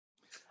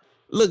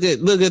Look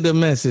at the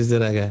message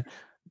that I got.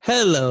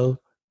 Hello,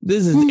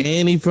 this is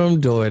Annie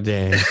from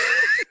DoorDash.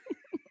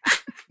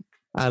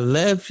 I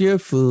left your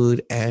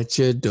food at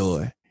your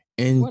door.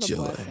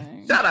 Enjoy.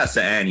 Shout out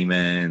to Annie,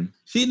 man.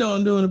 She know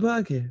I'm doing the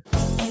podcast.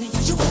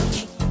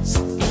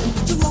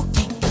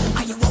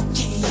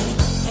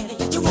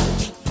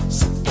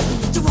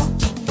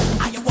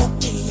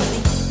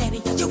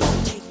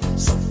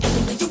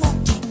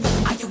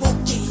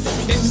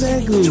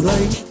 Exactly,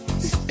 like,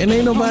 and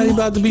ain't nobody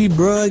about to be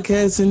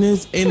broadcasting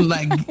this and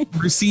like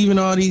receiving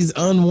all these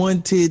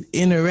unwanted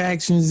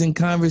interactions and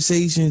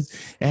conversations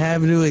and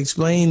having to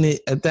explain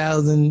it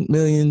 1,000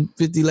 million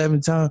 50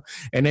 times,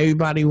 and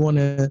everybody want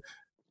to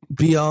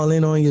be all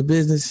in on your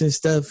business and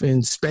stuff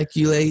and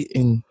speculate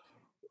and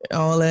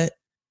all that.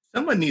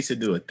 Someone needs to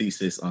do a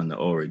thesis on the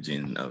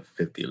origin of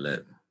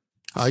 5011.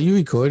 Are you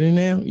recording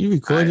now? You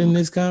recording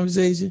this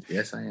conversation?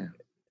 Yes, I am.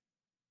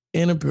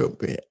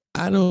 Inappropriate.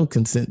 I don't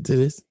consent to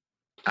this.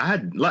 I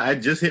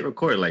just hit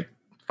record like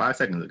 5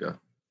 seconds ago.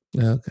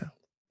 Okay.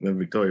 When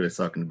Victoria was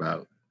talking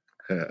about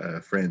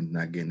her friend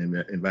not getting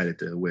invited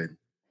to a wedding.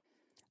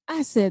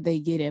 I said they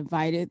get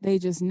invited. They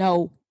just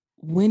know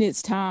when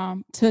it's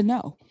time to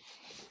know.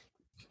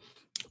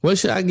 What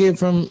should I get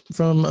from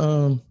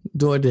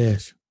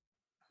DoorDash?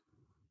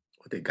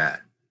 What they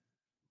got?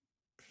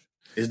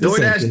 Is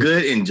DoorDash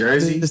good in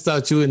Jersey? I just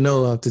thought you would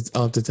know off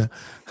the top.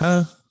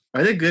 Huh?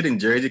 Are they good in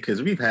Jersey?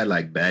 Because we've had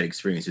like bad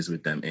experiences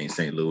with them in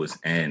St. Louis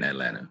and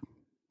Atlanta.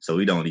 So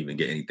we don't even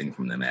get anything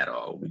from them at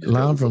all. We just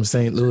I'm from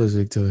St. Louis,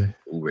 Victoria.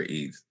 Uber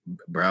Eats,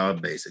 bro,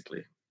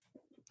 basically.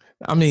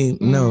 I mean,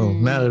 no,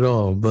 not at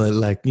all. But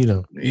like, you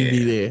know, you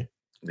be there.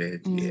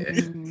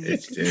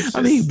 It's just,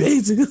 I mean,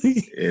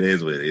 basically. It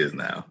is what it is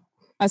now.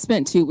 I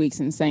spent 2 weeks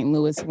in St.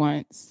 Louis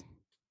once.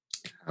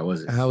 How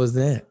was it? How was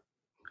that?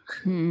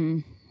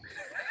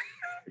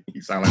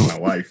 You sound like my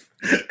wife.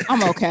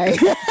 I'm okay.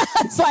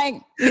 It's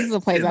like, this is a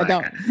place I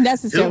don't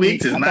necessarily. 2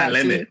 weeks is my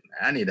limit.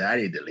 I need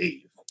to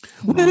leave.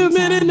 Wait a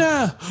minute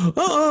now.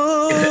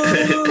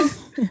 Oh.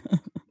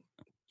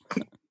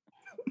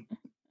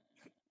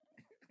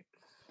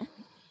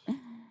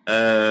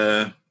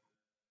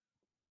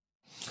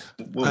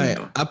 All right,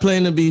 I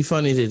plan to be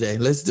funny today.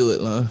 Let's do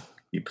it, Lon.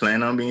 You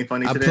plan on being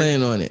funny today? I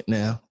plan on it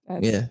now.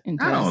 That's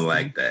I don't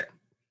like that.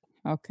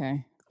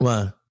 Okay.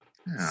 Why?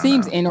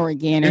 Seems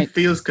inorganic. It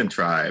feels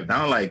contrived. I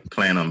don't like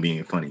plan on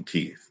being funny,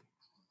 Keith.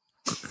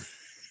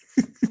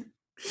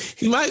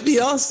 He might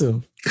be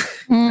awesome.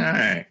 All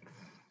right.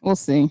 We'll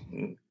see.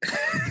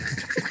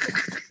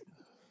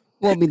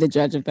 We'll be the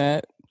judge of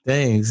that.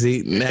 Dang,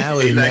 see, now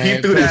it's like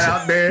he threw that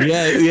out there.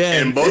 Yeah.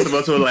 And both of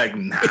us were like,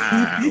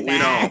 nah, we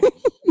don't.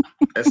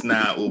 That's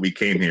not what we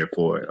came here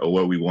for or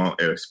what we want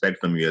or expect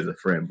from you as a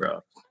friend,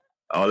 bro.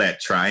 All that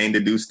trying to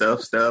do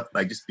stuff,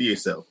 like just be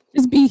yourself.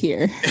 Just be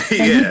here.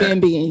 You've been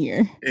being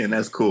here. And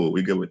that's cool.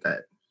 We good with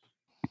that.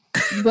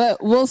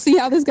 But we'll see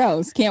how this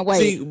goes. Can't wait.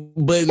 See,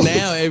 but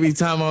now every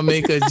time I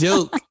make a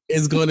joke,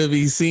 it's going to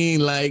be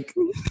seen like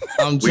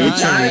I'm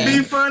trying to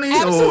be funny.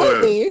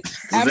 Absolutely. Or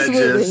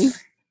Absolutely.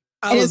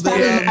 I was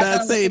there. I'm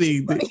not saying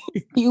anything.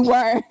 You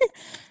were.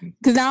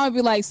 Because now I'd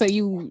be like, so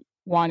you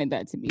wanted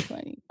that to be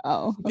funny.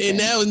 Oh. Okay. And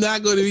now it's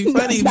not going to be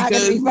funny. It's not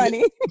going to be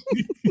funny.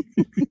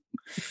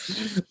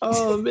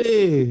 Oh,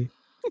 man.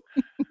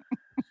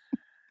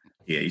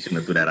 Yeah, you shouldn't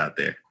have put that out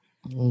there.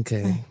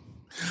 Okay.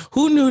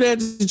 Who knew that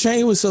the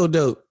train was so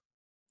dope?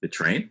 The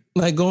train?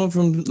 Like going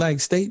from like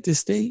state to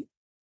state?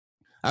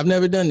 I've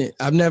never done it.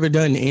 I've never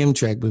done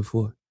Amtrak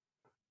before.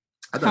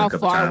 How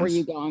far were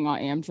you going on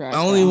Amtrak?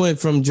 I only went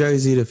from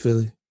Jersey to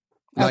Philly.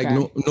 Like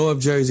North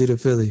Jersey to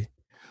Philly.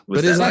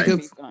 Was but it's like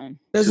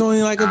that's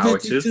only like a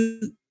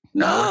 52.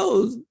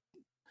 No,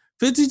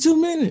 52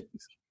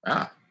 minutes.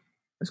 Ah,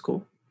 that's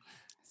cool.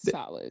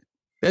 Solid.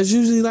 That's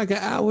usually like an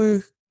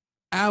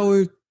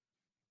hour,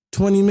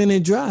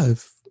 20-minute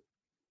drive.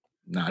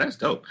 Nah, that's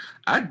dope.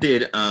 I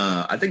did,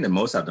 I think the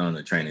most I've done on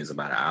the train is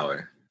about an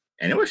hour.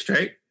 And it was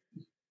straight.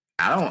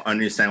 I don't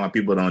understand why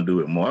people don't do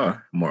it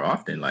more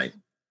often. Like,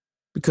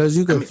 because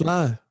you can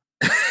fly.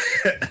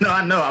 No,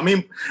 I know. I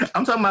mean,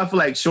 I'm talking about for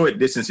like short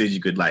distances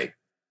you could like,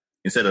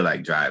 instead of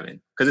like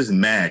driving. Because it's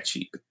mad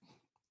cheap.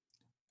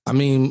 I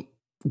mean,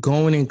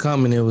 going and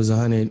coming, it was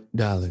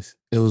 $100.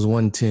 It was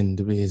 $110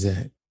 to be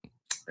exact.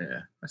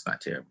 Yeah, that's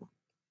not terrible.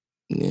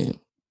 Yeah.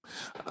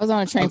 I was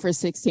on a train for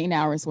 16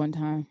 hours one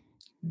time.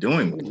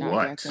 Doing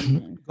what?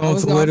 I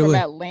was going from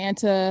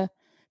Atlanta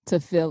to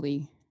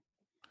Philly.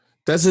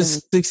 That's a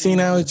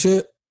 16-hour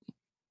trip?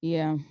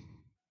 Yeah.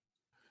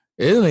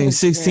 It ain't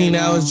 16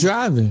 hours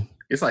driving.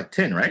 It's like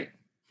 10, right?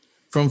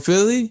 From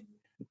Philly?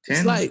 10?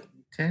 It's like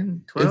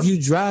 10, 12? If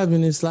you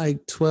driving, it's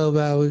like 12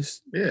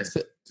 hours. Yeah.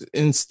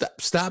 And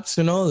stops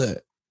and all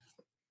that.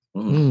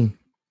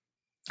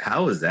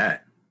 How was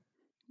that?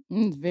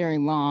 It's very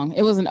long.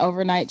 It was an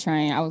overnight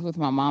train. I was with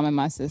my mom and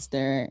my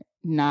sister.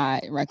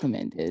 Not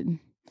recommended.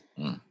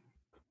 Oh,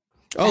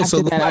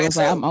 after that, I was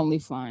like, I'm only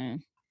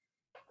flying.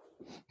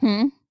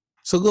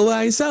 So go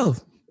by yourself.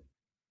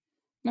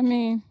 I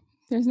mean,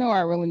 there's nowhere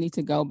I really need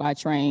to go by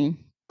train.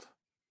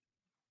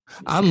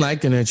 I'm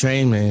liking a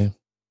train, man.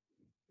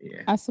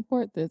 Yeah. I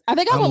support this. I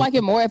think I would like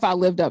it more if I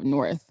lived up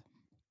north.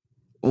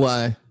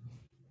 Why?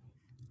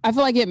 I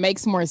feel like it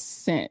makes more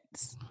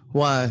sense.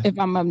 Why? If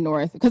I'm up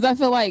north, because I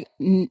feel like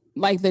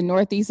the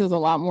Northeast is a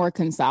lot more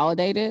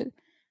consolidated.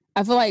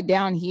 I feel like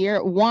down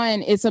here,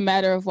 one, it's a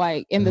matter of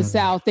like in the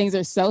South, things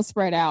are so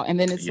spread out, and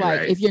then it's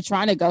if you're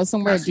trying to go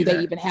somewhere, do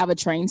they even have a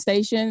train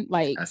station?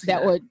 Like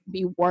that would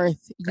be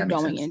worth you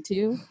going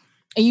into,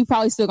 and you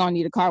probably still gonna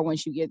need a car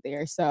once you get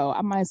there. So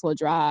I might as well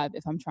drive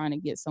if I'm trying to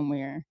get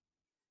somewhere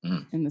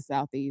in the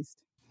Southeast.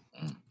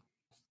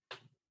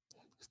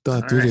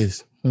 Thought through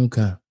this.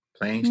 Okay.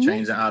 Planes,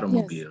 trains, and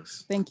automobiles.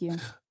 Yes. Thank you.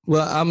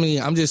 Well, I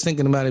mean, I'm just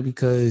thinking about it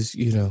because,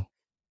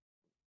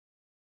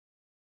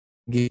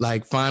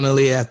 like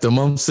finally after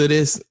months of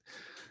this,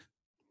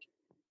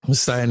 I'm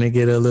starting to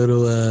get a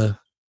little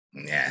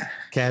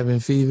cabin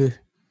fever.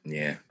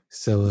 Yeah.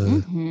 So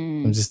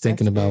I'm just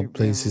thinking about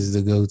places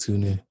to go to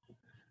now.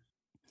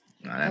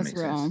 No, that makes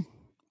sense.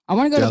 I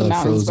want to go to the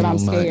mountains, but I'm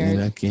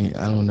scared.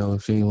 I don't know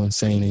if anyone's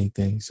saying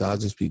anything, so I'll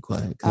just be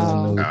quiet because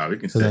I know we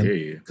can still hear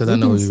you. Because I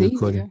know you're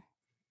recording.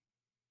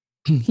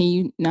 Can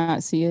you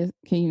not see us?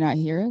 Can you not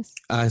hear us?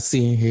 I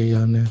see and hear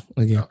y'all now.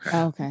 Again.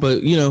 Okay.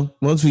 But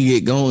once we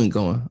get going,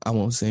 I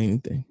won't say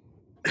anything.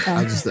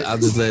 I'll just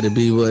let it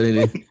be what it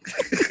is.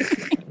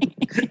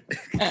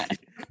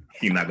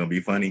 You're not gonna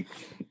be funny.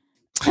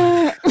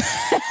 I'm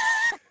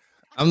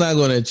not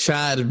gonna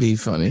try to be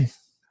funny.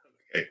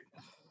 Okay.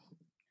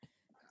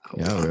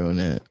 Y'all ruined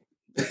that.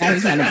 I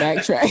was trying to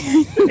backtrack.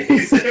 He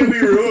said we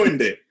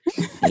ruined it.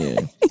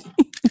 Yeah.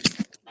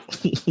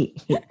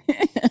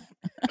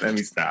 Let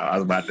me stop. I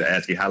was about to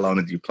ask you, how long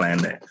did you plan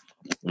that?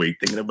 Were you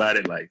thinking about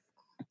it? Like,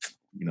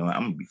 I'm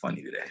gonna be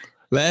funny today.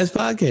 Last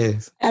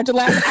podcast. After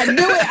last, I knew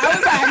it.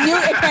 I knew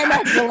it came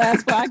after the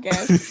last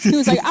podcast. He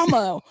was like, "I'm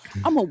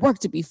a work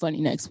to be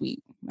funny next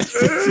week."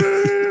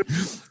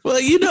 Well,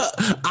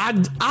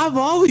 I've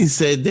always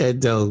said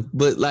that though,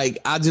 but like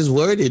I just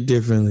worded it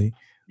differently.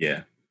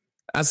 Yeah.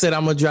 I said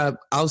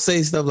I'll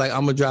say stuff like I'm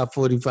gonna drop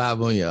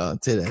 45 on y'all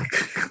today.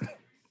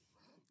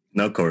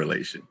 No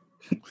correlation.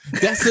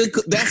 That's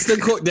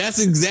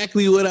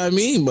exactly what I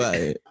mean by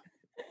it.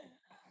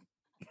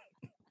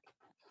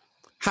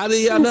 How do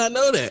y'all not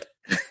know that?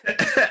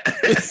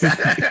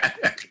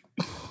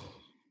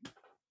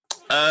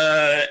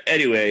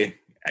 Anyway,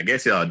 I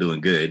guess y'all doing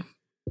good.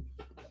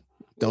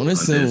 Don't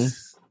assume.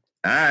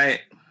 All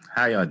right.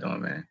 How y'all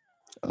doing, man?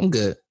 I'm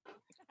good.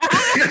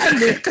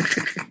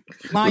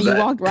 Lon, you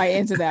walked right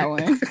into that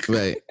one.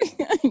 Right.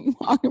 You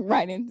walked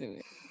right into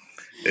it.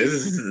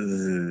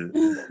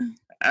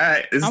 All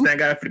right. This is that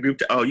guy for the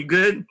group. Oh, you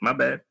good? My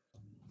bad.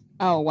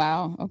 Oh,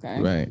 wow. Okay.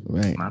 Right.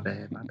 My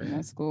bad.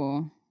 That's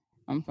cool.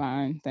 I'm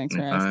fine. Thanks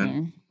for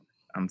asking.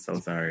 I'm so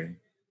sorry.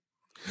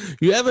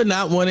 You ever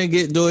not want to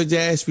get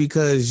DoorDash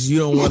because you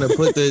don't want to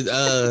put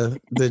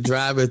the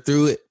driver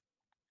through it?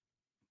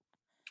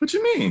 What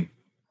you mean?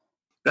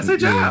 That's a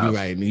job.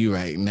 You're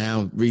right.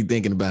 Now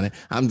rethinking about it,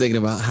 I'm thinking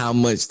about how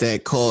much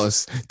that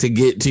costs to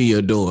get to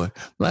your door.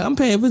 Like I'm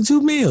paying for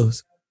 2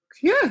 meals.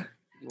 Yeah.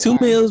 2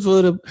 meals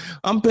for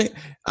I'm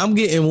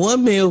getting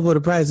 1 meal for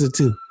the price of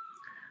 2.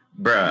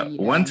 Bruh,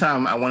 one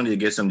time I wanted to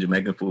get some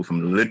Jamaican food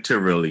from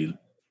literally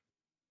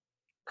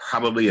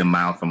probably a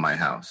mile from my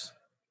house.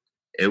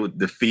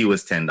 The fee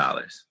was $10.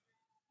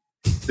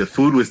 The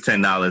food was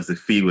 $10. The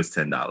fee was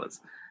 $10.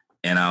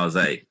 And I was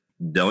like,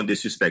 don't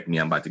disrespect me.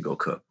 I'm about to go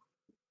cook.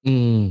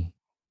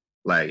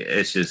 Like,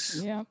 it's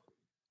just,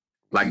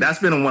 like, that's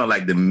been one of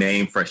like the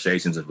main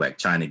frustrations of like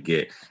trying to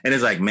get. And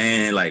it's like,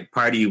 man, like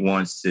party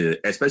wants to,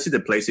 especially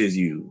the places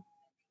you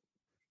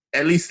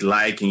at least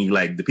like, and you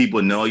like the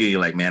people know you,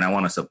 you're like, man, I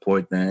want to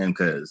support them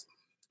because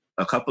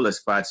a couple of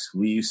spots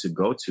we used to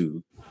go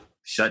to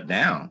shut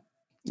down.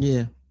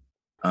 Yeah.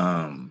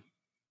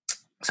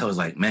 So I was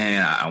like,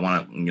 man, I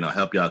want to,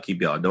 help y'all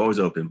keep y'all doors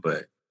open,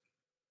 but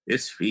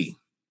it's fee.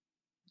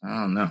 I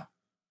don't know.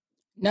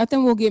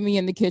 Nothing will get me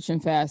in the kitchen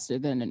faster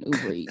than an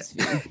Uber Eats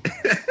fee.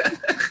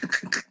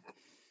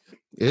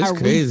 It's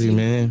crazy,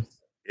 man.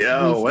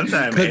 Yo, one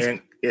time,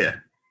 man. Yeah.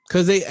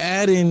 Because they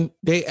add in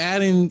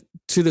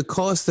to the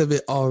cost of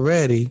it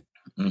already.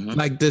 Mm-hmm.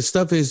 Like the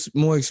stuff is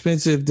more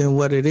expensive than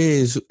what it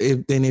is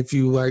than if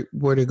you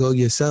were to go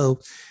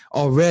yourself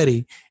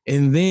already.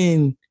 And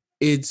then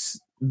it's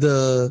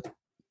the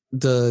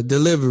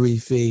delivery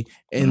fee.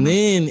 And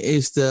then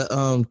it's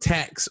the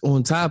tax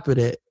on top of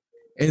that.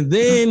 And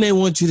then they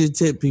want you to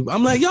tip people.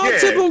 I'm like, y'all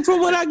tip them for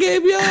what I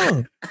gave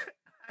y'all.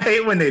 I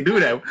hate when they do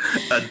that.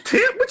 A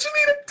tip? What you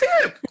mean a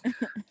tip?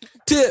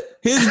 Tip.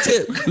 Here's a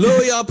tip.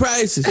 Lower y'all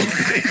prices.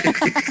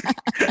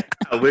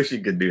 I wish you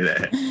could do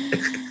that.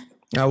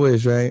 I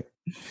wish, right?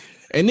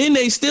 And then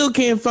they still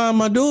can't find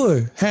my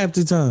door half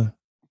the time.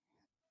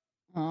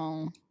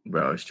 Oh.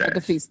 Bro, it's trash. That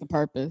defeats the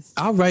purpose.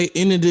 I'll write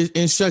in the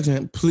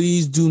instruction,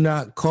 please do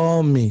not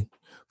call me.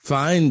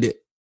 Find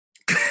it.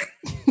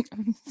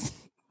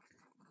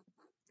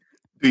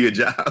 Do your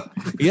job.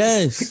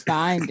 Yes.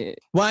 Find it.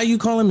 Why are you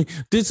calling me?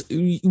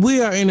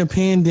 We are in a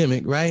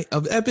pandemic, right?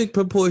 Of epic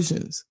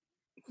proportions.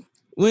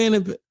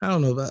 I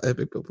don't know about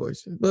epic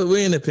proportions, but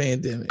we're in a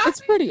pandemic.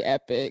 It's pretty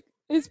epic.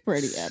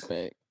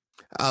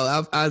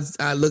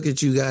 I look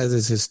at you guys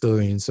as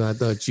historians, so I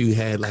thought you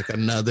had like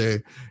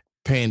another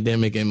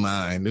pandemic in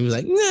mind. It was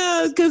like,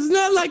 no, because it's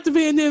not like the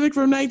pandemic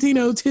from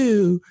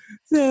 1902.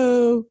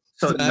 So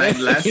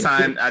last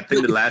time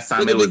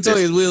it was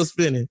Victoria's wheel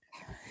spinning.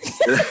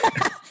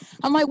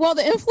 I'm like, well,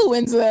 the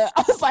influenza.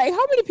 I was like,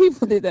 how many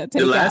people did that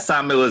take? The last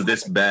time it was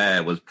this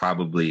bad was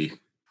probably,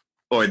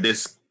 or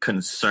this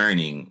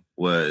concerning,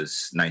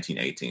 was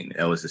 1918.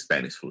 That was the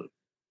Spanish flu.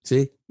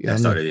 See, that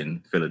started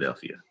in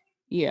Philadelphia.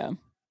 Yeah.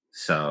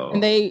 So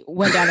and they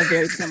went down a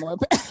very similar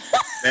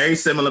path. Very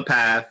similar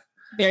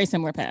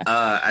path.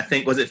 I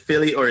think, was it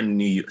Philly or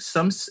New York?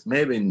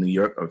 Maybe New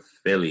York or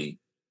Philly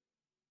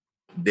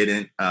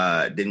didn't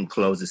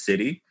close the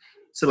city.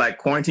 So like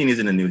quarantine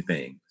isn't a new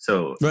thing.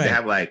 So They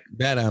have like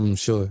that, I'm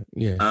sure.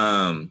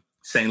 Yeah.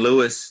 St.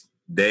 Louis,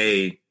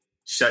 they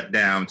shut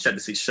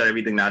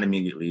everything down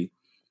immediately,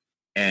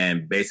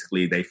 and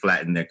basically they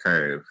flattened their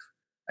curve.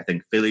 I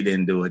think Philly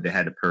didn't do it. They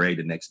had a parade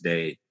the next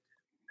day.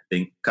 I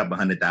think a couple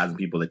 100,000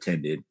 people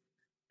attended,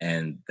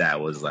 and that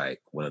was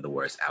like one of the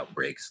worst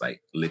outbreaks,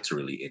 like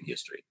literally in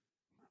history.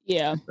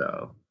 Yeah.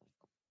 So,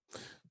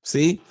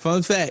 see,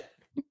 fun fact,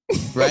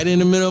 right in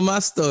the middle of my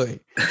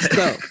story.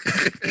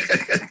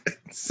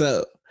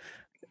 So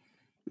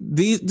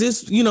we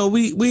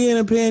in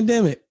a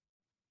pandemic.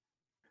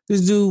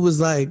 This dude was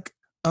like,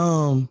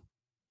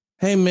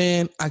 hey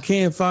man, I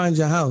can't find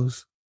your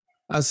house.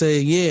 I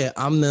said, yeah,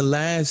 I'm in the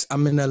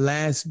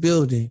last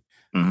building.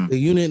 Mm-hmm. The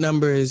unit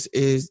number is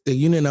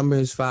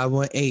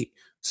 518.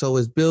 So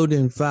it's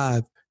building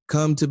 5.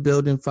 Come to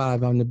building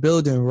 5. I'm the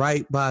building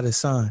right by the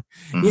sign.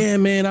 Mm-hmm. Yeah,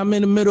 man, I'm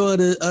in the middle of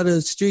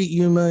the street.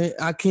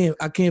 I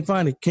can't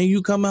find it. Can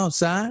you come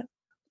outside?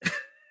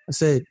 I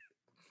said,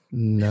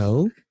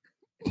 no.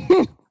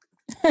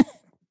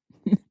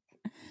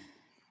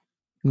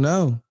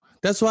 No.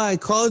 That's why I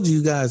called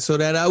you guys, so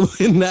that I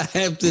would not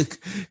have to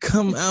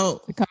come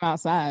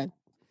outside.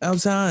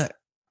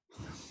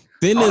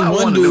 Then all I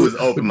wanted to do was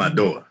open my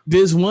door.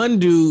 This one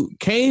dude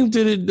came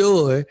to the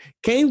door,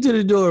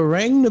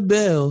 rang the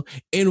bell,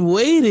 and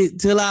waited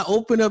till I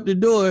opened up the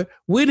door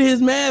with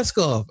his mask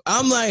off.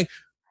 I'm like,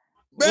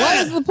 what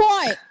is the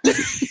point?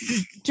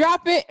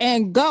 Drop it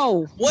and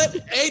go. What?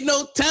 Ain't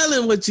no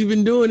telling what you've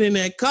been doing in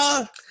that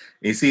car.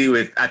 You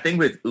see, I think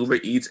with Uber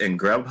Eats and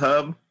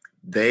Grubhub,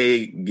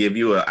 they give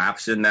you an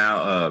option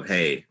now of,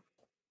 hey,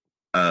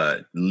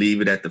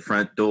 leave it at the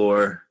front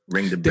door,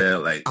 ring the bell.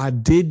 Like I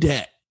did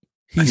that.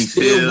 He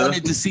still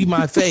wanted to see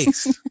my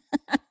face.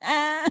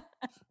 I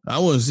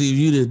want to see if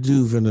you the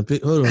dude from the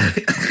pic. Hold on.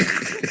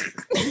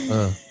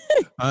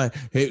 All right.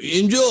 Hey,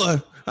 enjoy.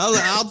 I was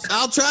like,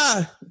 I'll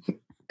try.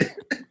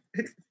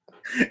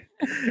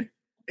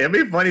 It'd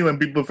be funny when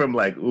people from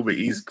like Uber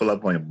Eats pull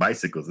up on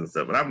bicycles and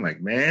stuff. But I'm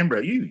like, man, bro,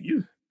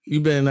 you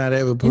better not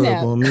ever pull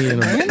up on me.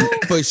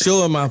 For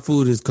sure, my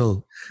food is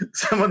cold.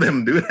 Some of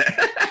them do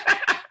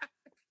that.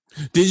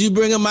 Did you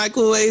bring a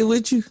microwave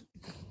with you?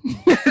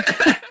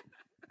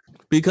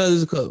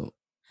 Because it's cold.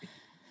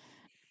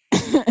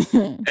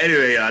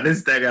 Anyway, y'all, this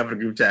is Tag After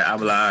Group Chat.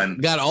 I'm lying.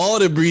 Got all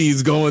the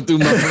breeze going through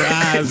my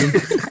fries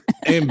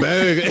and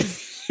burger.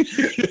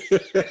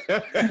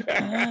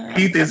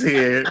 Keith is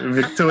here.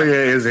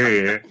 Victoria is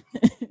here.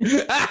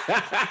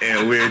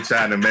 And we're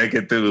trying to make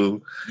it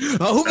through.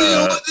 I hope you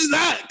know what is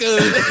that,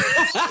 because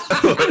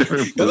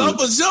I'm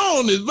for sure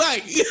on this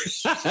bike.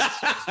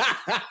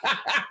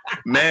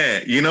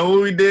 Man, you know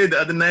what we did the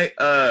other night?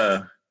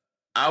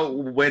 I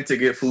went to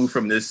get food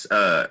from this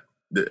the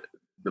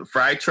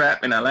Fry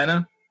Trap in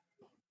Atlanta.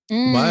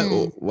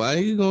 Why are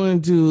you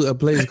going to a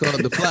place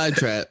called the Fly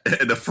Trap?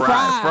 The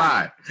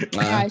Fry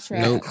Trap.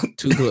 Nope,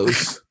 too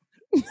close.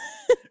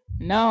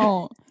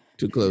 No.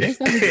 Too close.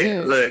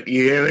 Look,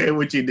 you hear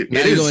what you did?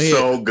 It is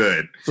so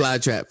good. Fly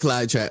Trap.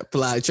 Nope,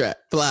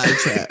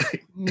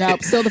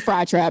 still the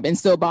Fry Trap and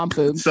still bomb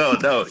food. So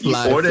no, you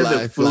order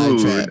the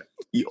food.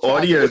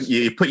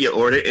 You put your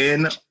order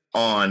in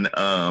on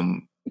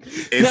Instagram.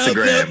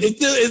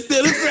 No, it's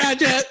still a Fry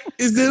Trap.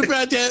 It's still a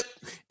Fry Trap.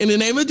 In the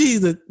name of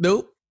Jesus.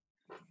 Nope.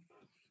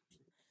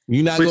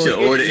 You put your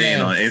order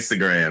in on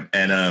Instagram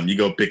and you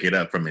go pick it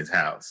up from his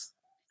house.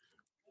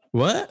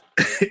 What?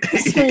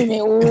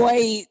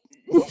 Wait.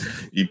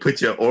 You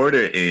put your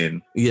order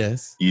in.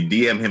 Yes. You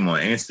DM him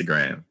on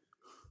Instagram.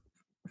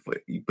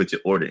 You put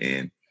your order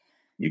in.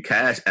 You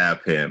Cash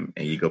App him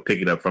and you go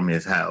pick it up from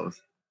his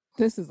house.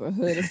 This is a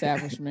hood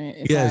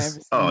establishment. Yes.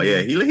 Oh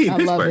yeah, he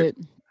Pittsburgh. Love it.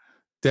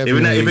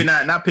 Definitely. If you're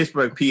not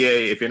Pittsburgh, PA,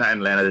 if you're not in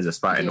Atlanta, there's a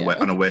spot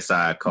on the west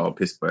side called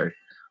Pittsburgh.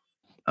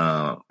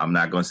 I'm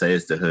not gonna say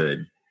it's the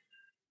hood.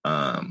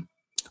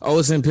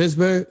 It's in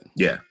Pittsburgh?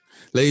 Yeah.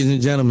 Ladies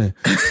and gentlemen,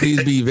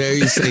 please be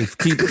very safe.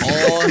 Keep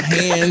all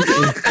hands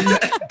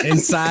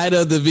inside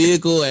of the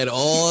vehicle at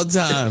all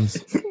times.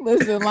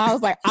 Listen, I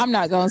was like, I'm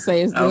not going to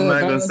say it's the hood. I'm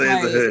not going to say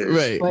it's the hood.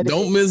 Right.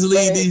 Don't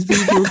mislead these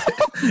people.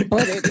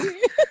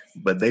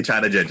 But they try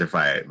to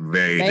gentrify it.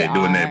 They're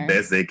doing their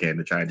best they can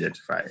to try and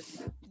gentrify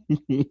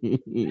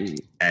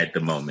it at the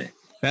moment.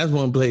 That's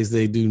one place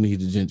they do need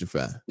to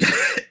gentrify.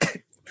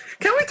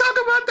 Can we talk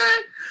about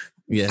that?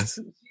 Yes.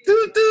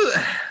 Dude.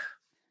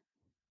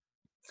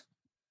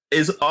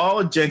 Is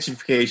all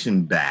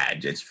gentrification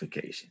bad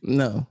gentrification?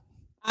 No.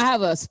 I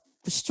have a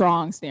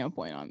strong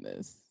standpoint on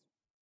this.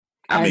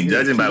 I mean,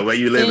 judging by where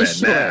you live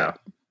at now.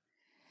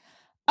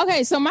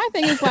 Okay, so my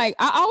thing is like,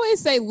 I always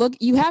say, look,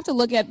 you have to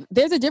look at,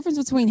 there's a difference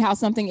between how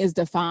something is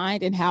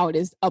defined and how it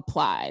is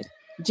applied.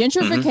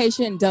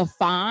 Gentrification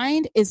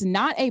defined is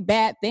not a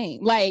bad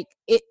thing. Like,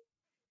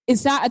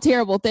 it's not a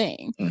terrible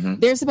thing.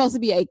 There's supposed to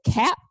be a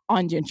cap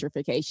on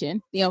gentrification.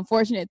 The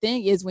unfortunate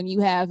thing is when you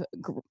have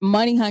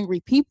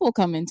money-hungry people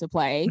come into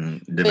play,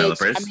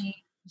 developers. Which,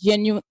 I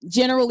mean,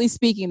 generally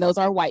speaking, those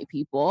are white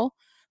people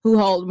who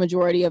hold the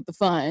majority of the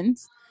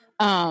funds.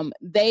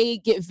 They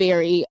get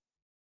very,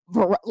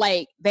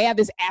 like, they have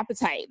this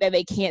appetite that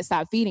they can't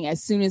stop feeding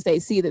as soon as they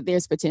see that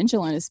there's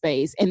potential in a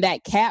space, and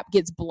that cap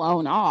gets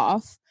blown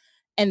off.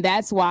 And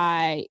that's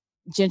why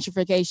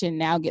gentrification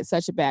now gets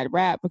such a bad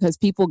rap, because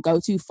people go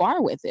too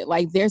far with it.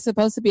 Like, there's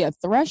supposed to be a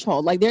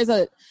threshold. Like,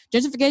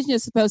 gentrification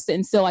is supposed to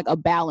instill like a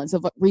balance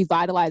of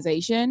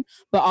revitalization,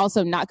 but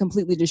also not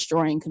completely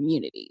destroying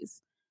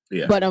communities.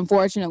 Yeah. But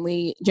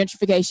unfortunately,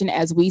 gentrification,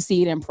 as we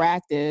see it in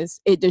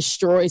practice, it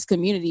destroys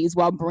communities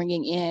while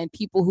bringing in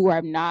people who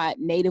have not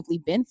natively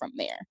been from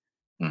there.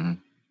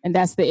 And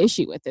that's the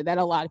issue with it, that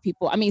a lot of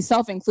people, I mean,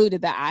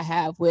 self-included, that I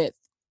have with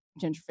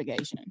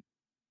gentrification.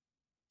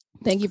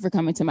 Thank you for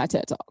coming to my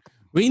TED Talk.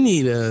 We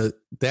need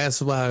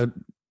that's why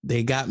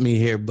they got me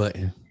here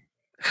button.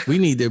 We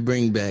need to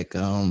bring back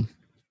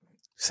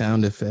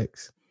sound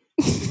effects.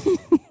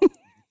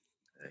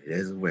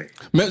 There's a way.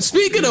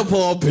 Speaking of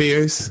Paul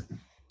Pierce.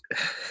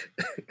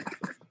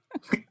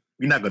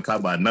 We're not going to talk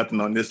about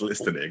nothing on this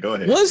list today. Go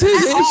ahead. What's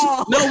his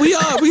issue? No, we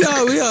are.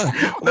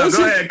 No,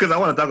 go ahead, because I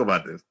want to talk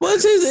about this.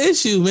 What's his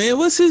issue, man?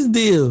 What's his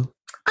deal?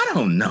 I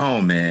don't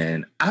know,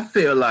 man. I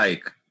feel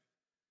like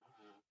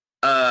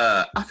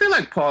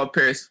Paul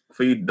Pierce,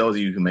 for you, those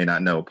of you who may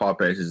not know, Paul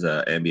Pierce is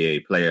an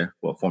NBA player,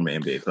 well, former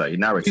NBA player. He's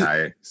not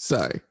retired.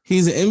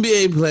 He's an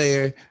NBA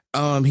player.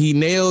 He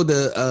nailed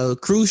a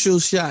crucial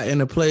shot in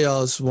the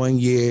playoffs one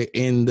year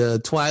in the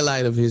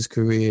twilight of his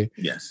career.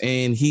 Yes.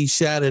 And he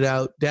shouted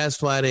out,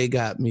 "That's why they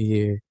got me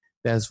here.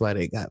 That's why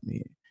they got me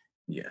here."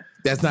 Yeah.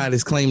 That's not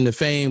his claim to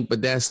fame,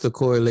 but that's the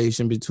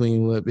correlation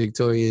between what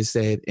Victoria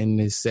said in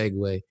this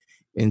segue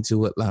into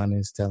what Lana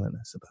is telling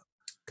us about.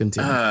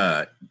 Continue.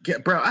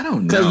 Bro, I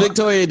don't know. Because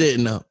Victoria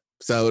didn't know.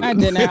 So I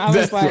didn't. I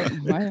was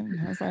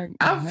like,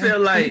 I feel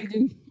like,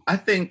 I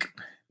think,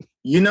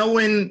 you know,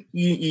 when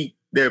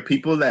there are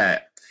people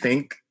that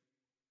think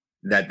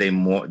that they're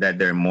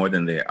more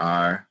than they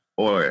are,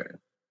 or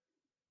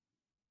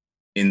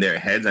in their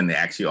heads than they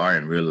actually are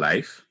in real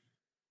life.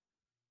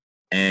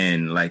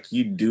 And like,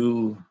 you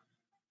do,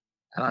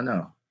 I don't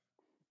know,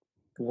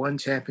 one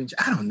championship.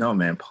 I don't know,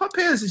 man. Paul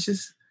Pierce is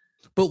just.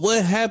 But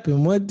what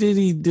happened? What did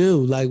he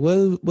do? Like,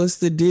 what's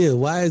the deal?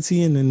 Why is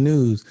he in the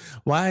news?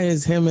 Why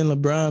is him and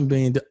LeBron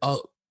being?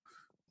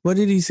 What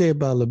did he say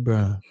about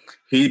LeBron?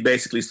 He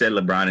basically said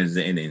LeBron is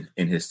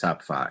in his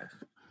top 5.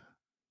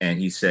 And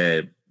he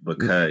said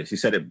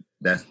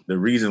that's the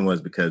reason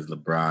was because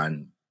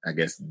LeBron, I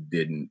guess,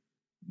 didn't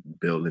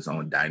build his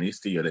own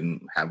dynasty or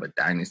didn't have a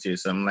dynasty or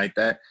something like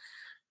that.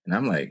 And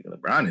I'm like,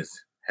 LeBron has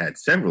had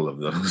several of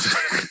those.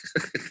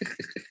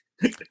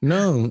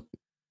 No,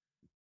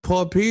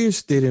 Paul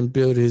Pierce didn't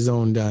build his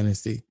own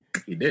dynasty.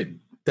 He did.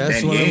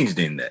 That's Danny Ainge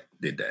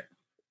did that.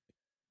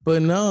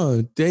 But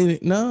no,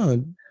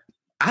 no.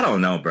 I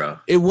don't know, bro.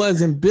 It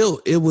wasn't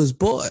built. It was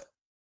bought.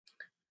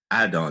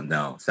 I don't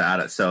know.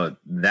 So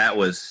that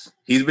was,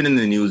 he's been in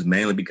the news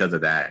mainly because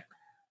of that.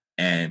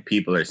 And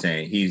people are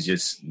saying he's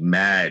just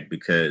mad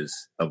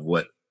because of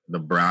what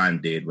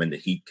LeBron did when the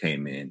Heat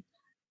came in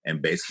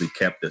and basically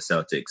kept the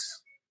Celtics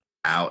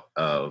out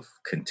of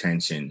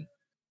contention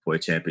for a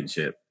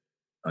championship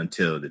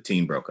until the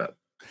team broke up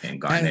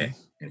and Garnett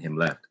and him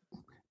left.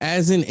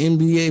 As an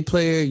NBA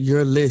player,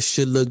 your list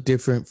should look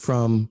different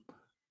from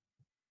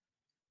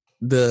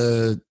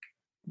the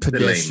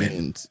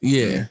pedestrians.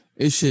 Yeah,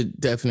 it should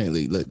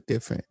definitely look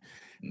different.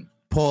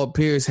 Paul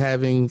Pierce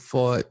having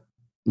fought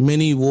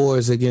many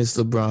wars against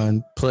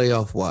LeBron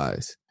playoff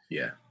wise.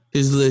 Yeah.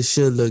 His list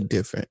should look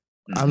different.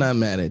 I'm not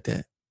mad at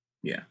that.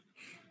 Yeah.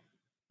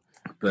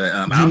 But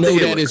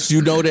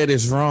you know that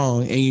it's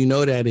wrong and you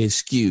know that it's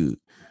skewed.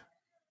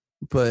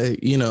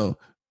 But you know,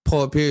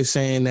 Paul Pierce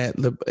saying that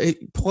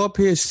Paul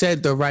Pierce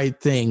said the right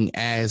thing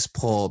as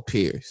Paul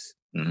Pierce.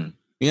 Mm-hmm.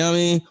 You know what I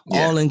mean?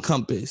 Yeah. All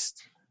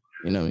encompassed.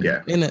 You know what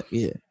I mean?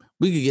 Yeah.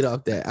 We could get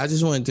off that. I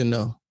just wanted to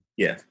know.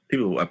 Yeah.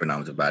 People were up in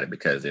arms about it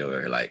because they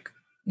were like,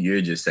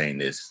 you're just saying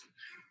this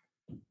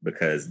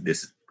because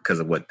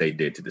of what they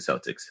did to the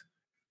Celtics.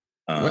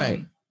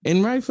 Right.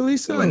 And rightfully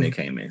so. When they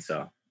came in.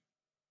 So,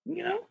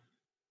 you know,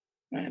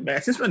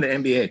 man, since we're in the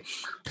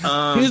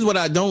NBA. Here's what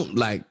I don't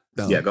like,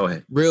 though. Yeah, go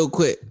ahead. Real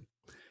quick.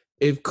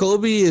 If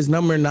Kobe is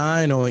number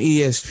 9 on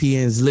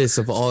ESPN's list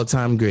of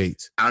all-time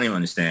greats. I don't even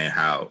understand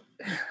how.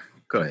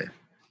 Go ahead.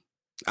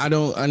 I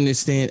don't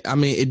understand. I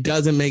mean, it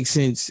doesn't make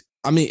sense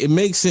I mean, it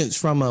makes sense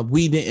from a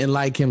we didn't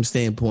like him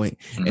standpoint,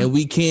 and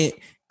we can't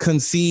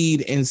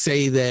concede and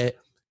say that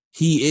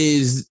he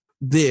is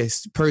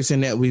this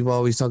person that we've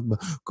always talked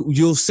about.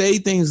 You'll say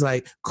things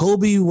like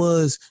Kobe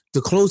was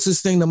the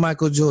closest thing to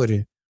Michael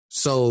Jordan.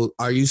 So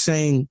are you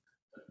saying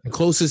the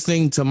closest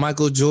thing to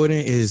Michael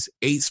Jordan is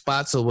 8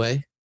 spots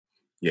away?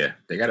 Yeah,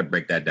 they got to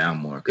break that down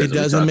more. It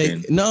doesn't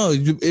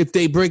if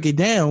they break it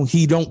down,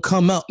 he don't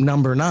come up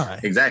number 9.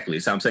 Exactly.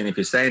 So I'm saying if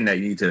you're saying that,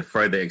 you need to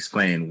further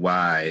explain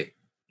why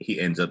he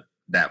ends up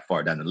that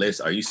far down the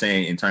list. Are you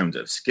saying in terms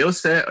of skill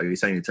set? Are you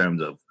saying in terms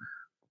of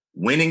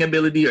winning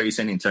ability? Are you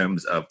saying in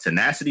terms of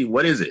tenacity?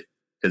 What is it?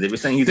 Because if you're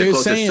saying he's the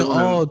closest to him,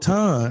 all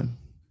time,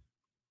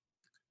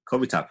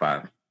 Kobe top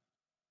 5.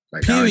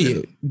 Like,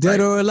 period.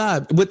 Dead or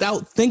alive.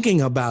 Without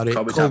thinking about it,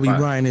 Kobe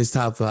Bryant is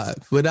top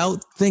 5.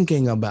 Without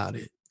thinking about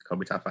it.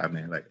 Kobe top 5,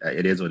 man. Like,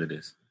 it is what it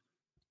is.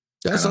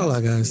 That's all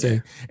I gotta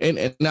say.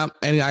 And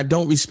I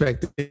don't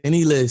respect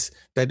any list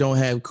that don't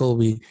have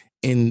Kobe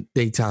in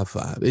their top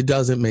 5. It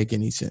doesn't make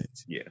any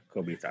sense. Yeah,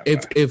 Kobe top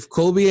 5. If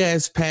Kobe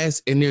has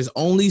passed, and there's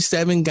only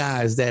 7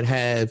 guys that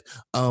have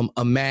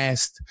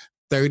amassed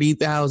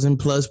 30,000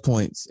 plus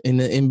points in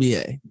the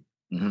NBA.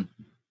 Mm-hmm.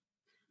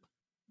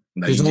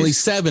 There's only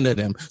 7 of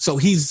them, so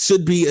he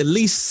should be at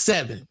least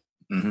 7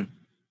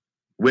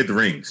 with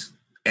rings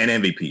and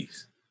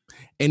MVPs.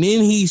 And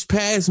then he's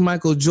passed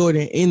Michael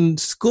Jordan in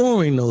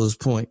scoring those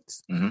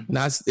points.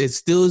 Now, it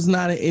still is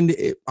not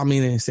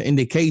it's an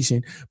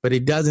indication, but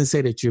it doesn't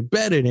say that you're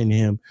better than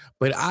him.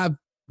 But I've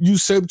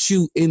usurped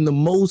you in the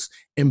most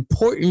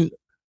important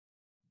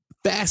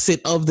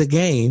facet of the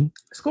game.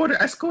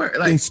 I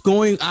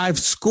scored. I've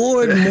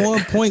scored more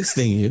points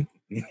than you.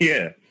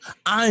 Yeah.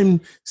 I'm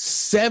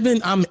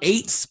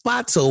 8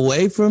 spots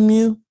away from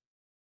you.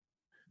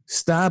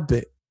 Stop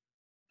it.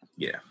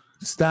 Yeah.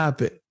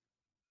 Stop it.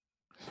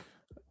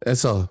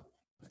 That's all.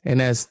 And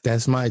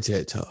that's my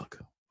TED Talk.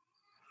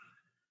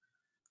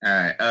 All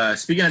right.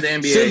 Speaking of the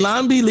NBA. Should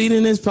Lon be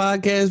leading this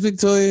podcast,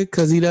 Victoria?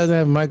 Because he doesn't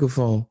have a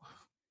microphone.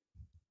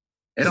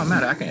 It don't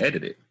matter. I can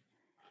edit it.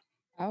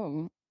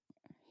 Oh.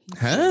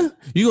 Huh?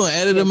 You gonna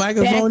edit the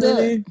microphone in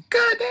there?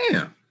 God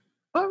damn.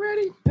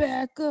 Already?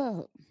 Back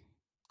up.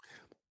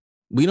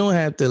 We don't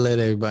have to let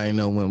everybody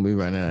know when we're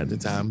running out of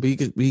time. We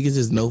can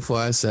just know for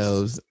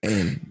ourselves,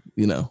 and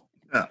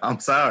I'm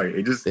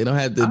sorry. They don't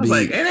have to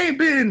it ain't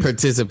been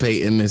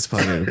participate in this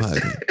part of the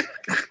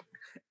podcast.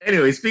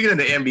 Anyway, speaking of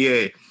the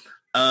NBA,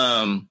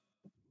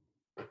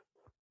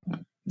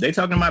 they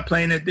talking about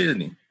playing at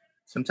Disney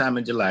sometime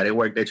in July.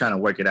 They're trying to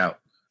work it out.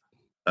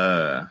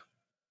 I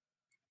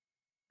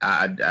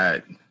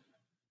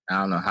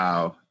don't know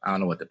how. I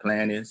don't know what the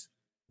plan is.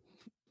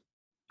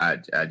 I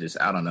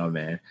don't know,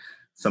 man.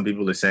 Some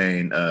people are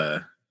saying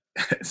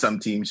some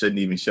teams shouldn't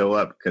even show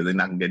up because they're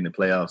not gonna get in the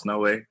playoffs. No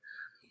way.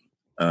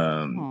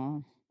 I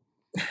mean,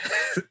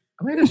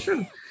 it's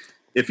true.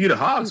 If you're the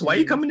Hawks, why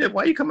you coming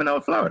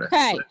over Florida?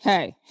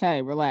 Hey,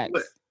 relax.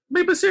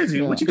 But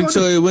seriously, what you going to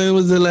do? When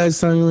was the last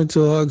time you went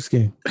to a Hawks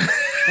game?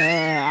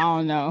 I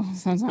don't know.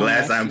 The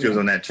last time she was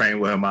on that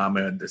train with her mom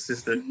and the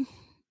sister.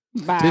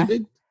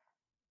 Bye.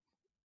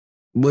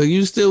 Were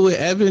you still with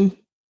Evan?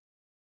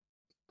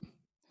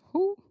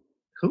 Who?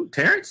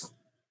 Terrence?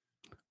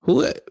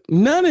 Who?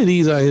 None of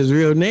these are his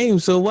real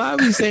names. So why are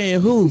we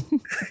saying who?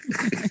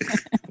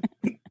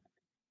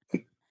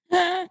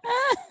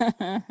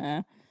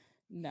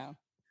 No.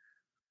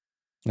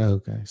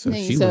 Okay. So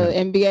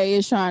NBA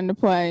is trying to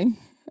play.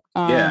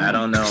 Yeah, I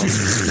don't know.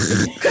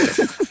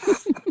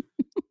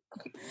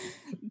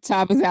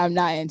 Topics I'm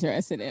not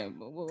interested in,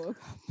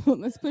 but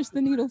let's push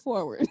the needle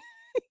forward.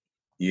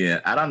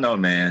 Yeah, I don't know,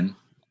 man.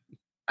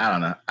 I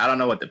don't know. I don't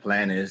know what the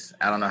plan is.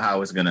 I don't know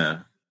how it's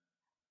gonna.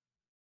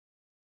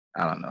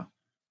 I don't know.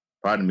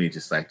 Part of me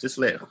just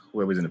let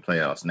whoever's in the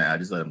playoffs now,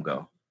 just let them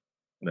go.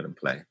 Let them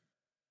play.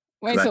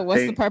 Wait, so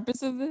what's the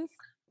purpose of this?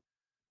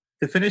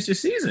 To finish the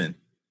season.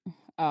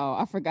 Oh,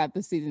 I forgot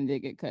the season did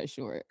get cut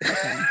short.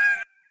 Okay.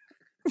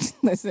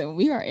 Listen,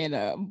 we are in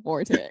a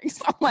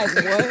vortex. I'm like,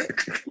 what?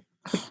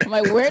 I'm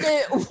like,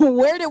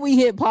 where did we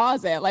hit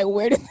pause at? Like,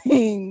 where did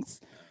things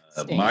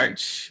by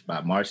March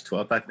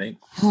 12th, I think.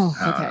 Oh,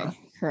 okay.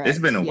 Correct. It's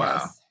been a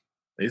while.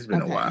 It's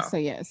been a while. So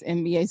yes,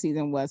 NBA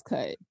season was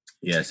cut.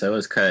 Yeah, so it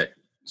was cut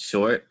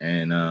short,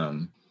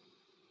 and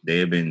they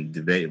have been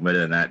debating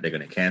whether or not they're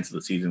going to cancel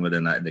the season, whether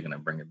or not they're going to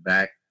bring it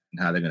back,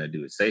 and how they're going to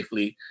do it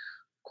safely.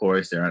 Of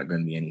course, there aren't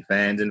going to be any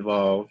fans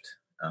involved.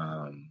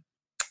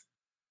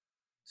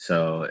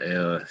 So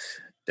it'll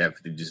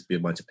definitely just be a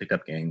bunch of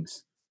pickup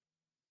games,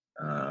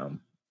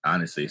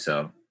 honestly.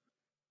 So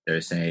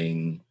they're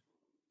saying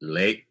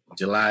late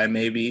July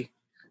maybe,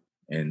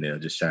 and they'll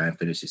just try and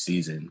finish the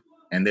season.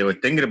 And they were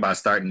thinking about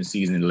starting the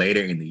season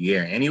later in the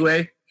year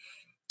anyway.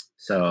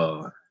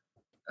 So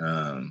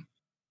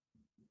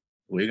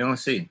we're going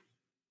to see.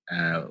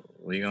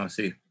 We're going to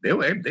see.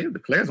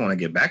 The players want to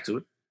get back to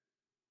it.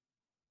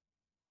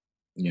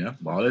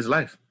 Ball is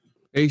life.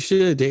 They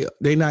should.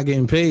 They not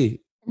getting paid.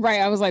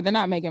 Right. I was like, they're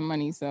not making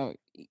money. So,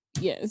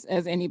 yes,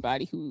 as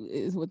anybody who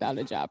is without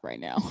a job right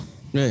now.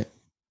 Right.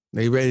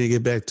 They ready to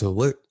get back to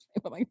work.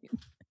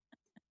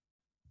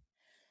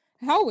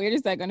 How weird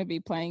is that going to be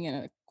playing in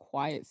a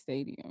quiet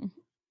stadium?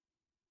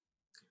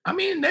 I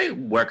mean, they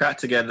work out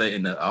together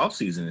in the off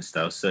season and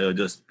stuff, so it'll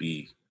just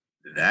be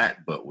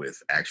that, but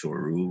with actual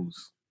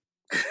rules.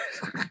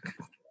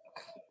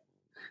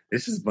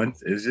 It's just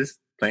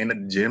playing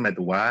at the gym at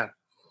the Y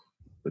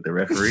with the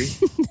referee.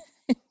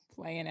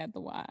 Playing at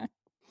the Y.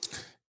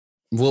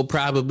 We'll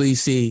probably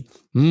see.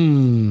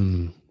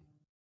 You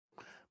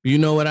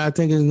know what I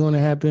think is going to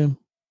happen?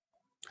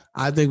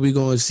 I think we're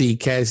going to see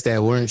cats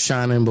that weren't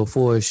shining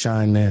before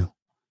shine now.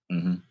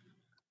 Mm-hmm.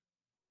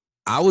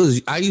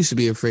 I used to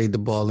be afraid to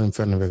ball in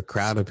front of a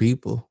crowd of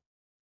people.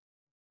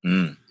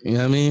 You know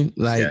what I mean?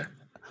 Like,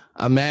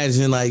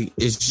 imagine like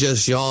it's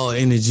just y'all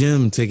in the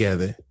gym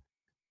together.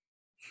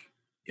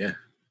 Yeah.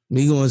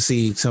 We gonna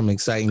see some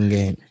exciting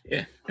game.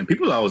 Yeah. And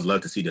people always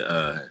love to see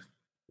the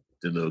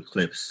little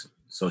clips,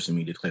 social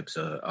media clips,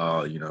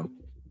 all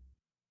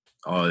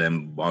of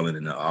them balling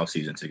in the off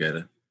season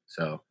together.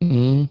 So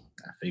I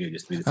figured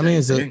just be the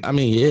same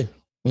thing.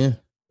 Yeah.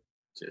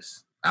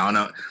 Just I don't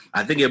know.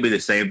 I think it'll be the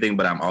same thing,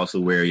 but I'm also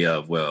wary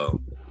of, wasn't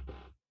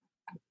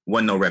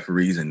no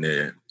referees in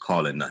there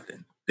calling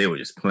nothing. They were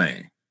just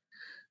playing.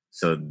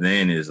 So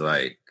then it's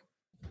like,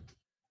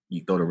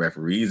 you throw the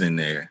referees in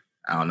there,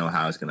 I don't know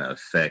how it's going to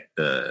affect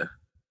the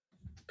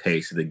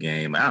pace of the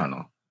game. I don't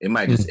know. It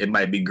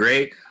might be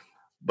great,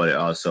 but it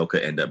also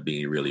could end up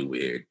being really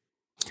weird.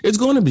 It's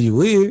going to be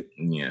weird.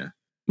 Yeah.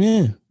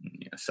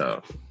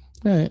 So.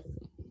 All right.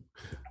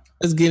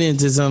 Let's get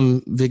into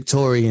some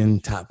Victorian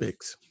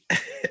topics.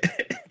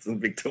 Some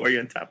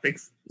Victorian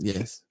topics?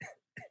 Yes.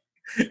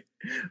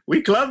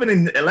 We clubbing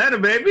in Atlanta,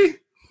 baby.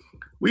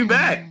 We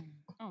back.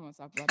 I don't want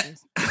to talk about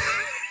this.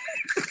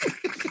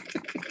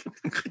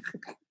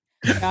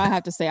 I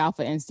have to stay off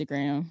of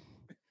Instagram.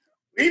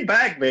 We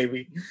back,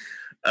 baby.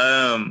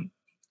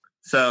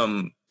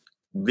 Some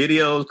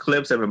video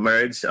clips have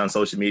emerged on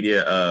social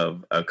media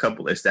of a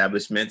couple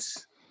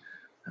establishments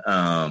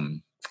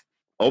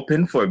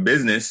open for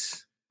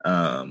business,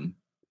 bringing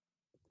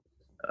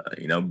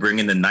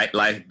the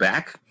nightlife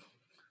back.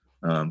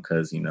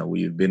 Because,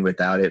 we've been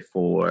without it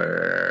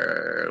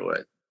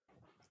for,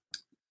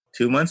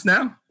 2 months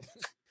now?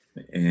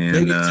 And,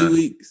 maybe 2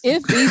 weeks.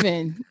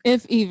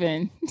 If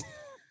even.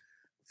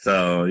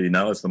 So,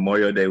 it's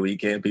Memorial Day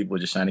weekend. People are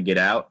just trying to get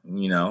out,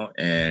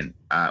 and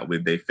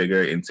they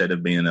figure instead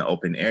of being in an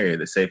open area,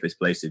 the safest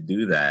place to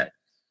do that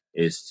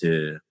is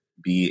to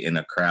be in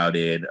a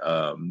crowded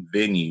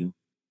venue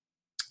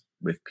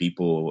with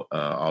people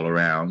all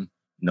around,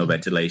 no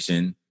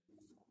ventilation,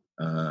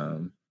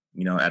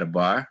 at a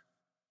bar.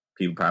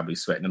 People probably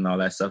sweating and all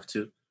that stuff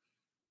too.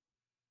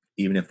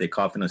 Even if they're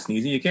coughing or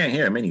sneezing, you can't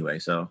hear them anyway,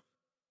 so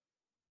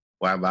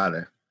why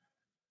bother?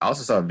 I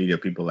also saw a video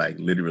of people like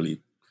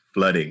literally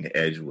flooding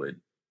Edgewood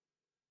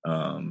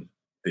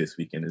this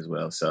weekend as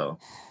well. So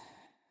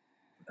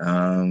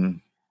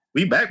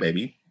we back,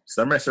 baby.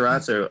 Some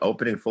restaurants are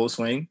open in full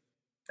swing.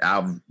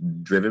 I've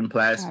driven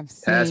past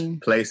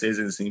places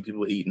and seen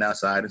people eating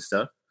outside and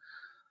stuff.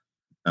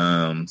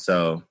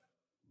 So,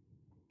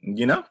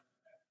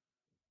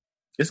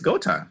 it's go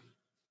time.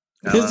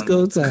 It's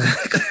go time.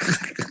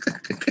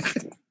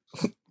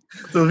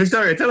 So,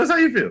 Victoria, tell us how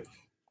you feel.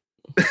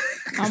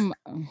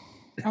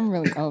 I'm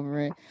really over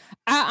it.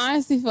 I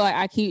honestly feel like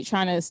I keep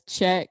trying to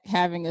check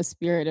having a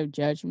spirit of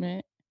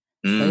judgment.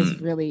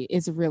 It's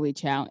really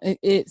challenging.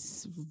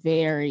 It's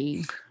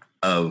very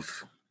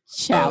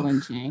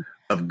challenging.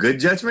 Of good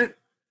judgment?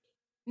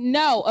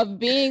 No, of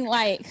being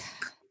like.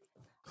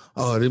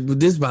 Oh,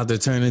 this is about to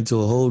turn into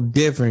a whole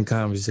different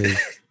conversation.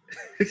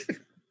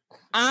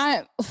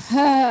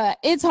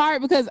 It's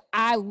hard because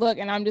I look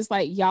and I'm just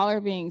like, y'all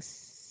are being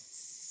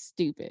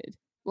stupid,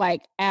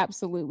 like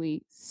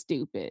absolutely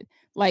stupid.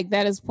 Like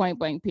that is point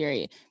blank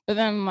period. But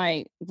then I'm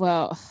like,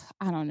 well,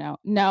 I don't know.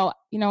 No,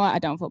 you know what? I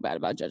don't feel bad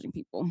about judging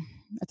people.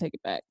 I take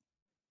it back.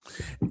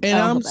 And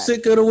I'm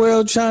sick of the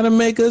world trying to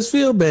make us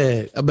feel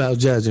bad about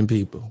judging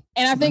people.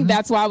 And I think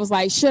that's why I was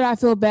like, should I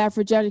feel bad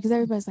for judging? Because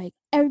everybody's like,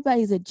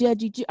 everybody's a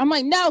judgy. I'm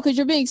like, no, because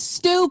you're being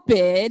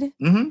stupid.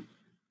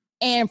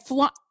 And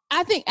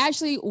I think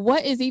actually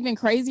what is even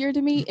crazier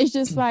to me is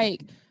just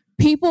like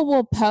people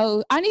will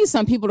post. I need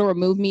some people to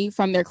remove me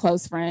from their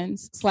close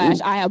friends /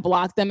 I have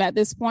blocked them at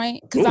this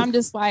point. Because I'm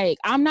just like,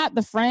 I'm not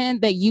the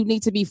friend that you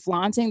need to be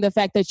flaunting the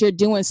fact that you're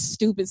doing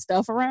stupid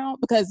stuff around.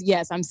 Because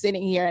yes, I'm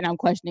sitting here and I'm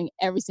questioning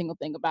every single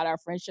thing about our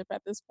friendship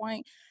at this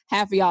point.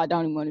 Half of y'all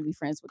don't even want to be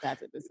friends with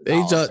after this.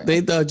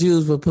 They thought you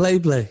was for play.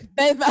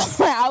 They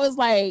thought I was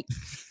like,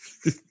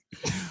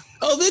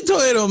 oh,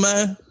 Victoria don't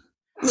mind.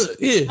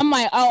 Look, yeah. I'm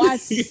like,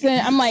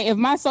 I'm like, if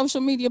my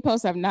social media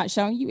posts have not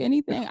shown you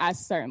anything, I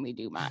certainly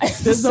do mine.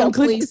 Just don't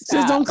click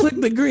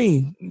the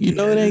green. You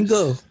know it ain't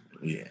go.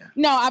 Yeah.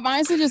 No, I've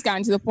honestly just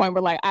gotten to the point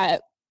where like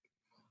I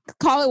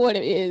call it what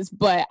it is,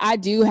 but I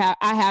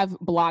have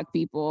blocked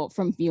people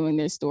from viewing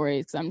their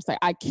stories because I'm just like,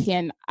 I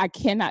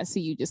cannot see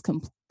you just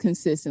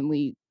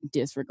consistently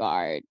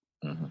disregard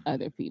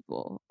other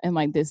people, and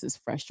like this is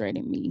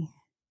frustrating me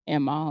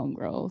and my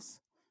homegirls.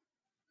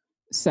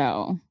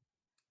 So.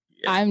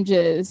 I'm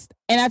just,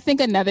 and I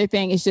think another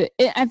thing is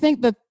I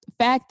think the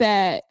fact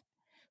that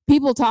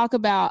people talk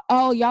about,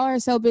 oh, y'all are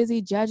so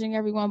busy judging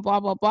everyone, blah,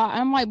 blah, blah.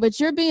 I'm like, but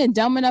you're being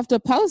dumb enough to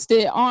post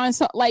it on,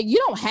 so like, you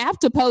don't have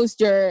to post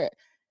your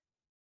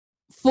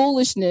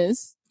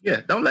foolishness.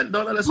 Yeah, don't let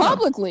us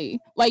publicly know.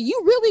 Like,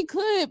 you really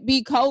could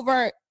be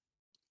covert,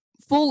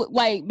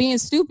 like being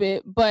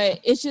stupid,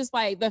 but it's just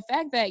like the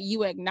fact that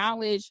you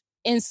acknowledge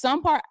in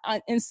some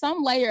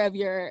layer of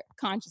your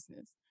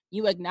consciousness,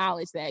 you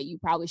acknowledge that you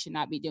probably should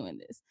not be doing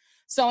this.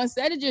 So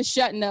instead of just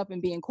shutting up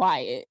and being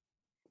quiet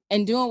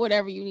and doing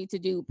whatever you need to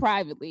do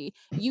privately,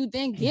 you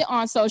then get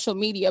on social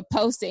media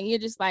posting. You're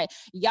just like,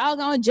 y'all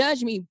gonna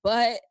judge me,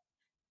 but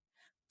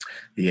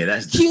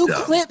that's cue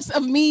clips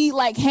of me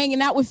like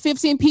hanging out with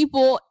 15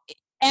 people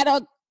at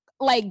a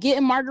like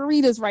getting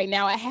margaritas right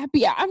now at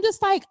happy hour. I'm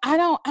just like,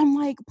 I'm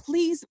like,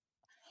 please,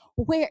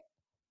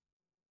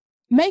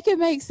 make it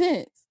make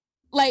sense.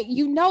 Like,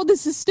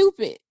 this is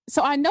stupid.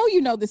 So I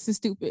know this is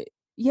stupid.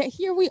 Yet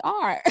here we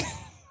are.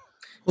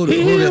 Hold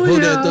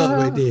that thought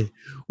right there.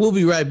 We'll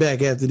be right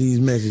back after these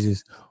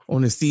messages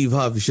on the Steve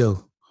Harvey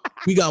Show.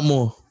 We got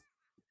more.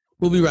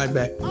 We'll be right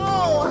back.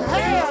 Oh,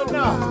 hell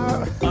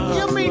no.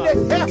 You mean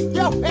to tell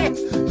your ass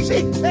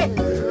she said,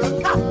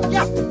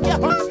 yeah.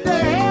 What the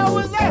hell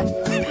was that?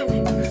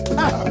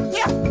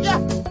 Yeah.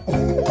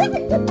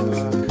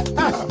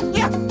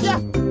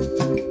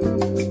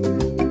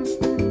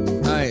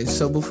 All right,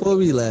 so before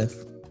we left,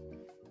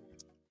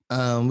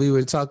 we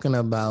were talking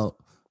about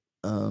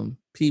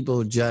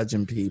people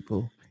judging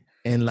people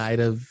in light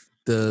of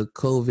the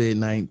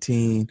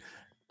COVID-19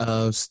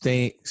 I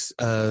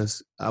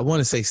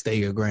want to say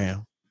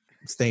Stagogram,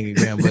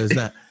 but it's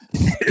not.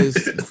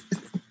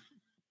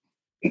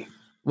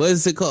 What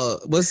is it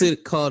called? What's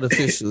it called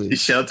officially?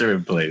 Shelter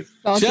in place.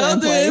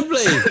 Shelter in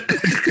place.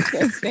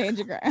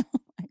 Stagogram.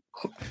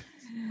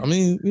 I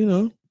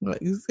mean,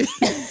 like you said.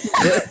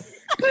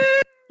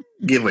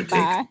 Give or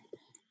take.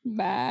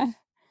 Bye.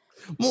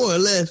 More or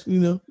less,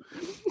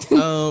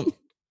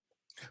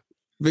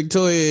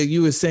 Victoria,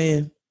 you were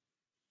saying?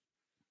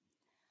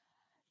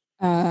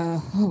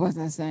 What was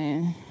I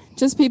saying?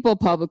 Just people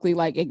publicly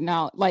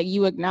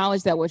you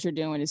acknowledge that what you're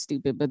doing is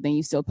stupid, but then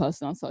you still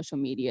post it on social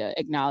media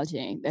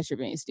acknowledging that you're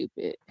being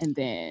stupid, and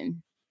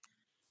then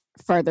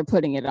further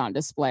putting it on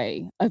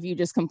display of you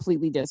just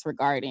completely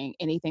disregarding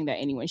anything that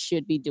anyone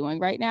should be doing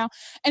right now.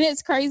 And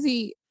it's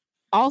crazy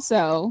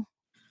also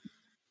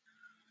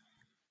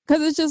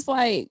because it's just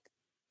like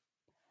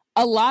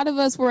a lot of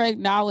us were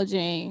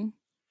acknowledging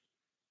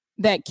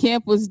that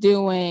Kemp was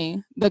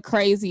doing the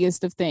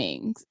craziest of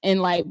things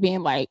and like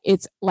being like,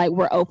 it's like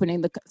we're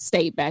opening the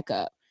state back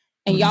up.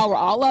 And y'all were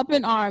all up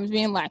in arms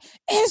being like,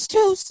 it's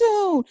too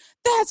soon.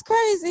 That's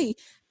crazy.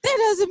 That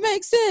doesn't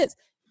make sense.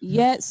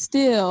 Yet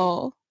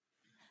still,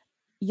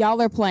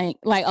 y'all are playing,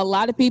 like a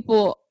lot of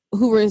people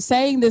who were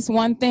saying this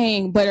one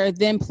thing, but are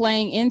then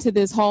playing into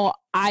this whole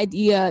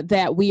idea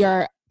that we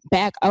are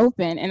back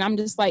open. And I'm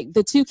just like,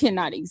 the two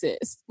cannot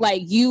exist.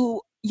 Like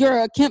you're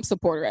a Kemp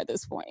supporter at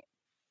this point.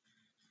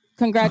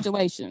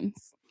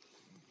 Congratulations.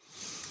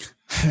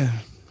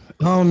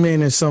 Oh man,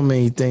 there's so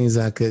many things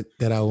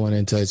that I want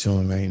to touch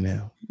on right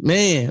now,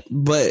 man.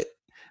 But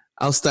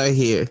I'll start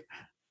here.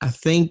 I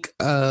think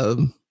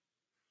one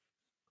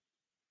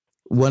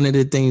of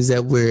the things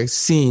that we're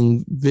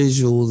seeing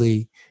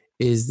visually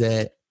is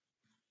that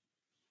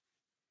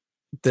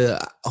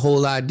the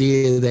whole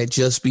idea that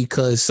just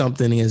because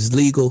something is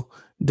legal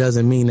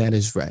doesn't mean that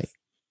it's right.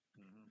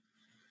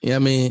 You know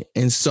what I mean?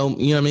 And so,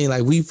 you know what I mean?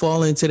 Like we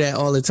fall into that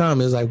all the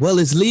time. It's like, well,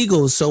 it's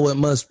legal, so it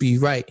must be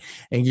right.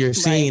 And you're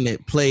seeing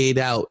it played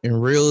out in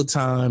real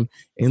time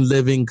in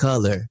living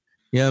color.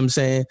 You know what I'm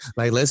saying?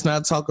 Like, let's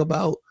not talk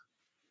about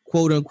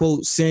quote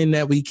unquote sin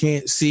that we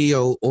can't see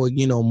or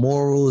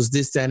morals,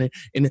 this, that,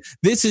 and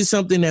this is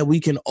something that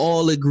we can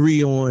all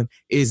agree on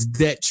is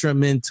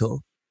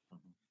detrimental.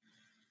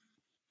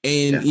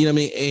 And you know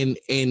what I mean?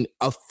 And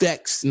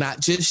affects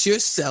not just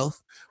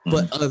yourself,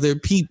 but other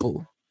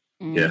people.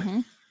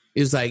 Yeah.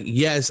 It's like,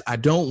 yes, I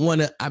don't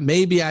want to,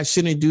 maybe I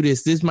shouldn't do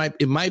this. It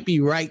might be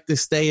right to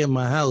stay in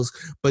my house,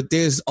 but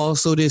there's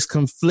also this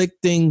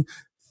conflicting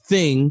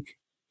thing.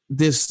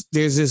 There's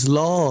this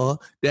law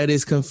that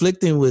is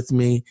conflicting with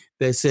me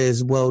that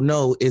says, well,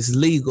 no, it's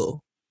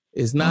legal.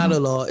 It's not a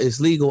law. It's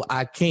legal.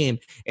 I can.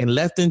 And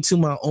left into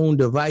my own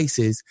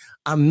devices,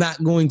 I'm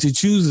not going to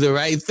choose the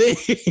right thing.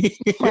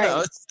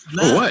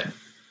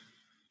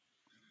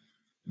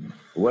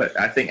 What?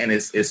 I think, and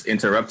it's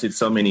interrupted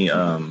so many,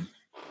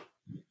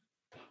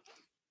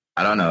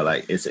 I don't know,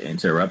 like it's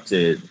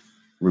interrupted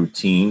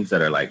routines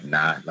that are like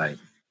not like,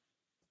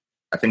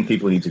 I think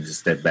people need to just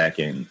step back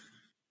and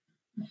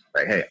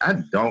like, hey, I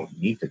don't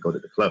need to go to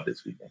the club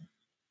this weekend.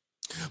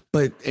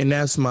 And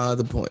that's my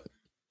other point.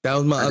 That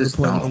was my other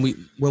point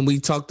when we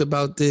talked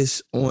about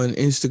this on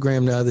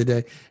Instagram the other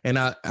day, and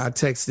I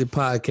texted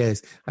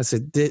podcast. I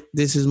said,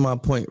 this is my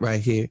point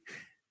right here.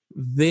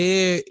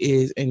 There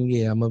is, and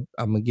yeah, I'm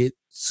gonna get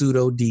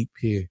pseudo deep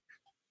here.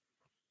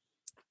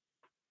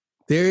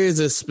 There is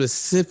a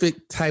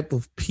specific type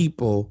of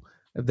people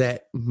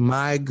that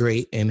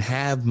migrate and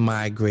have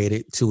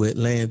migrated to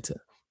Atlanta.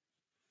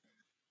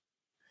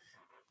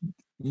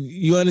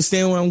 You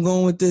understand where I'm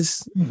going with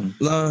this,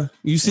 Lon?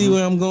 You see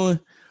where I'm going?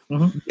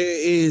 Mm-hmm.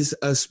 There is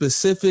a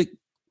specific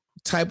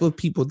type of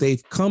people.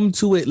 They've come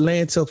to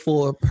Atlanta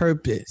for a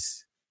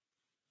purpose.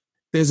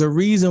 There's a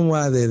reason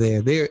why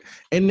they're there.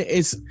 And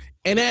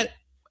that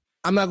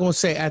I'm not gonna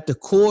say at the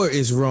core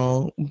is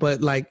wrong,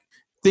 but like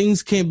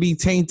things can be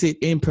tainted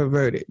and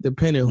perverted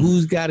depending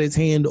who's got his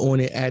hand on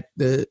it at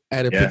a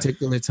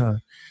particular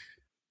time.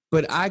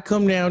 But I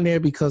come down there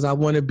because I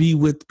want to be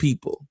with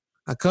people.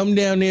 I come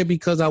down there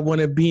because I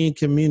want to be in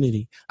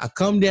community. I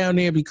come down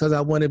there because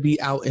I want to be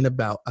out and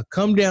about. I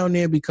come down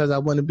there because I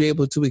want to be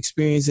able to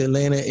experience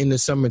Atlanta in the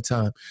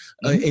summertime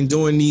and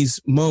during these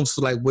months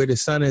like where the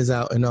sun is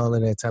out and all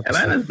of that type of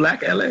stuff. Atlanta's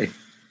black LA.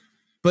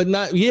 But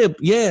not,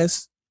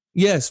 yes,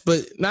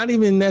 but not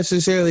even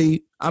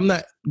necessarily, and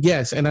I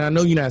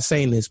know you're not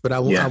saying this, but I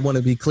want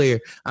to be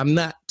clear. I'm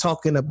not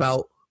talking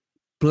about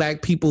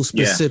black people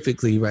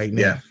specifically right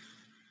now. Yeah.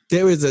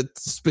 There is a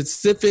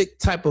specific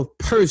type of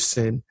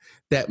person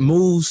that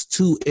moves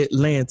to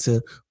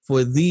Atlanta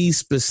for these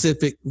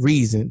specific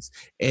reasons.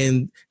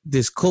 And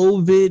this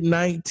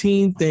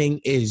COVID-19 thing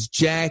is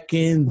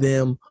jacking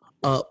them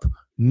up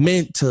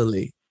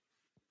mentally.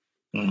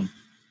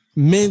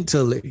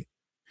 Mentally.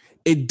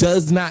 It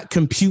does not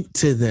compute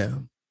to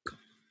them.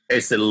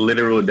 It's a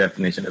literal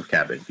definition of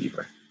cabin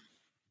fever.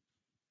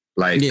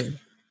 But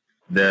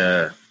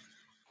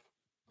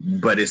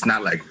it's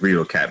not like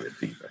real cabin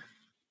fever.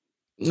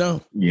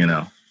 No.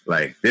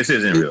 Like this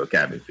isn't real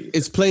cabin fever.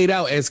 It's played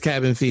out as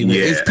cabin fever.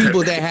 Yeah. It's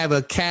people that have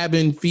a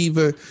cabin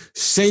fever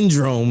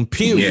syndrome,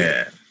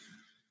 period.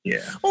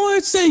 Yeah.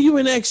 Or say you're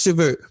an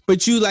extrovert,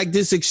 but you like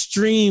this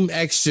extreme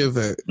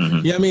extrovert. You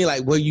know what I mean?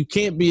 Like, well, you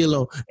can't be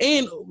alone.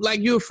 And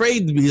like you're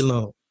afraid to be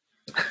alone.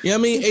 You know what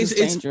I mean? It's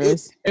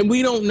dangerous. And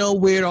we don't know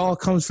where it all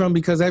comes from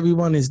because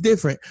everyone is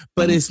different,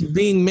 but it's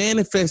being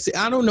manifested.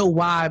 I don't know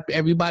why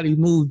everybody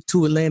moved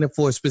to Atlanta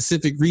for a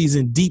specific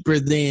reason deeper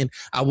than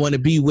I want to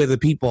be where the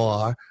people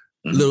are.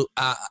 Little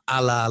a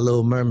la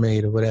Little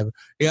Mermaid or whatever.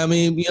 You know what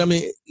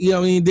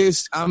I mean?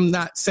 I'm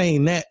not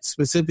saying that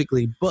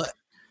specifically, but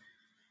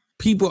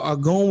people are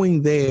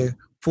going there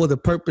for the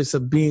purpose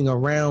of being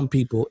around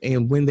people.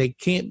 And when they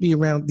can't be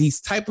around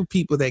these type of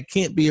people that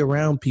can't be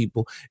around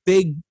people,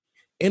 they,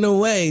 in a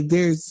way,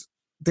 there's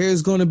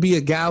going to be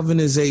a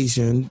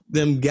galvanization,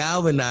 them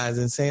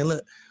galvanizing, saying,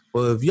 look,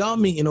 well, if y'all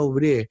meeting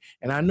over there,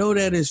 and I know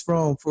that it's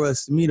wrong for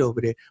us to meet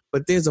over there,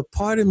 but there's a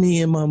part of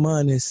me in my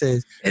mind that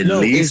says, at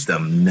least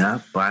I'm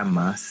not by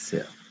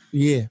myself.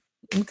 Yeah.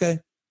 Okay.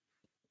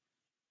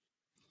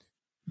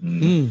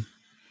 I'm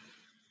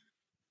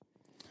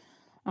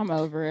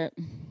over it.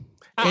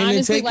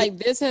 Honestly, go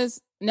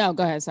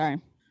ahead.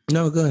 Sorry.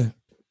 No, go ahead.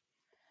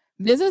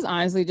 This has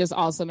honestly just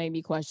also made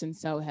me question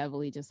so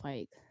heavily, just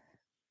like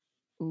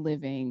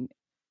living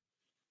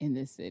in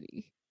this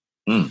city.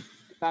 If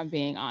I'm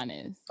being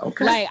honest.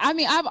 Okay. Like, I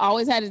mean, I've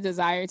always had a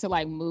desire to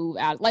like move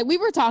out. Like we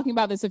were talking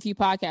about this a few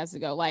podcasts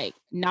ago, like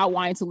not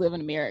wanting to live in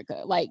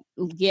America, like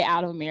get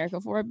out of America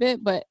for a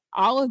bit. But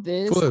all of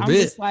this,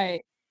 just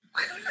like,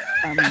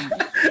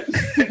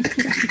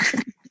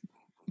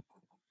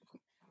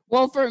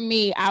 well, for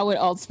me, I would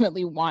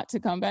ultimately want to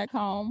come back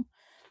home.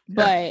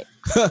 But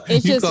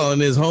it's you calling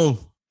this home?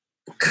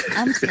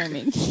 I'm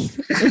screaming. Is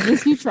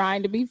this you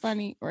trying to be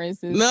funny, or is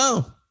this?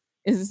 No.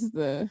 Is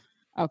this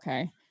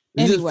okay?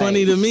 It's just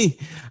funny to me.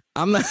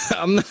 I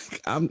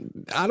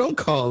don't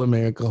call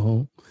America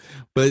home,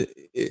 but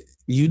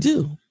you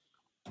do.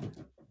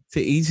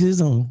 To each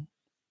his own.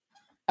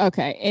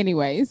 Okay.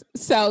 Anyways,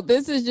 so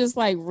this is just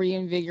like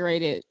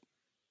reinvigorated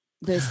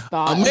this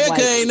thought.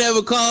 America ain't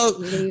never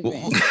called.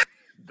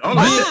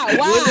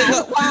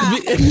 Why?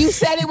 You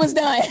said it was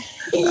done.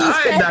 All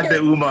right, Dr.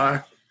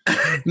 Umar.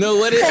 No,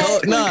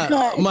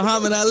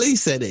 Muhammad Ali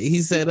said it.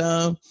 He said,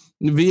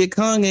 Viet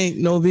Cong ain't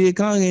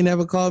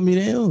never called me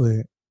the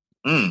N-word.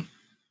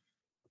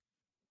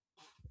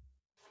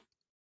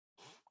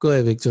 Go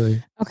ahead,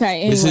 Victoria.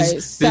 Okay, anyways.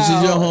 This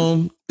is your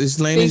home. This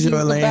land is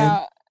your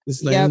land.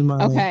 This land is my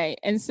land. Okay,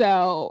 and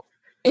so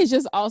it's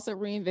just also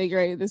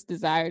reinvigorated this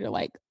desire to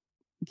like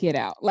get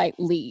out, like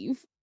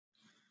leave.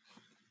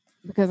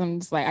 Because I'm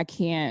just like, I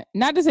can't,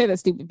 not to say that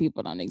stupid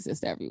people don't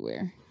exist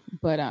everywhere,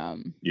 but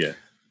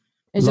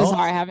it's just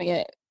hard having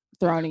it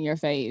thrown in your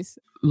face.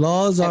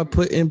 Laws are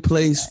put in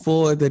place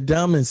for the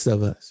dumbest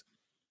of us,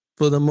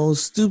 for the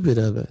most stupid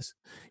of us.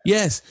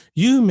 Yes,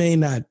 you may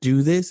not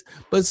do this,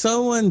 but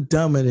someone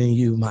dumber than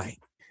you might.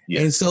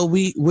 Yes. And so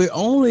we're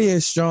only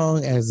as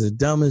strong as the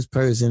dumbest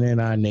person in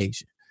our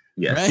nation.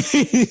 Yes.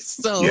 Right?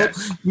 So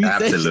we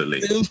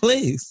absolutely in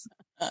place.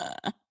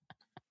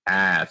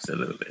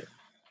 Absolutely.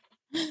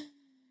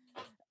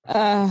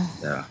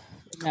 No,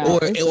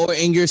 or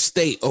in your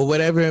state or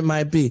whatever it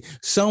might be.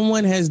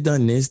 Someone has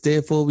done this,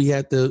 therefore we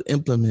have to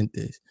implement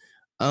this.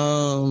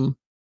 But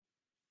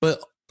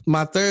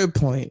my third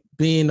point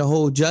being the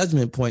whole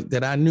judgment point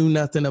that I knew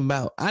nothing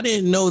about. I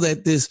didn't know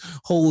that this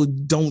whole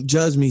don't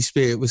judge me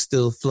spirit was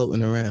still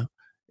floating around.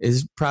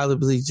 It's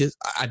probably just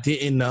I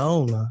didn't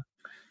know.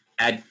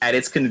 At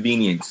its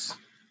convenience.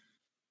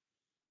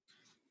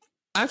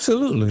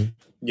 Absolutely.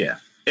 Yeah,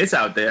 it's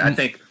out there. I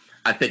think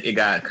it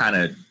got kind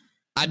of.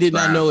 I did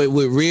not know it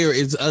would rear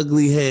its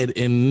ugly head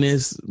in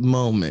this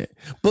moment,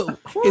 but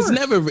it's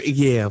never.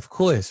 Yeah, of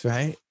course,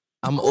 right?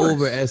 I'm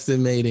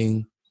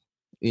overestimating.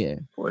 Yeah,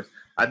 of course.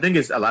 I think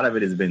a lot of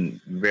it has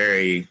been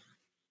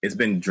it's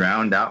been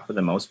drowned out for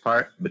the most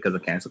part because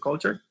of cancel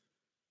culture.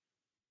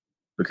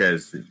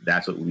 Because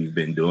that's what we've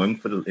been doing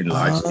in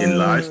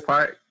large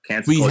part.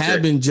 Cancel culture. We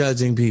have been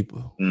judging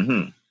people.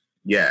 Mm-hmm.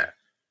 Yeah,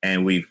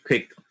 and we've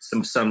picked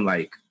some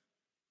like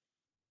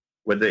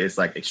whether it's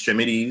like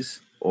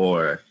extremities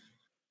or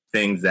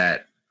things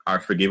that are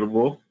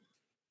forgivable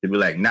to be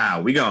like,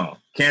 nah, we gonna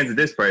cancel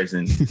this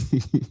person.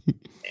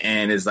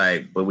 And it's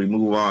like, but we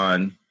move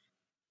on,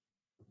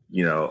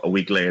 a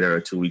week later or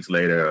 2 weeks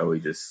later, or we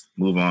just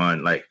move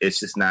on. Like, it's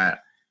just not,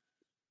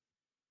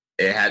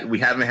 we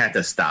haven't had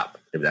to stop,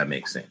 if that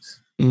makes sense.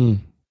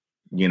 And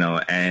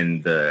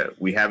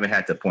we haven't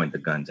had to point the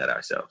guns at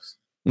ourselves.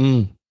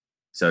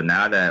 So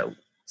now that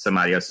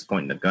somebody else is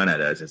pointing the gun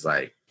at us, it's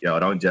like, yo,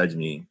 don't judge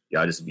me.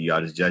 Y'all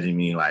just judging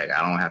me. Like,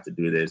 I don't have to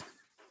do this.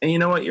 And you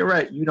know what? You're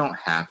right. You don't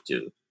have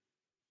to.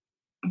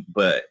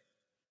 But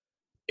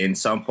in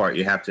some part,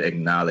 you have to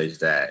acknowledge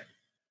that,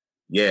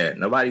 yeah,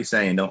 nobody's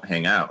saying don't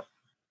hang out.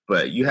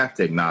 But you have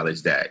to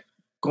acknowledge that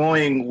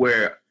going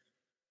where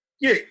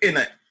you're in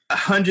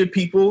 100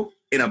 people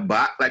in a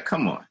box, like,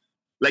 come on.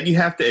 Like, you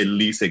have to at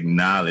least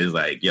acknowledge,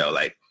 like, yo,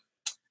 like,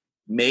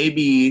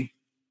 maybe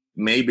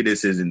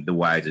this isn't the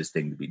wisest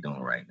thing to be doing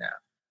right now.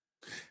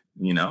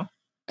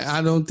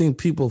 I don't think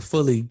people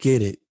fully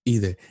get it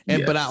either.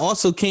 But I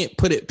also can't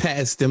put it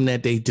past them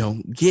that they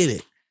don't get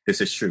it. This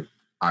is true.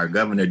 Our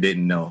governor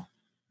didn't know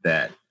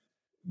that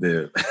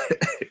the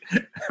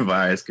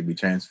virus could be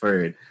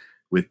transferred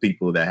with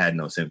people that had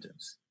no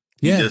symptoms.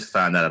 He just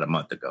found out a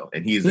month ago,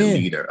 and he's the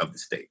leader of the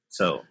state.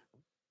 So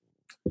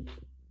it's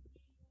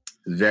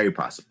very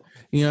possible.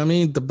 You know what I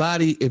mean? The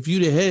body, if you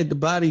the head, the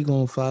body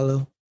gonna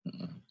follow.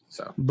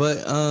 So,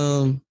 but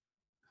the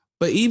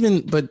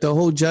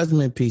whole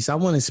judgment piece, I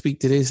want to speak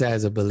to this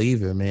as a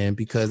believer, man,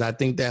 because I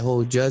think that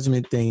whole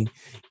judgment thing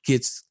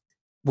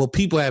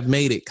people have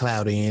made it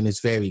cloudy and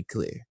it's very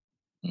clear,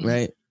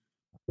 right?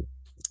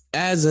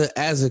 As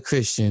a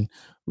Christian,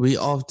 we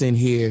often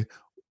hear,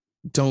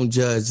 don't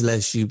judge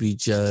lest you be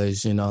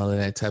judged and all of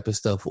that type of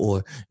stuff.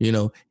 Or,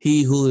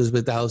 he who is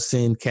without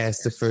sin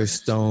cast the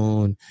first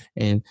stone.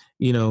 And,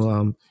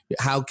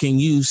 how can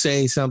you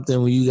say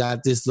something when you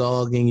got this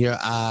log in your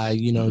eye?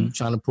 You're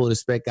trying to pull the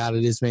speck out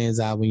of this man's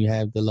eye when you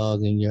have the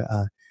log in your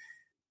eye.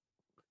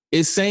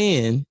 It's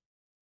saying,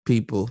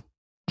 people,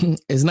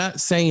 it's not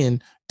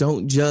saying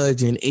don't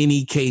judge in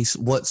any case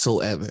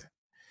whatsoever.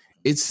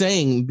 It's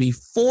saying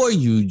before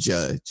you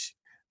judge,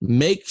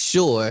 make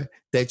sure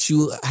that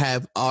you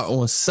are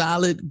on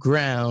solid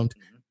ground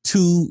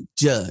to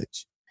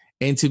judge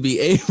and to be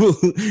able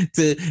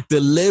to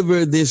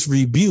deliver this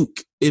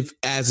rebuke, if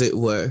as it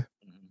were,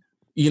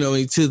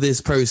 to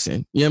this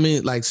person. You know what I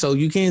mean? Like, so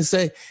you can't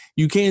say,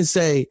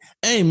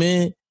 hey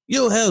man,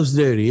 your house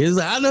dirty. It's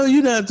like, I know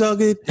you're not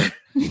talking.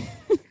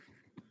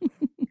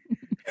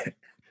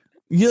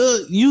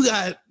 You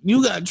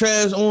got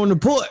trash on the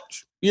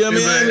porch. You know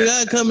what I mean?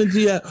 I coming to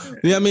you. You know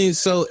what I mean?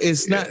 So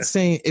it's not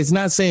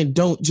saying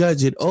don't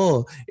judge at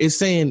all. It's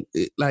saying,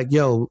 like,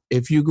 yo,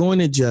 if you're going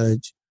to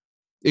judge,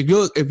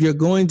 if you're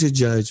going to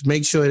judge,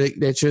 make sure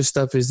that your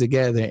stuff is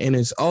together. And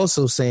it's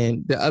also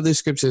saying, the other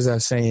scriptures are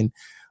saying,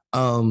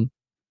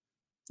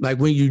 like,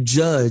 when you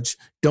judge,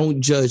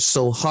 don't judge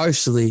so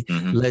harshly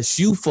lest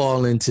you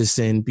fall into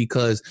sin,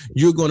 because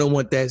you're going to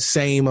want that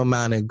same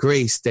amount of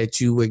grace that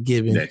you were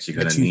given, that you're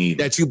going to need,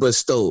 that you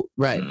bestowed.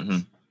 Right.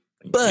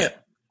 But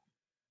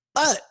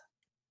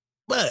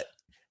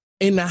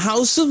in the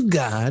house of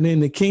God, in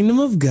the kingdom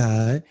of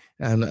God,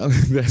 I know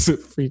that's a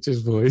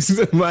preacher's voice.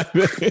 My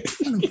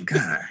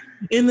God.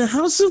 In the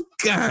house of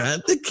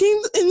God, in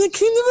the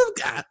kingdom of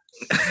God.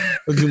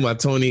 I'll do my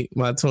Tony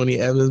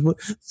Evans.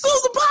 So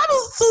the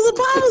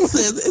Bible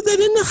says that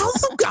in the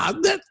house of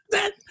God, that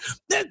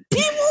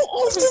people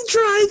often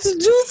try to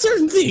do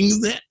certain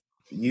things that.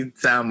 You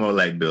sound more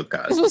like Bill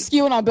Cosby. This was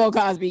skewing on Bill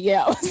Cosby.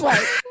 Yeah, I was like.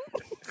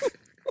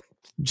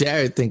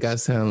 Jared think I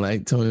sound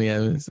like Tony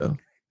Evans, so.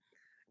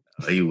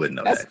 Oh, you wouldn't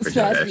know that. For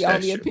that's sure. The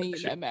only opinion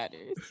that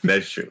matters.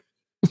 That's true.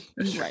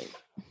 That's right.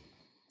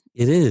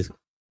 It is.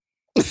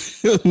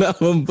 No,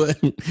 but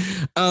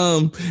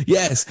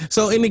yes.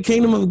 So in the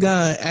kingdom of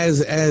God,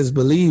 as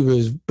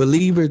believers,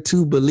 believer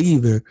to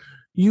believer,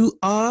 you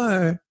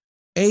are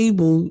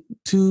able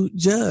to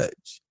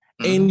judge,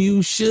 and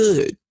you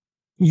should.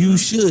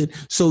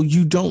 So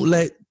you don't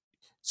let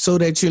so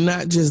that you're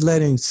not just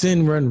letting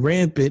sin run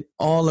rampant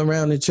all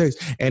around the church.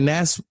 And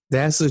that's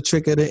a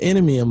trick of the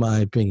enemy, in my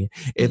opinion.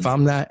 If I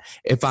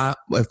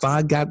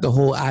got the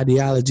whole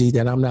ideology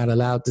that I'm not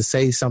allowed to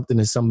say something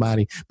to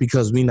somebody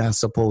because we're not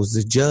supposed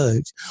to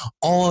judge,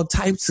 all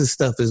types of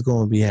stuff is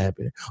going to be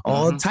happening.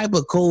 All type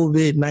of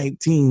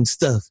COVID-19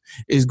 stuff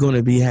is going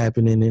to be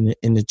happening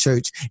in the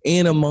church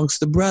and amongst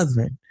the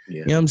brethren.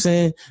 Yeah. You know what I'm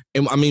saying?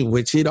 And I mean,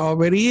 which it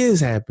already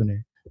is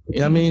happening. You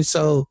know what I mean?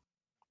 So,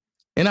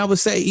 and I would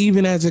say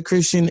even as a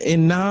Christian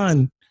in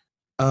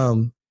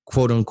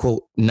quote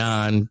unquote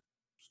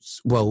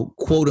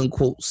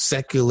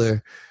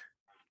secular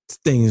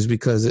things,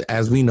 because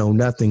as we know,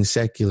 nothing's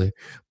secular,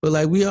 but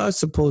like we are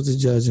supposed to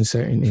judge in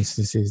certain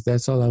instances.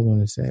 That's all I want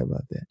to say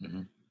about that. You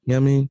know what I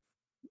mean?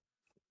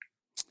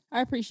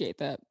 I appreciate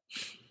that.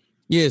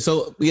 Yeah.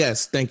 So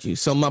yes, thank you.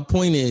 So my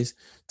point is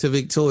to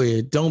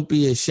Victoria, don't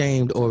be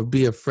ashamed or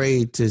be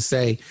afraid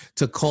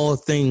to call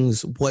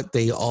things what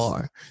they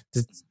are,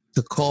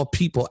 to call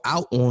people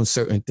out on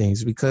certain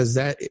things, because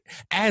that,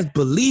 as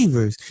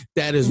believers,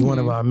 that is one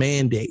of our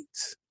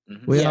mandates.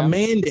 We are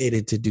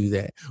mandated to do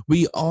that.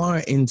 We are,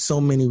 in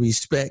so many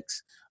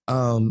respects, I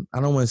don't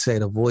want to say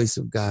the voice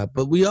of God,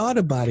 but we are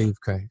the body of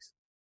Christ.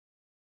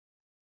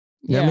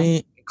 You know what I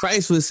mean?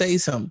 Christ would say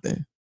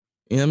something.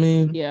 You know what I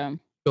mean? Yeah.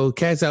 So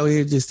cats out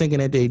here just thinking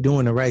that they're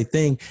doing the right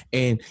thing,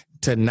 and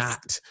to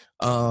not,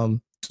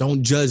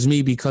 don't judge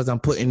me because I'm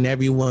putting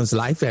everyone's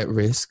life at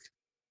risk.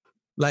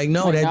 Like,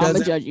 no, that doesn't. I'm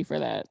gonna judge you for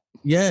that.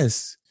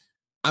 Yes,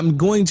 I'm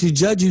going to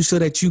judge you so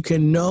that you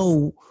can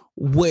know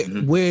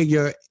where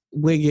your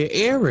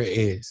error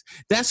is.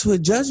 That's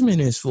what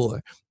judgment is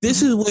for.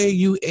 This is where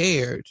you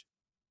erred.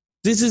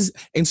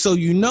 And so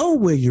you know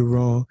where you're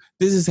wrong.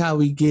 This is how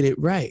we get it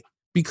right,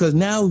 because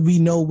now we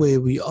know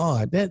where we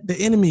are. That the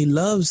enemy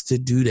loves to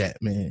do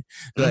that, man.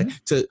 Like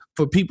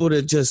for people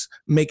to just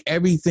make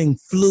everything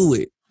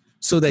fluid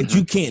so that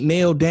you can't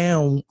nail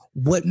down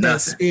what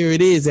that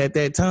spirit is at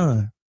that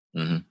time.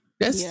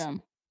 That's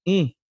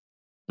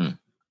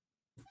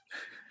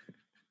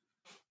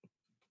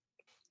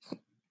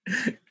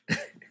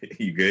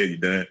You good? You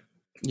done?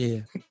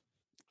 Yeah.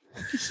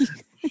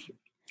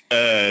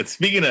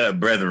 Speaking of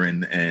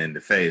brethren and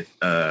the faith,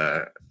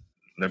 the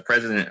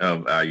president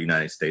of our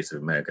United States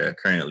of America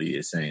currently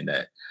is saying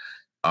that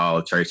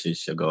all churches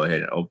should go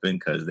ahead and open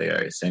because they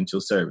are essential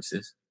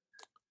services.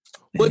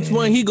 Which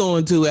one he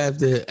going to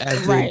after?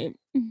 Right.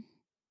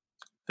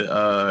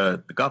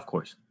 The golf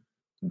course.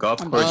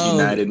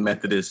 United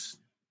Methodist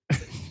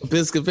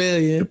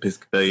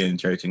Episcopalian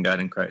Church in God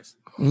in Christ.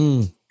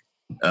 He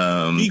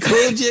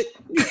called it.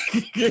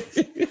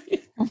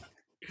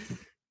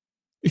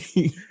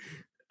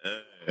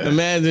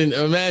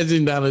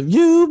 Imagine Donald.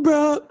 You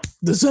brought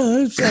the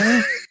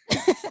sunshine.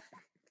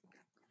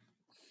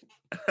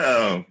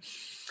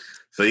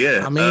 So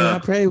yeah. I mean, I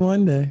pray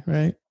one day,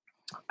 right?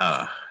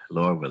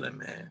 Lord willing,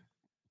 man.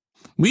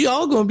 We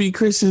all gonna be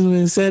Christians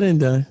when it's said and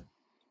done.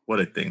 What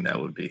a thing that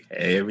would be.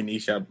 Hey, every knee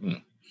shall.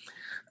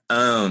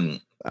 I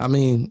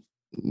mean,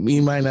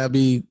 we might not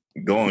be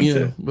going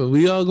to, but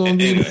we all gonna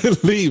be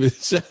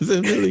believers.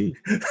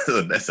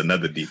 That's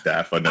another deep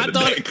dive for another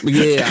day.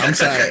 Yeah, I'm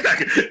sorry,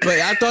 but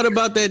I thought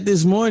about that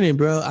this morning,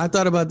 bro. I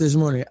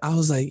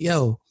was like,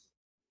 yo,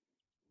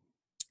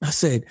 I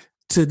said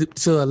to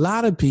a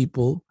lot of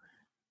people,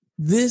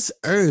 this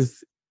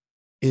earth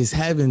is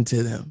heaven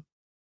to them.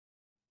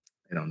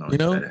 They don't know. You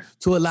know, better.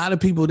 To a lot of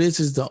people, this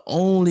is the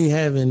only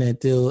heaven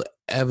that they'll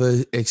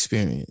ever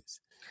experience.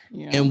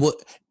 Yeah.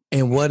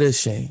 And what a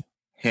shame.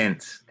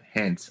 Hence,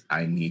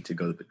 I need to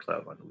go to the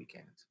club on the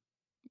weekends.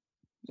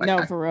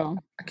 For real.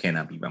 I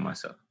cannot be by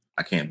myself.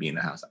 I can't be in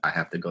the house. I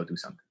have to go do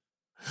something.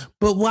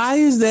 But why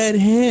is that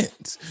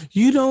hint?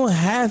 You don't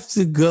have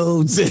to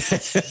go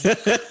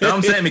to. No,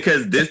 I'm saying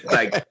because this,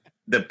 like,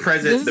 the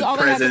present. This is all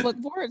I have to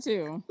look forward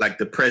to. Like,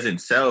 the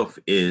present self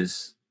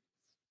is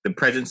the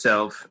present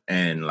self,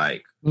 and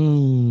like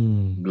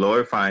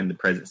glorifying the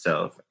present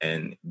self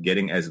and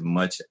getting as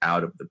much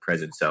out of the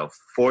present self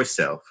for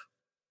self.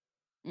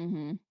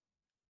 In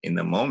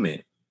the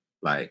moment,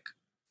 like,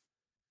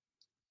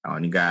 I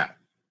only got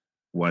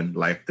one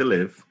life to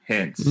live.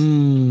 Hence,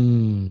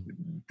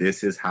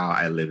 this is how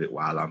I live it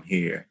while I'm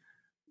here.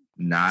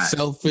 Not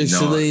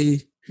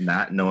selfishly,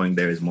 not knowing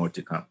there is more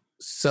to come.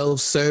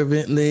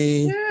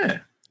 Self-servantly. Yeah.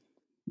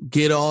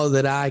 Get all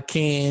that I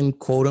can,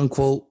 quote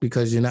unquote,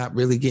 because you're not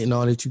really getting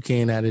all that you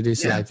can out of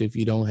this life if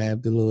you don't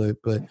have the Lord.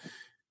 But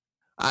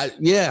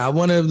I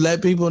want to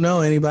let people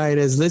know, anybody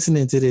that's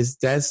listening to this,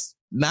 that's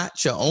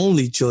not your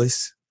only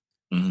choice.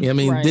 You know what I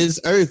mean? Right. This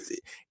earth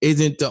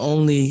isn't the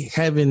only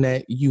heaven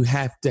that you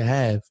have to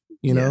have,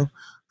 you know?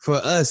 For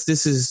us,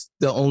 this is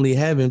the only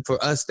heaven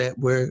for us that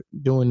we're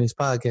doing this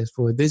podcast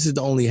for. This is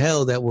the only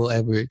hell that we'll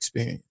ever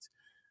experience.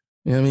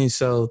 You know what I mean?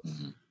 So,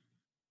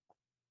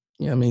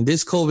 you know what I mean?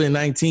 This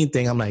COVID-19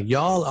 thing, I'm like,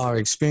 y'all are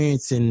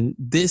experiencing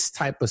this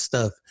type of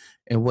stuff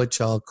in what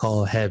y'all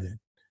call heaven.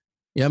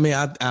 You know what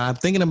I mean? I'm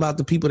thinking about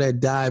the people that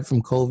died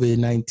from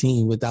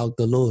COVID-19 without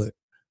the Lord.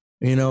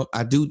 You know,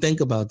 I do think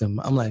about them.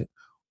 I'm like,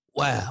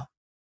 wow.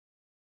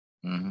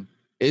 Mm-hmm.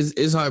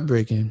 It's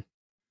heartbreaking.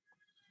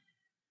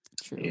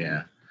 True.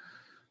 Yeah.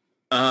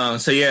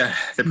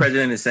 The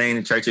president is saying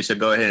the churches should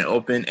go ahead and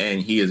open, and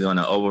he is going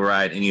to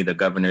override any of the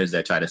governors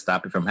that try to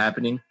stop it from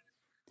happening,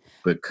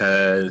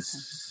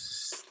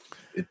 because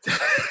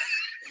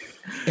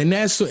and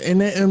that's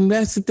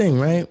the thing,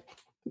 right?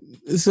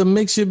 It's a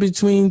mixture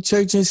between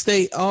church and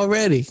state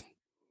already.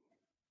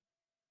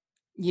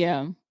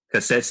 Yeah.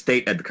 Because said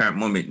state at the current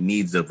moment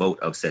needs the vote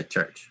of said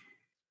church.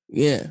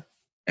 Yeah.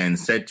 And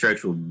said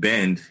church will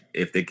bend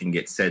if they can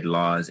get said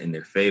laws in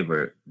their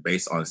favor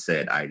based on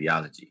said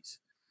ideologies.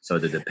 So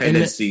the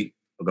dependency...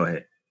 go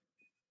ahead.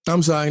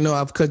 I'm sorry. No,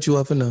 I've cut you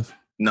off enough.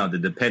 No, the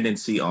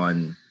dependency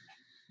on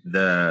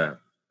the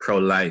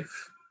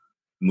pro-life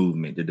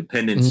movement, the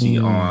dependency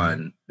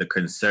on the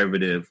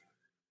conservative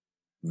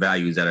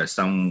values that are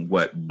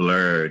somewhat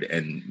blurred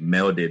and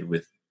melded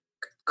with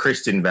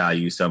Christian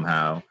values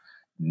somehow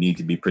need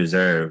to be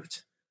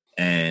preserved.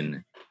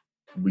 And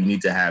we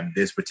need to have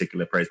this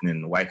particular person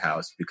in the White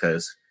House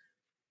because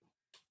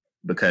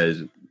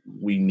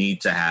we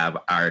need to have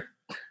our...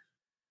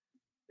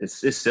 It's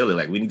silly.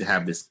 Like, we need to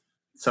have this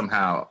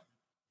somehow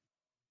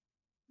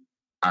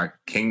our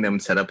kingdom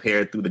set up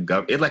here through the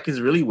government. It's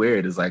really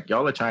weird. It's like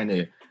y'all are trying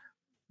to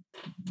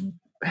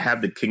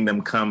have the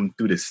kingdom come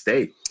through the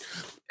state,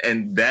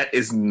 and that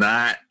is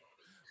not.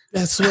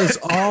 That's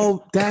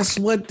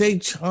what they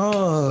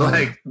charge.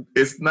 Like,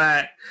 it's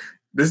not.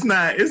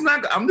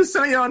 I'm just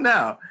telling y'all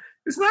now.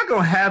 It's not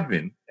gonna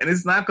happen, and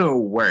it's not gonna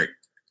work.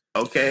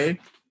 Okay.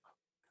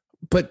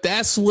 But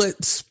that's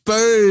what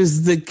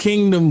spurs the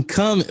kingdom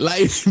coming.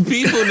 Like,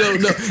 people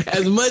don't know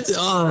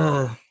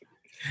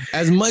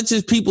as much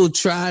as people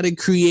try to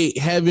create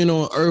heaven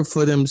on earth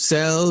for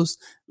themselves.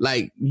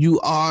 Like,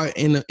 you are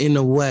in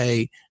a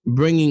way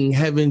bringing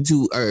heaven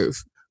to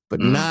earth, but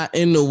not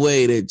in the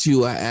way that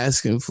you are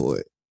asking for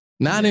it.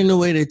 Not in the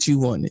way that you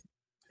want it.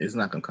 It's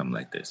not gonna come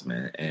like this,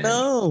 man.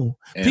 No,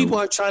 people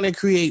are trying to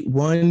create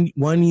one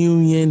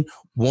union,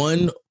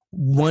 one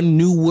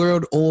new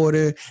world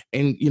order.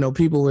 And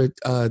people were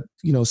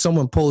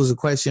someone posed a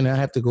question. I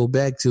have to go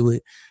back to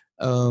it.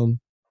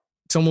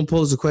 Someone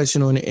posed a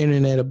question on the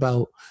internet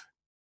about,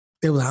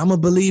 they were like, I'm a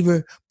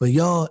believer, but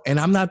y'all, and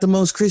I'm not the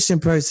most Christian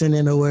person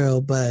in the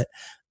world, but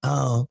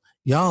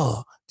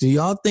y'all, do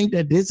y'all think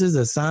that this is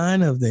a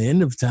sign of the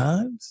end of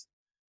times?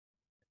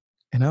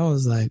 And I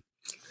was like,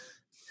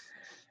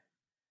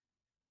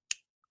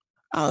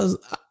 I'll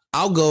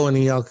go and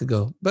then y'all could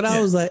go. But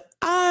I was like,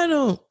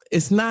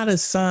 it's not a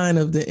sign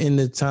of the end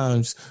of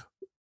times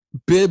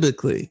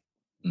biblically.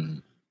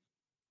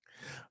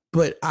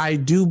 But I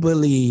do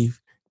believe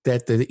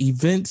that the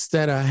events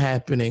that are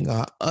happening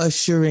are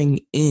ushering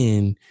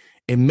in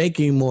and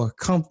making more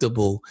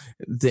comfortable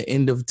the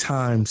end of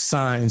time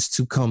signs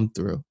to come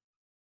through.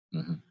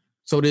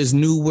 So there's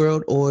new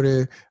world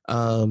order,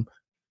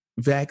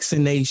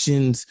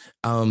 vaccinations,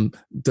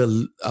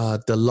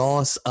 the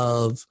loss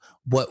of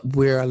what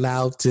we're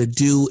allowed to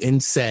do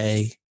and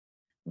say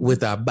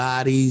with our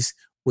bodies,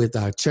 with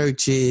our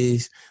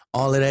churches,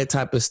 all of that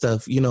type of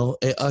stuff.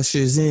 It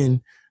ushers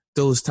in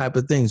those type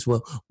of things.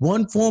 Well,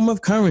 one form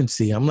of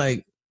currency. I'm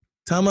like,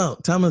 time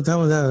out. I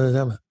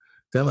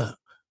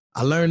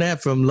learned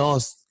that from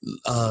Lost,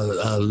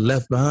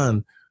 Left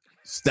Behind.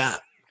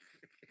 Stop.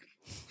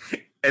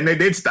 And they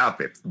did stop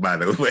it, by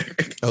the way.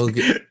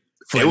 Okay.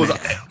 It was on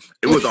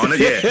it.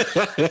 Yeah,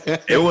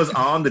 it was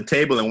on the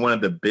table in one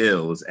of the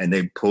bills, and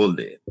they pulled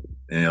it.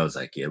 And I was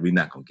like, yeah, we're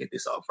not going to get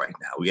this off right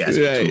now. We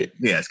asking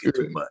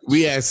too much.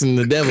 We asking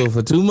the devil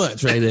for too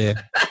much right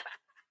there.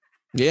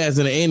 We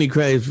asking the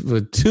Antichrist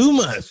for too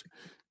much.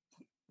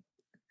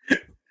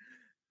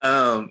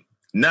 I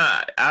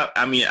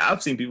mean,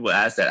 I've seen people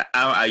ask that.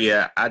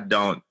 I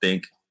don't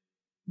think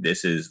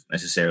this is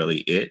necessarily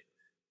it.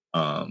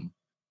 I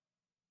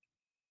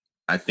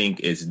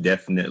think it's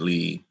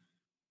definitely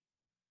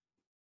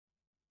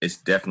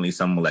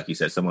somewhat, like you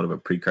said, somewhat of a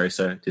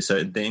precursor to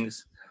certain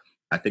things.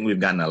 I think we've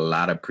gotten a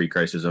lot of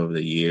precursors over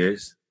the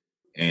years,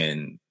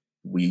 and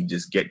we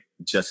just get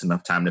just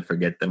enough time to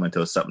forget them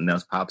until something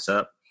else pops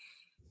up.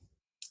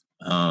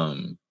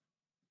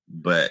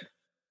 But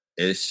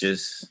it's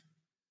just,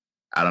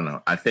 I don't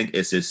know. I think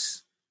it's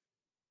just,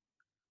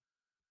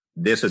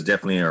 this was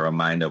definitely a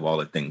reminder of all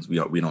the things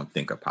we don't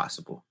think are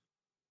possible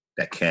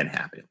that can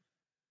happen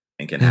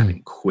and can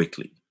happen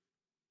quickly.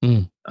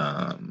 It's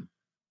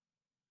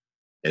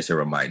a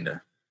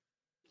reminder.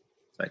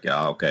 It's like,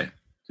 y'all, okay.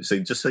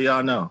 Just so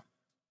y'all know,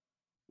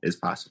 it's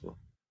possible.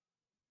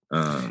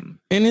 And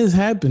it's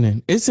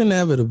happening. It's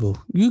inevitable.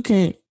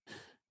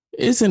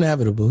 It's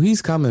inevitable.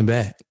 He's coming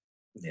back.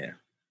 Yeah.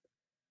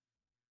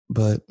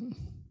 But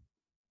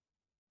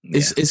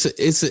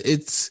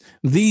it's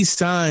these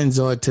signs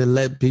are to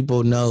let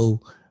people know,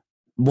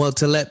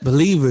 to let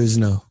believers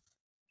know,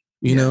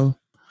 you know,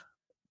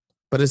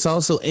 but it's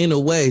also in a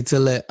way to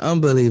let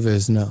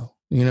unbelievers know,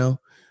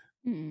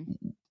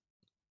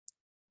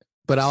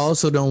 But I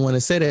also don't want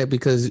to say that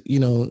because,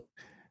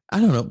 I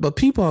don't know, but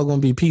people are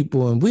gonna be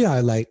people, and we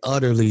are like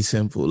utterly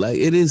sinful. Like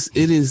it is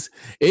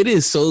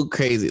so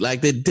crazy. Like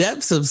the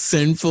depths of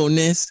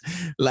sinfulness.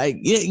 Like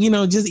you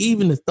know, just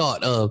even the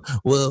thought of,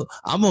 well,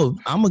 I'm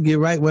gonna get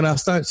right when I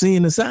start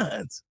seeing the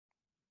signs.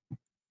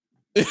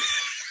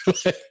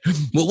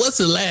 Well, what's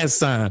the last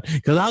sign?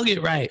 Because I'll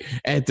get right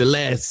at the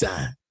last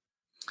sign.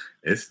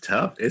 It's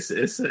tough.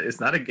 It's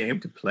not a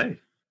game to play.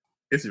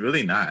 It's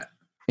really not.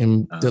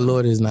 And the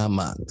Lord is not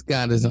mocked.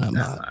 God is not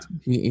mocked.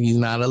 He's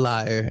not a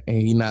liar,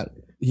 and he know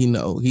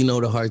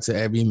the hearts of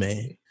every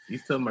man.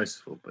 He's still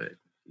merciful, but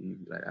he's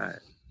like, all right.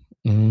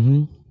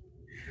 Mm-hmm.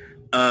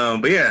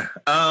 But yeah,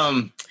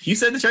 he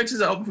said the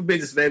churches are open for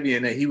business, baby,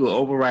 and that he will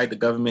override the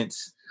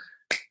governments,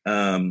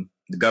 the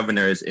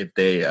governors, if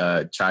they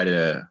try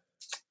to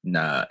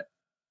not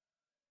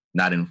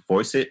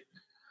enforce it.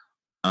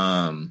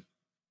 I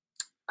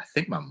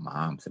think my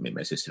mom sent me a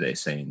message today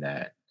saying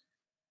that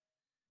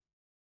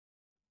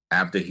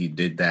after he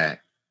did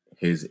that,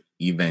 his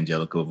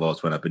evangelical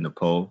votes went up in the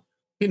poll.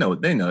 They know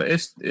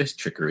it's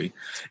trickery.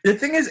 The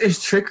thing is,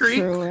 it's trickery,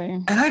 truly.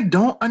 And I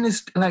don't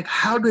understand. Like,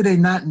 how do they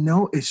not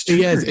know it's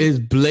trickery? Yes, it's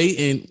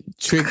blatant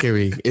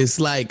trickery. It's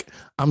like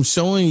I'm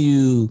showing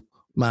you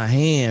my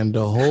hand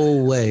the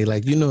whole way.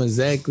 Like, you know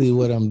exactly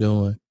what I'm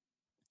doing.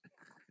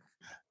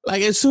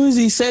 Like, as soon as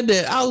he said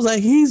that, I was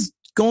like, he's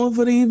going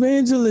for the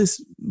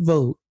evangelist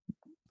vote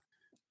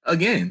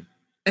again,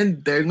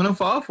 and they're gonna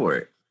fall for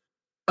it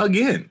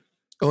again.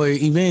 Or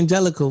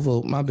evangelical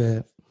vote, my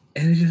bad.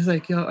 And it's just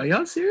like, yo, are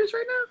y'all serious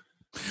right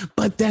now?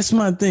 But that's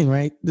my thing,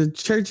 right? The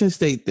church and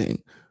state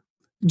thing.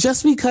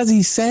 Just because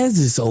he says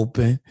it's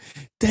open,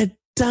 that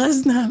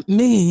does not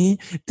mean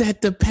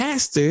that the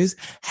pastors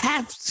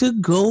have to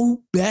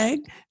go back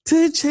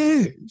to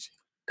church.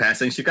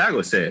 Pastor in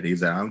Chicago said,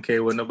 he's like, I don't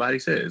care what nobody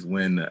says.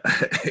 When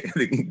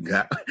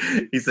God,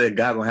 he said,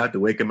 God gonna have to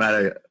wake him out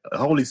of,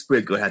 Holy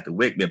Spirit gonna have to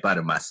wake me up out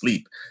of my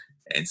sleep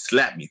and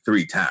slap me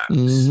 3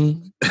 times.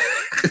 Mm-hmm.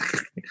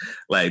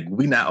 Like,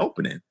 we not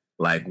opening.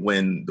 Like,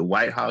 when the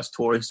White House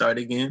tour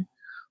started again,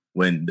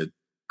 when the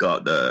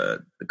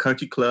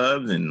country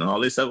clubs and all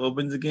this stuff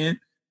opens again,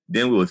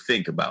 then we'll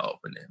think about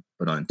opening.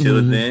 But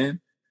until then,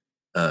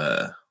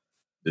 the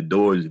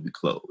doors will be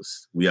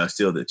closed. We are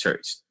still the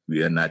church.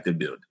 We are not the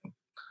building.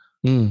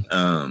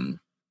 And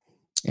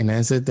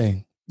that's the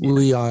thing.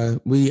 Yeah.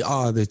 We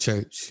are the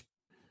church.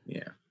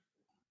 Yeah.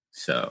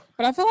 So,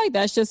 but I feel like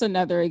that's just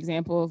another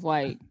example of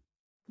like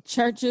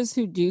churches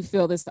who do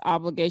feel this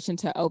obligation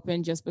to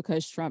open just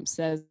because Trump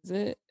says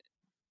it.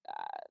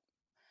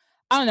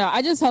 I don't know.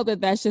 I just hope that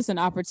that's just an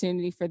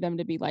opportunity for them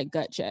to be like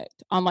gut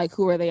checked on like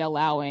who are they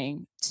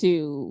allowing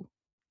to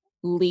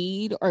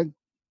lead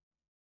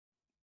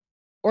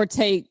or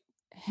take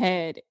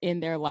head in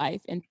their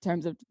life in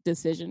terms of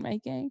decision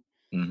making.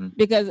 Mm-hmm.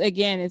 Because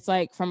again, it's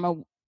like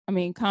from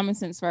common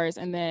sense first,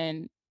 and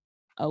then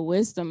a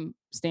wisdom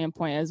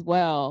standpoint as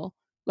well.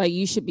 Like,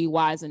 you should be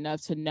wise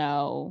enough to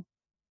know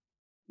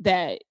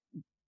that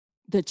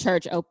the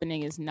church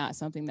opening is not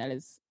something that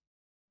is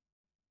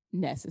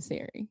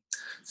necessary.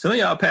 Some of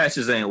y'all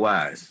pastors ain't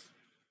wise.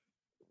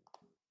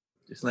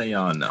 Just let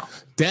y'all know.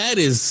 That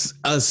is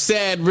a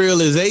sad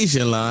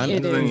realization, Lon.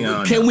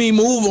 Can we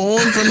move on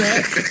from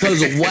that?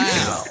 Because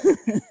wow.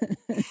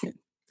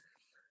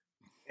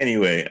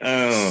 Anyway,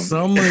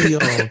 some of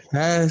y'all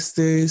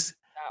pastors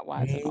not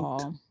wise at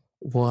all.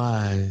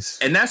 Wise.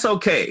 And that's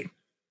okay.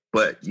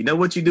 But you know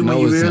what you do when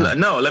you realize?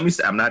 No, let me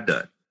say, I'm not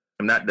done.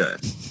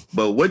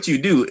 But what you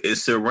do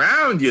is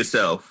surround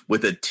yourself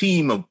with a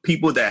team of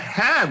people that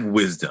have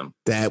wisdom.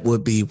 That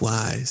would be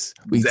wise.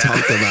 We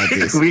talked about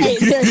this. We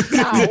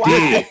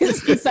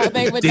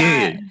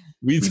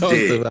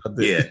talked about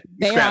this. Yeah.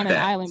 They're on an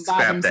island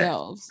by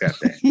themselves.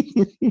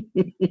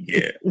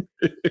 Yeah.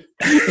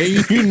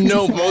 And you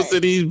know, most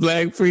of these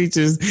black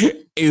preachers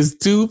is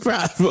too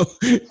prideful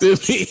to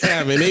be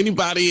having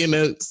anybody in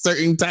a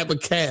certain type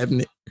of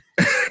cabinet.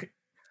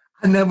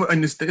 I never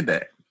understood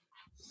that.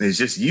 It's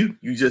just you.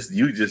 You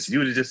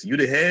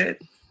the head.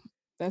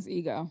 That's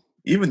ego.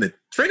 Even the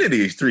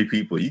Trinity is 3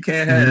 people. You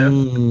can't have.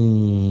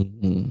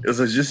 It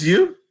was just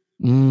you.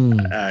 All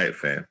right,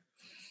 fam.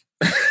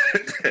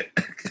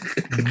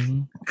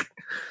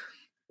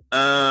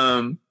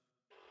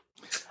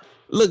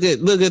 Look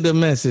at the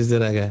message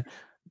that I got.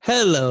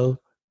 Hello,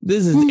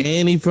 this is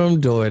Annie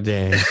from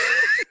DoorDash.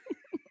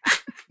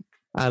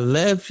 I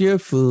left your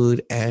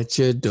food at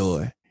your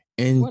door.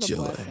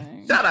 Enjoy.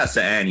 Shout out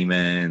to Annie,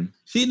 man.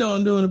 She know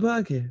I'm doing the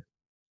podcast.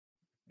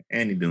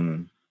 Annie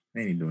doing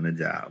a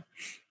job.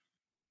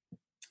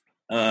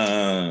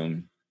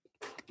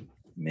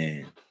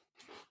 Man.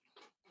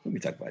 Let me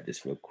talk about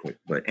this real quick.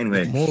 But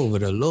anyway. More over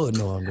the Lord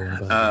know I'm doing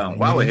about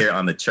while we're here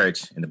on the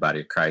church in the body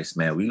of Christ,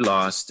 man, we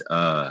lost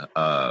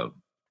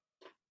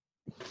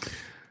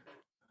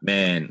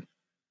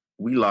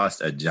we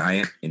lost a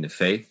giant in the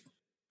faith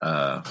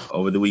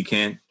over the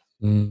weekend.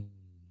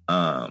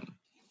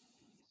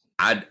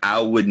 I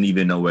wouldn't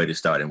even know where to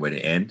start and where to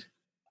end.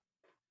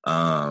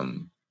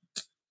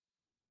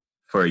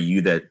 For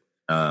you that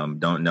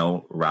don't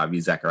know, Ravi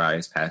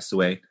Zacharias passed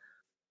away.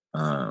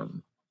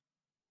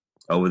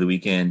 over the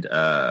weekend,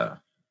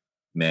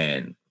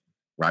 man,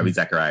 Ravi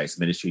Zacharias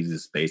Ministries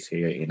is based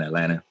here in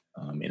Atlanta,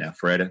 in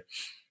Alpharetta.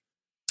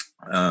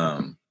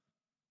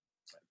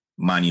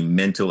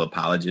 Monumental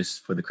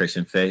apologist for the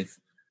Christian faith.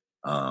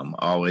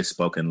 Always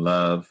spoken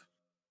love.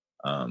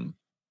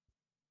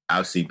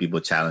 I've seen people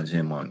challenge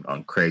him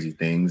on crazy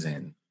things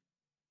and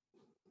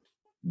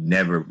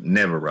never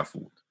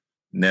ruffled.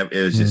 Never.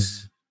 It was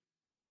just,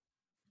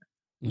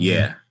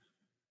 yeah.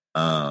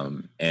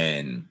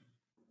 And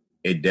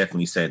it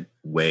definitely set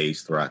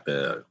waves throughout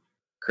the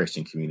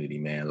Christian community,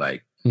 man.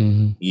 Like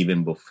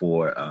even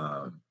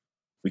before,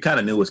 we kind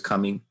of knew it was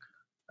coming.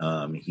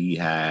 He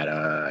had,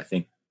 I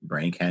think,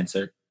 brain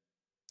cancer.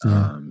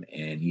 And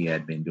he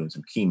had been doing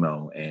some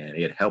chemo, and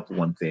it had helped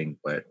one thing,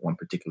 but one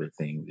particular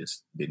thing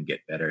just didn't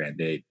get better, and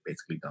they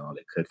basically done all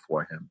they could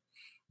for him.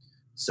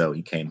 So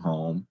he came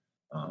home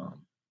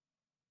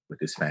with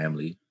his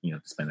family,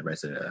 to spend the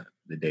rest of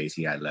the days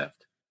he had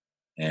left.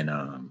 And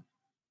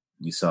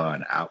you saw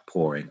an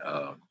outpouring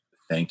of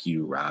thank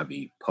you,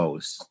 Ravi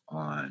posts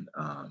on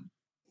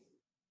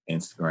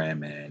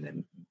Instagram,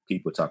 and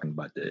people talking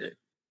about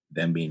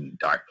them being in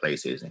dark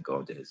places and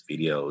going to his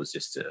videos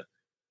just to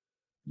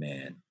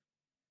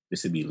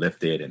be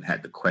lifted and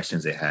had the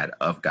questions they had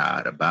of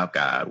God, about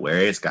God, where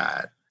is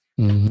God?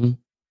 And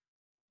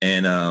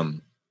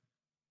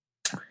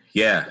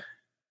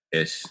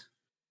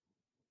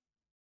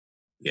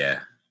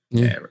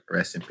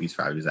rest in peace,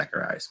 Ravi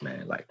Zacharias,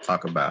 man. Like,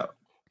 talk about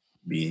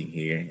being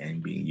here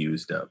and being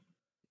used up.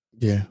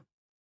 Yeah.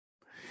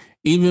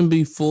 Even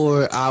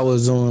before I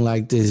was on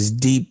like this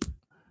deep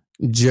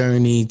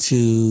journey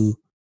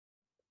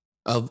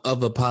of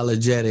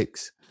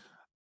apologetics,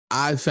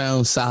 I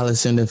found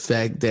solace in the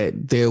fact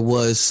that there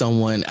was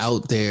someone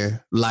out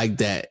there like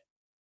that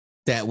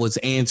was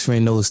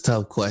answering those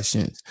tough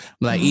questions.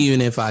 Like,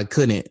 even if I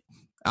couldn't,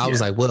 I was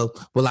like, well,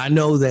 I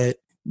know that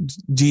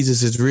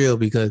Jesus is real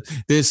because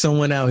there's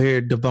someone out here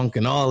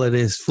debunking all of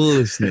this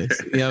foolishness.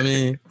 You know what I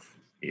mean?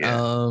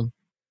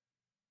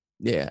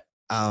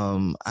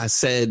 I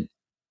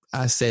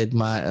said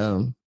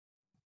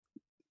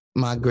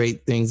my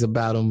great things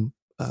about him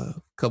a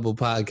couple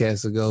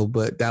podcasts ago,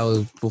 but that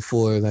was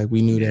before like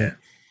we knew that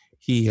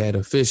he had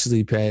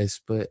officially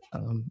passed, but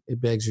it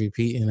begs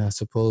repeating, I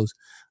suppose.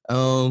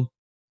 No,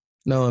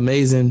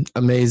 amazing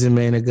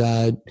man of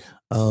God.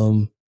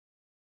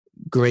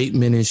 Great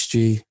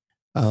ministry.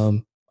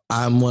 I'm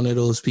one of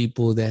those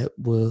people that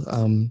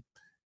will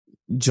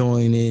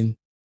join in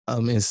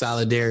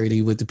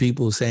solidarity with the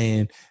people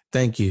saying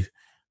thank you.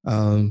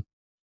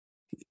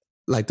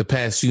 Like the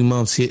past few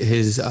months,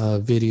 his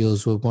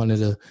videos were one of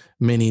the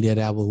many that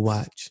I would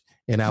watch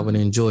and I would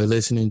enjoy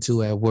listening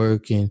to at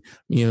work, and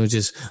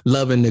just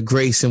loving the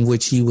grace in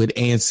which he would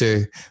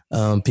answer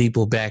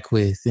people back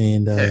with.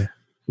 And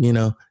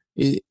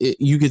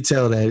you could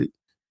tell that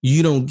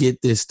you don't get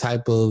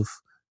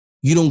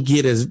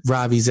as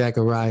Ravi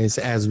Zacharias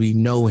as we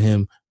know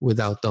him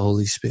without the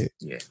Holy Spirit.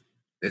 Yeah.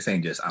 This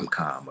ain't just I'm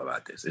calm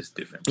about this. It's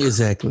different. Bro.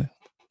 Exactly.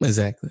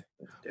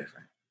 It's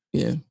different.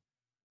 Yeah.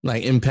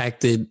 Like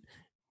impacted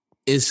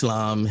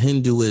Islam,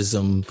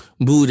 Hinduism,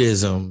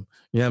 Buddhism.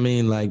 You know what I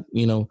mean? Like,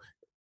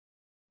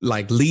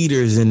 like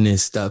leaders in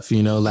this stuff,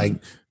 impacting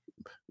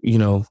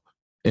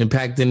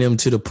them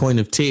to the point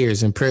of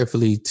tears and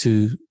prayerfully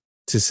to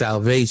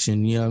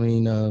salvation. You know what I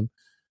mean?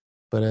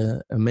 But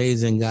an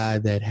amazing guy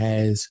that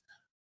has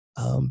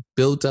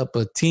built up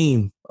a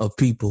team of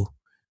people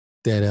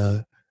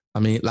that,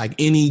 like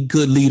any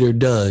good leader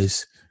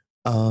does,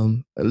 a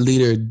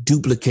leader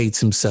duplicates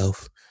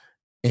himself.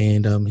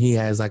 And he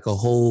has like a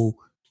whole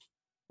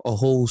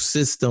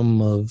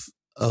system of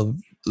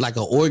like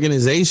an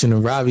organization,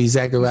 of Ravi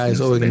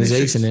Zacharias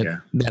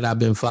organization that I've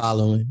been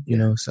following,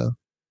 so.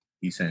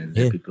 He's saying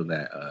there are people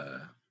that,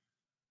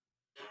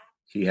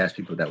 he has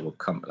people that will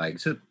come, like,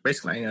 so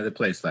basically any other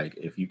place, like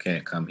if you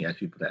can't come, he has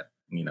people that,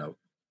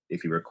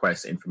 if you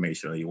request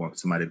information or you want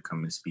somebody to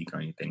come and speak or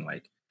anything,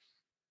 like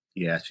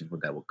he has people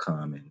that will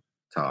come and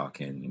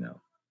talk and,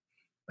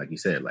 like you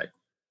said, like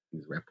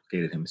he's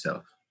replicated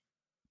himself.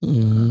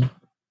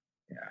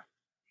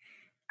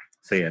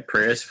 So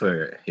prayers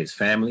for his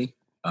family.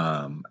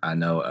 I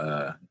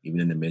know even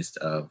in the midst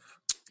of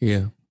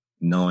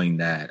knowing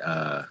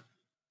that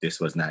this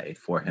was not it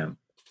for him,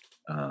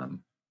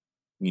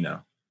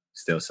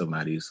 still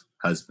somebody's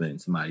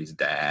husband, somebody's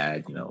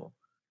dad,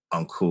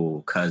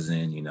 uncle,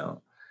 cousin,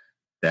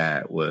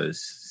 that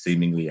was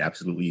seemingly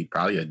absolutely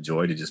probably a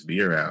joy to just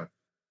be around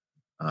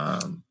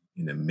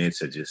in the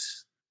midst of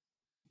just,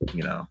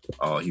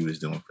 all he was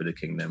doing for the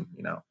kingdom,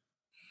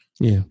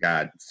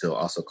 God still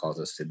also calls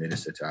us to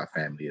minister to our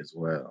family as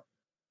well.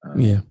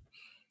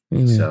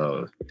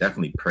 So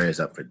definitely prayers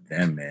up for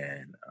them,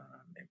 man,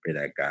 and pray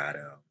that God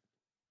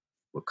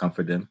will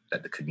comfort them,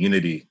 that the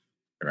community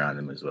around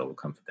them as well will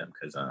comfort them,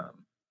 because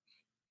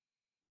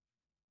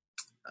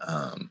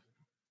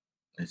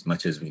as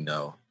much as we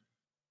know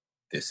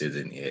this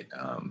isn't it,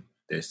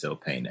 there's still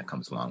pain that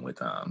comes along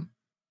with not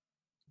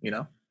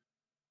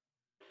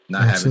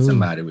having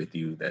somebody with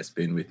you that's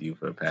been with you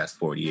for the past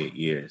 48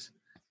 years.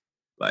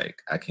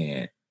 Like, I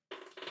can't,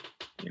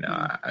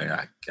 yeah,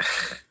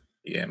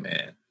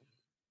 man.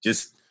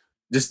 Just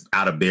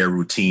out of bare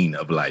routine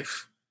of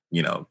life,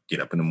 get up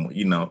in the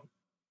morning,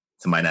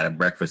 somebody not at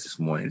breakfast this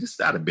morning, just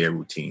out of bare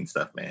routine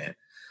stuff, man.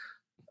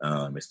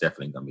 It's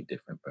definitely going to be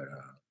different, but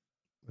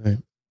right.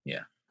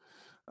 Yeah.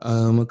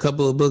 A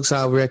couple of books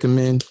I'll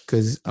recommend,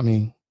 books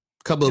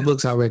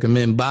I'll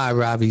recommend by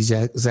Ravi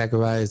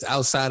Zacharias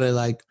outside of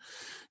like,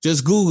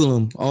 just Google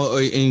them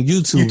or in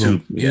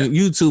YouTube.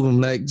 YouTube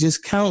them, like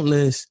just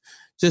countless,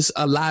 just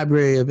a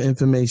library of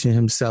information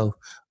himself.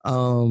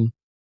 In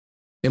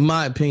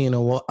my opinion,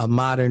 a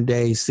modern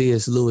day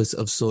C.S. Lewis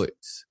of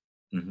sorts.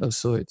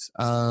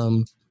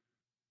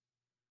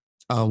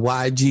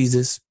 Why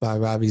Jesus by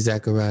Ravi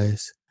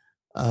Zacharias.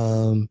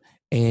 And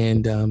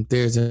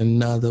there's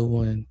another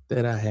one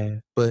that I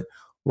have, but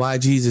Why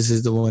Jesus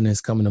is the one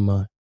that's coming to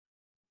mind.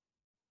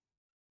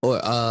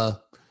 Or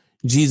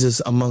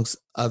Jesus Amongst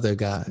Other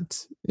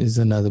Gods is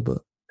another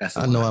book. That's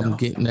I know I'm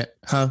getting that.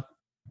 Huh?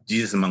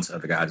 Jesus Amongst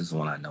Other Gods is the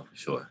one I know for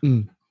sure.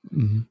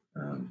 Mm-hmm.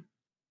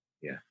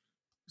 Yeah.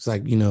 It's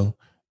like,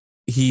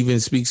 he even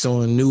speaks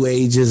on New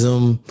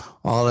Ageism,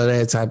 all of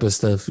that type of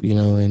stuff,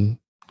 and,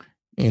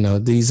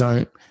 these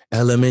aren't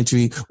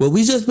elementary. Well,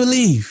 we just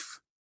believe,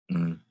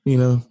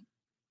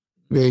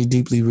 very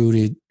deeply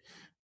rooted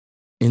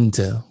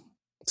intel.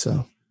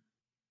 So.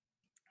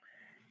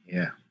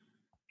 Yeah.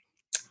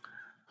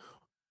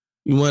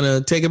 You want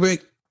to take a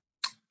break?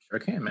 Sure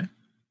can, man.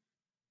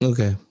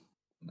 Okay.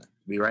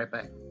 Be right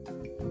back.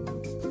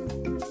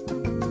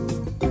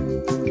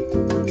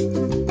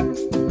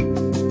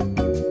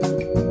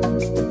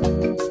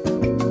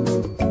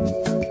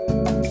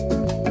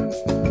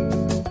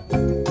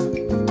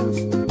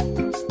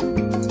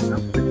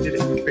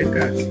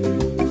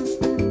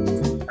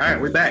 All right,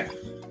 we're back.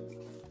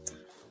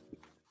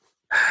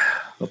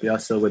 Hope y'all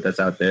still with us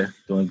out there,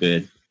 doing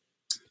good.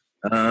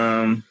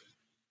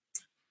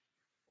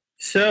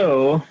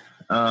 So,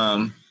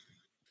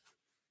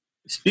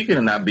 speaking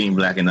of not being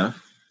black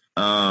enough,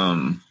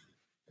 Joe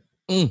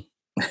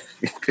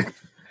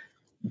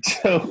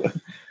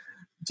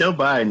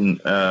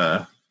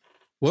Biden.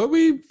 What were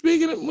we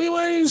speaking of? We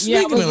weren't even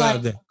speaking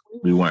about that.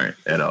 We weren't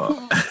at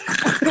all.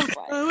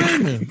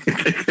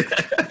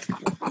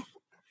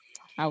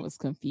 I was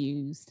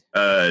confused.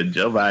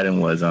 Joe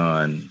Biden was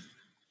on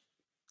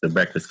The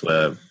Breakfast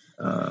Club,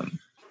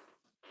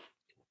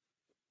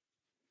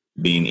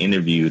 being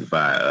interviewed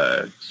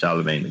by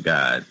Charlemagne the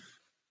God.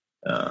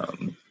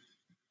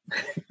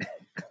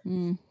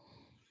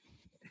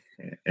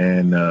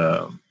 And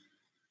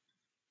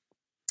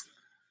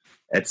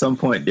at some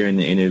point during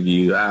the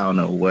interview, I don't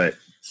know what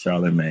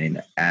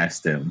Charlemagne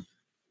asked him.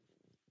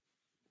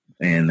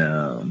 And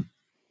Joe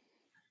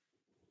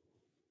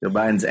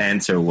Biden's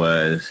answer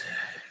was,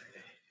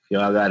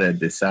 y'all got to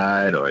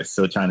decide or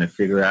still trying to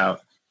figure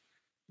out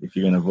if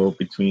you're going to vote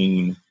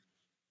between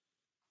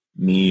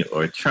me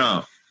or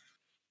Trump.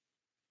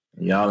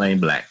 Y'all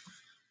ain't black.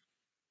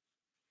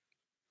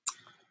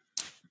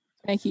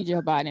 Thank you,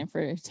 Joe Biden,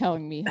 for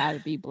telling me how to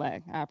be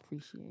black. I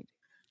appreciate it.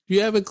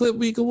 You have a clip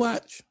we can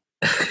watch?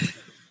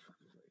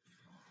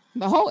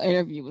 The whole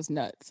interview was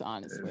nuts,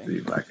 honestly. Let's see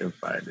if I can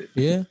find it.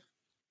 Yeah.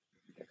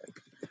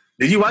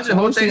 Did you watch the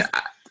whole thing?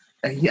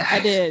 Yeah, I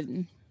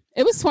did.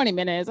 It was 20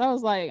 minutes. I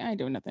was like, I ain't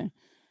doing nothing.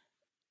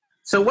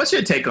 So what's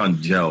your take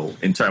on Joe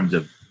in terms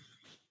of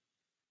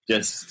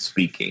just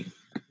speaking?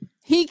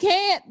 He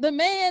can't. The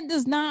man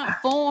does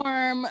not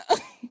form...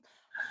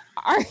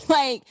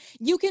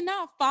 you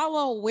cannot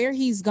follow where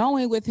he's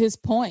going with his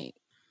point.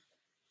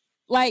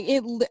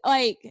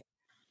 That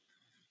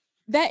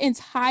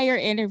entire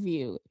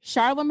interview,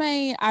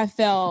 Charlemagne, I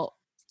felt,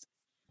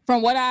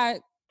 from what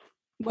I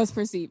was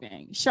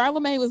perceiving,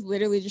 Charlemagne was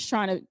literally just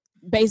trying to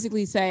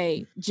basically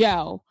say,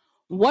 Joe,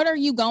 what are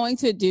you going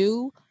to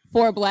do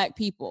for black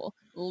people?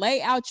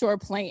 Lay out your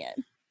plan.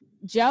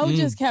 Joe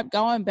just kept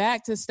going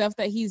back to stuff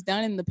that he's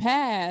done in the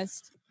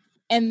past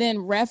and then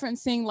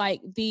referencing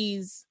like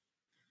these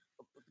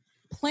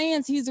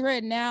plans he's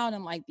written out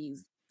and like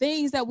these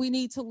things that we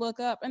need to look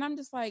up. And I'm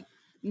just like,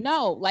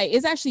 no, like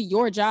it's actually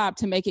your job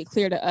to make it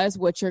clear to us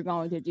what you're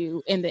going to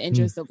do in the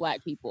interest of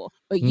black people.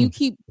 But you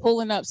keep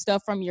pulling up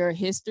stuff from your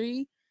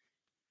history.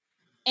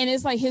 And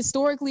it's like,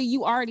 historically,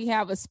 you already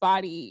have a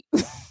spotty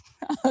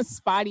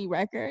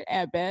record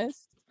at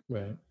best.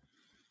 Right.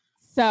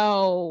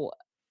 So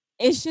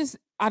it's just,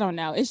 I don't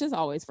know. It's just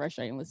always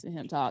frustrating listening to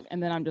him talk.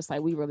 And then I'm just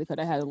like, we really could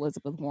have had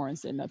Elizabeth Warren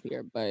sitting up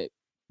here, but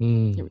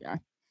here we are.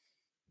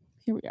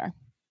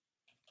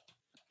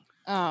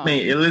 I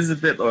mean,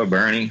 Elizabeth or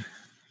Bernie.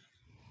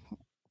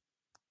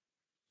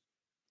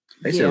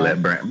 They should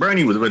let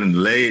Bernie was willing to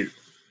lay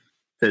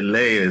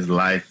his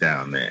life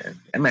down, man.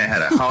 That man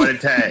had a heart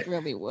attack.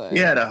 Really was. He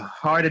had a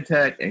heart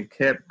attack and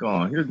kept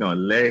going. He was going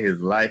to lay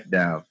his life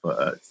down for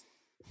us.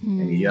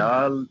 And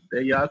y'all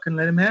couldn't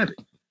let him have it.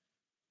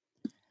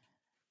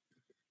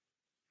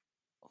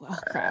 Oh,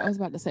 crap. I was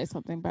about to say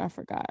something, but I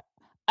forgot.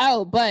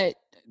 Oh, but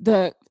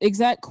the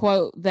exact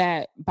quote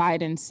that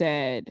Biden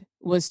said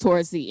was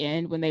towards the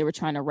end when they were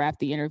trying to wrap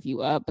the interview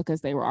up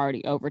because they were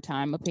already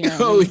overtime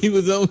apparently. Oh,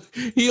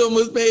 he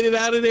almost made it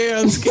out of there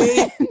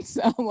unscathed.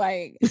 So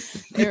like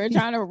they were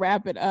trying to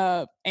wrap it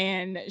up,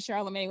 and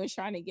Charlamagne was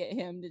trying to get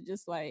him to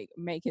just like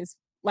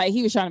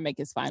he was trying to make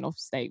his final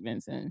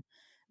statements, and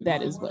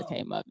that is what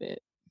came of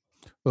it.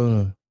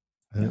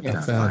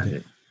 I found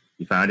it.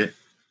 You found it?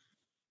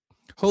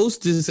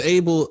 Host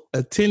disable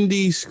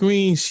attendee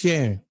screen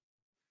sharing.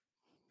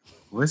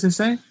 What's it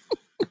say?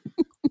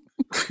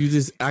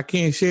 I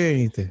can't share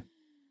anything.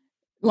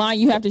 Lon,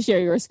 you have to share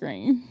your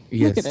screen.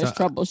 Yes, look at us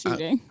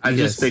troubleshooting. I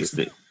just fixed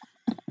it.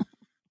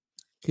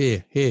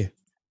 Here.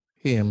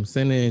 I'm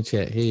sending it in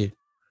chat. Here.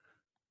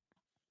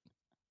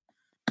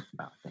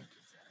 Oh, thank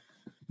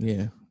you.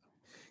 Yeah.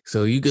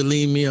 So you could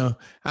leave me on.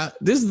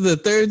 This is the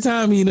third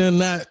time he done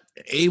not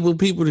able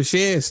people to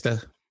share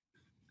stuff.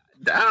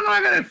 I don't know.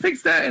 I gotta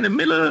fix that in the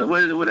middle of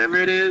whatever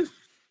it is.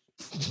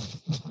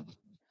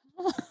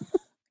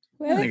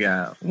 I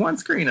got one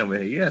screen over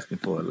here. You asking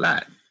for a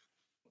lot.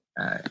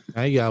 All right.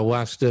 Now you gotta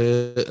watch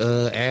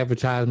the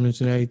advertisements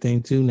and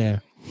everything too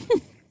now.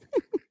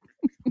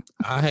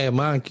 I had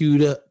mine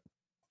queued up.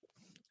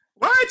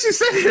 Why didn't you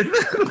say it?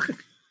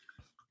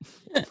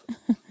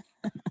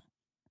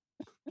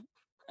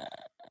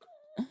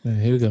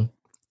 Here we go.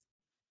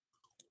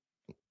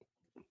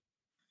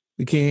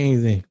 We can't hear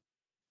anything.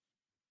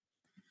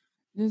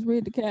 Just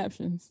read the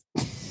captions.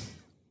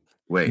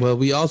 Wait. Well,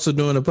 we also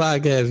doing a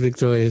podcast,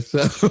 Victoria.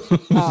 So.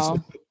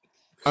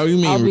 Oh, You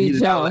mean I'll read be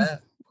it out Joe. loud?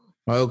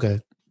 Oh, okay.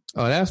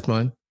 Oh, that's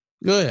fun.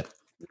 Go ahead.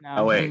 No,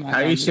 Oh wait, how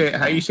you share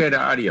the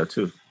audio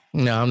too?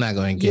 No, I'm not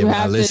going to give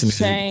my listeners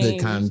the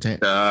content.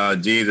 Oh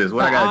Jesus,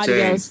 what the I gotta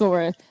audio change?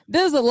 source.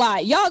 There's a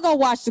lot. Y'all go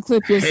watch the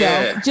clip yourself.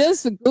 Yeah.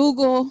 Just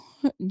Google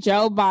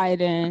Joe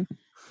Biden.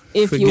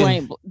 If you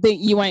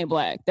ain't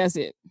black, that's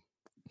it.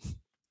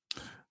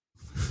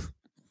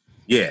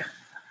 Yeah.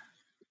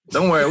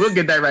 Don't worry, we'll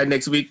get that right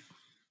next week.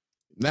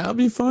 That'll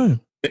be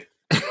fun. Wait,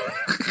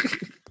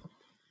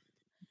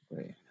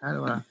 how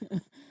do I?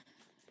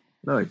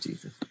 Lord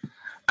Jesus.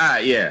 All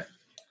right, yeah.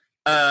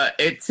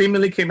 It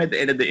seemingly came at the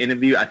end of the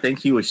interview. I think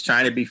he was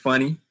trying to be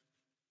funny.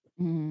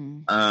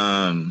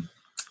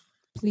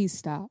 Please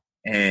stop.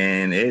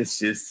 And it's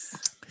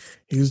just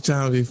he was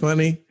trying to be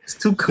funny. It's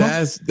too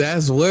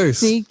that's worse.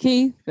 See,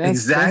 Keith?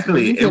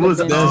 Exactly. It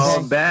was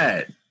all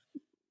bad.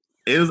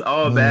 It was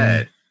all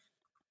bad.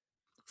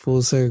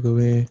 Full circle,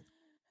 man.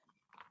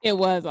 It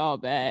was all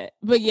bad.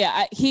 But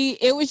yeah,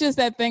 it was just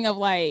that thing of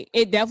like,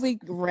 it definitely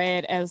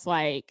read as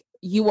like,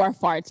 you are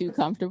far too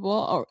comfortable,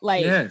 or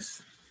like,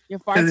 yes, you're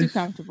far too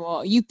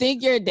comfortable. You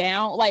think you're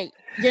down, like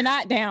you're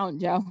not down,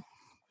 Joe.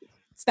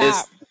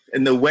 Stop.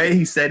 And the way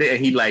he said it,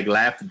 and he like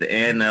laughed at the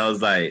end, and I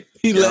was like,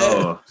 he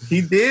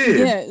did.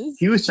 Yes.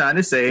 He was trying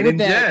to say it in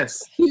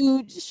jest.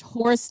 Huge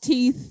horse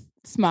teeth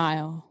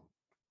smile.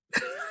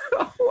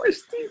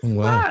 Horse teeth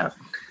smile.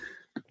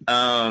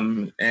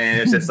 And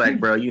it's just like,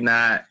 bro, you're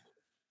not.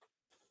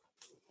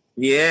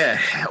 Yeah.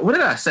 What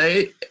did I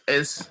say?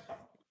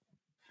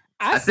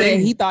 I said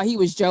he thought he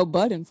was Joe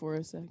Budden for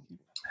a second.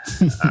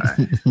 All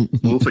right.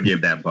 We'll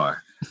forgive that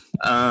bar.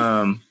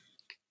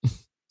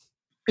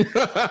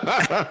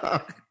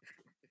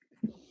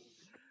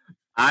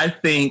 I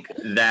think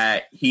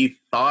that he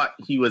thought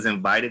he was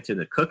invited to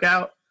the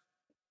cookout,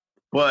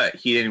 but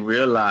he didn't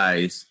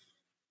realize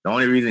the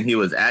only reason he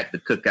was at the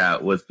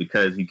cookout was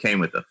because he came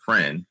with a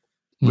friend,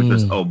 which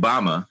was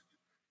Obama,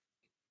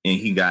 and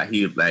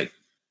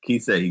he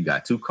said he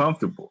got too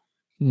comfortable.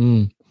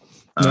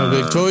 No,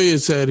 Victoria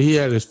said he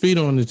had his feet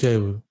on the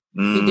table.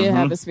 He did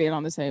have his feet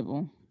on the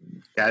table.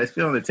 Got his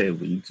feet on the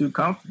table. You too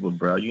comfortable,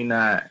 bro. You're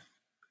not.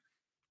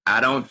 I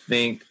don't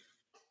think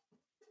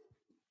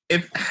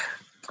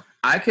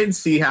I can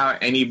see how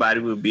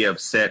anybody would be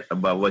upset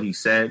about what he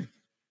said.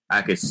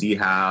 I could see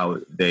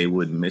how they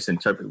would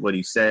misinterpret what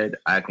he said.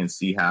 I can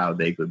see how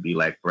they could be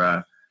like,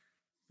 bruh,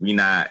 you're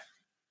not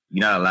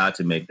allowed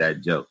to make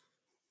that joke.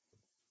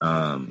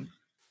 And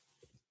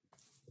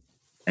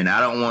I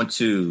don't want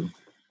to,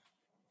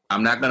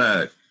 I'm not going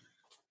to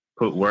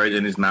put words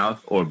in his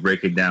mouth or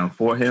break it down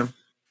for him.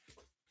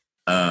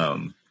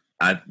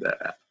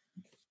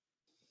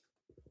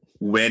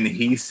 When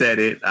he said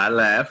it, I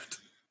laughed.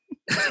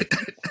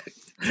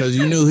 Because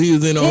you knew he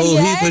was in a whole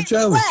heap of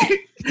trouble.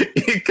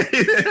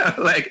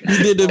 Like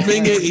he did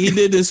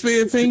the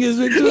spirit fingers,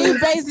 Victoria. He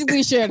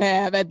basically should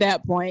have at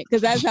that point,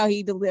 because that's how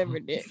he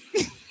delivered it.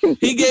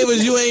 He gave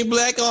us "You Ain't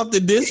Black" off the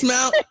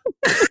dismount.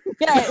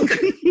 Yes.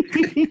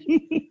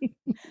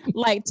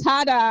 Like,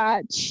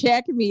 ta-da,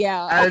 check me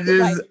out.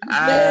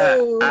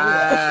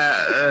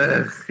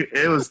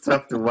 It was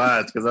tough to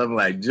watch because I'm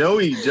like,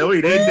 Joey,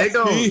 they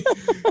go.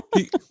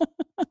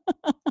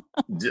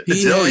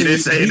 Joey didn't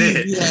say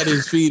that. He had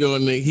his feet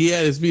on the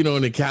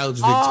couch.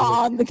 Victoria.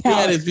 On the couch. He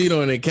had his feet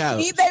on the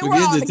couch. They were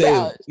on the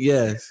couch.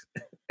 Yes.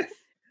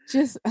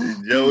 Just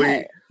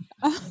Joey.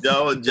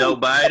 Joe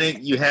Biden,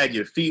 you had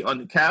your feet on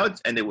the couch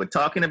and they were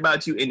talking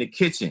about you in the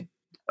kitchen.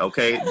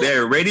 Okay, they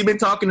already been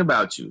talking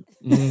about you.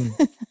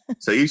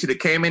 So you should have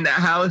came in that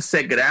house,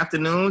 said good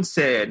afternoon,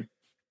 said,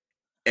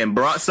 and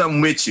brought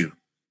something with you.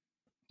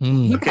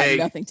 He brought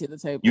nothing to the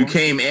table. You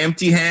came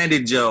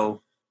empty-handed,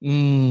 Joe.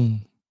 You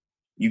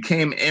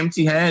came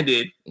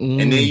empty-handed, and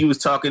then you was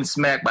talking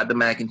smack about the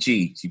mac and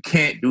cheese. You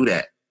can't do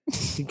that.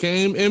 He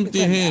came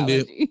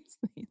empty-handed.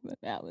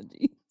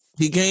 Analogies.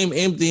 He came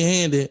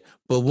empty-handed,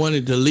 but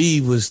wanted to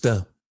leave with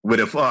stuff. With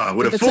a full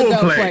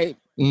plate.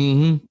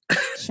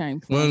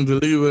 Shameful. Wanted to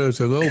leave with a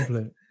to-go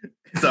plate.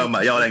 Talking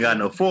about y'all ain't got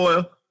no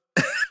foil.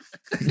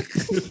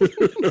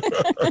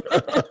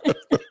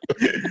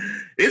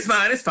 It's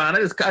fine. I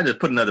just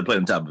put another plate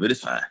on top of it.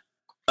 It's fine.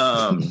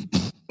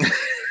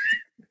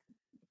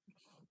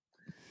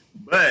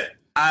 But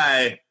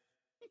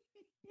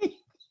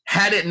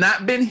had it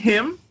not been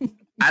him,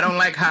 I don't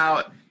like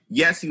how,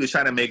 yes, he was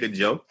trying to make a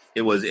joke.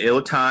 It was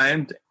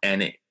ill-timed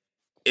and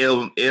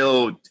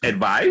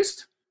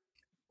ill-advised.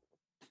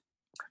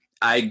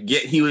 I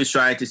get he was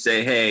trying to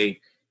say, hey,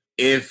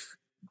 if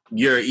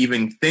you're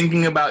even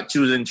thinking about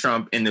choosing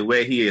Trump in the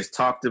way he has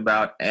talked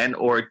about and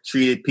or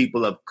treated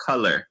people of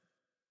color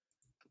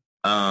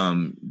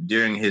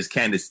during his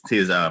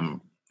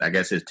term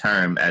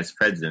as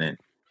president,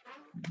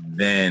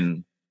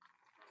 then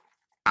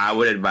I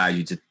would advise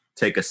you to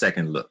take a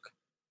second look.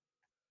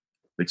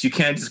 But you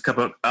can't just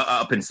come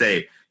up and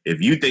say,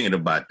 if you thinking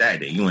about that,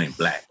 then you ain't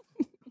black.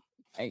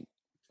 Hey.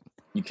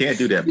 You can't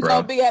do that, bro. You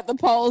gonna be at the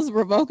polls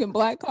revoking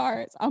black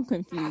cards? I'm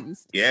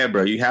confused. Yeah,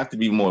 bro. You have to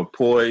be more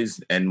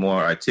poised and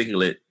more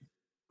articulate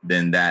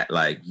than that.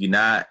 Like, you're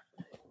not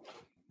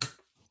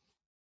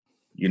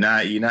in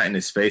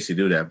the space to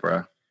do that,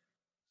 bro.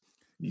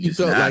 He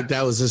felt like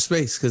that was a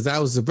space because that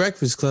was the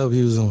Breakfast Club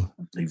he was on.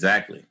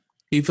 Exactly.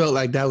 He felt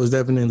like that was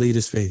definitely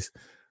the space.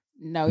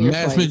 No,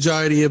 mass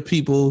majority of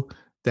people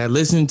that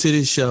listen to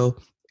this show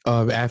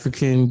are of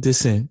African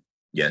descent.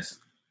 Yes.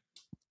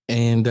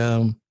 And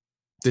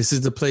this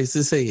is the place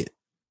to say it.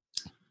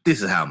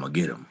 This is how I'm gonna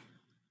get him.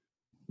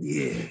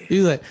 Yeah. He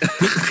was like,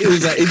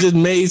 it just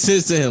made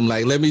sense to him.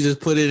 Like, let me just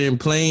put it in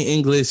plain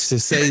English to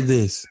say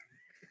this.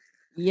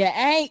 You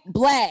ain't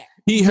black.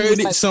 He heard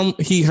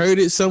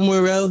it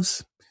somewhere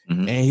else.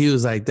 Mm-hmm. And he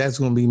was like, that's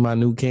going to be my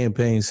new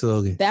campaign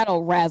slogan.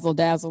 That'll razzle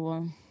dazzle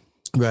him.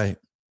 Right.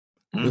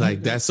 Mm-hmm.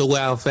 Like, that's a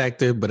wow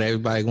factor, but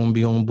everybody going to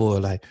be on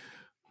board. Like,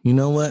 you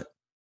know what?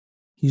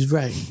 He's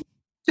right.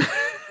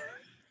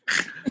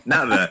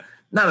 now that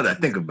I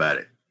think about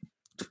it.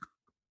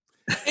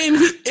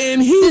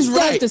 And he's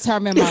right.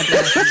 Determine my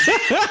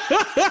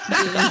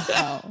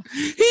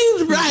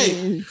He's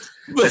right.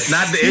 That's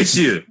not the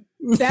issue.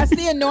 That's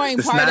the annoying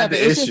part of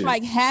it. It's just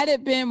like, had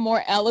it been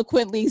more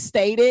eloquently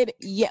stated,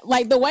 yeah,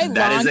 like the way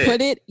Ron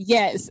put it,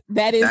 yes,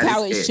 that is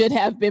how it should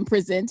have been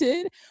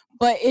presented.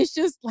 But it's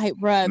just like,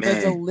 bruh,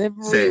 the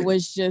delivery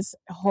was just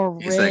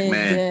horrendous. It's like,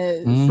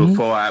 man,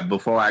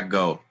 before I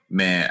go,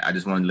 man, I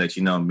just wanted to let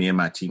you know, me and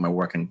my team are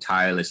working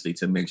tirelessly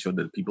to make sure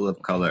that people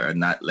of color are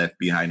not left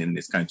behind in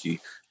this country,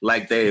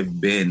 like they have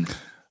been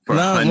for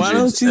hundreds. Why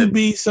don't you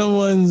be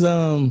someone's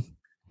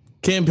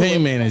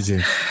campaign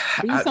manager?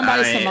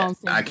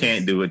 I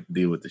can't deal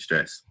with the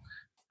stress.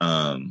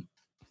 Well,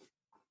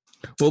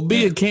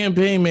 be a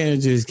campaign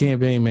manager's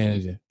campaign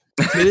manager.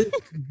 Good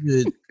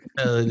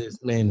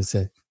this man to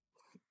say.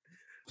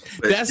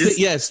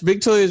 Yes,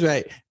 Victoria's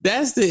right.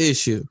 That's the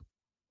issue.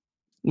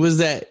 Was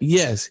that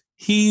yes,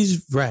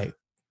 he's right.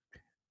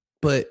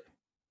 But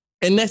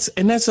and that's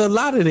a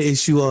lot of the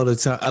issue all the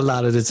time, a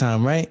lot of the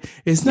time, right?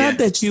 It's not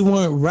that you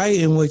weren't right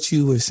in what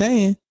you were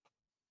saying.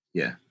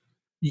 Yeah.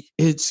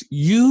 It's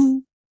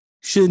you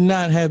should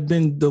not have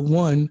been the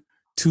one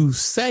to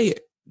say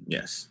it.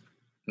 Yes.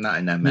 Not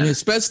in that manner. And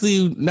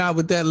especially not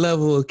with that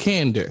level of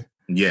candor.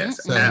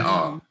 Yes, at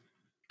all.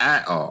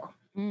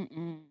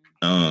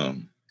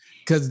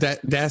 Because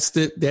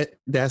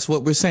that's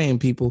what we're saying,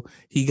 people.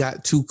 He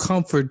got too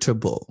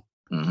comfortable.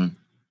 Mm-hmm.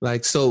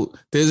 Like, so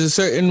there's a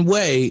certain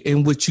way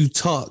in which you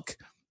talk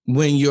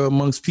when you're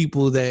amongst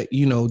people that,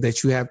 you know,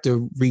 that you have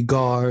to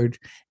regard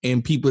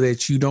and people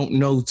that you don't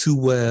know too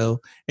well.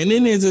 And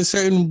then there's a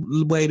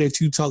certain way that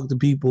you talk to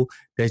people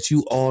that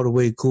you all the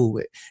way cool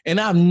with.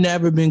 And I've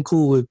never been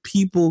cool with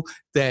people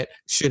that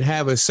should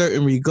have a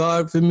certain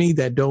regard for me,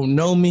 that don't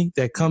know me,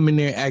 that come in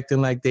there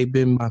acting like they've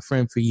been my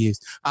friend for years.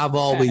 I've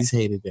always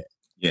hated that.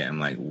 Yeah, I'm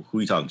like, who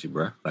you talking to,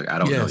 bro? Like, I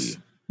don't know you.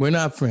 We're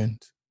not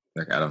friends.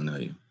 Like, I don't know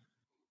you.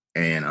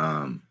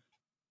 And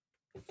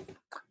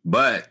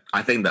but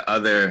I think the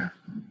other,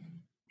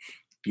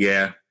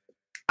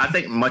 I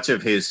think much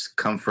of his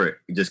comfort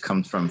just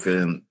comes from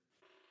feeling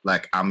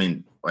like,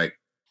 like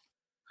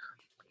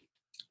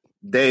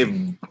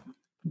they've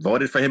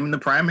voted for him in the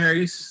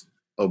primaries.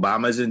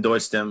 Obama's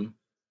endorsed him.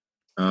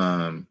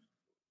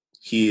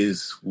 He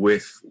is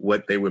with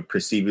what they would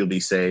perceivably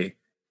say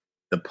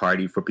the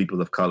party for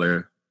people of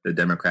color, the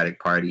Democratic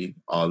Party,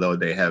 although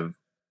they have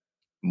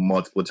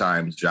multiple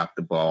times dropped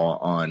the ball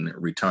on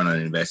return on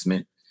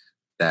investment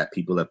that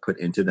people have put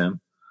into them.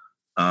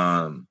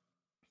 And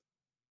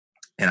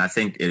I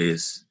think it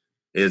is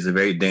a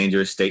very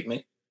dangerous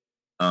statement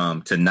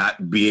to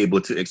not be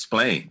able to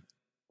explain.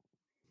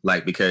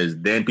 Like, because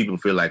then people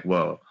feel like,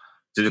 well,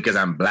 just because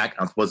I'm black,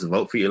 I'm supposed to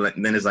vote for you.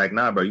 And then it's like,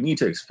 nah, bro, you need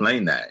to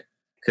explain that.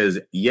 Because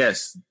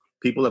yes,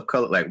 people of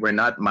color, like we're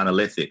not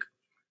monolithic,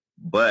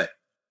 but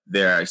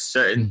there are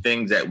certain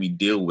things that we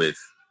deal with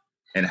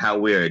and how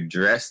we're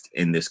addressed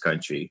in this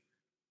country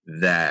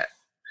that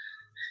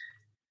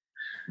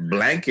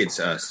blankets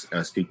us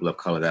as people of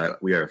color,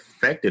 that we are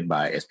affected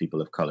by as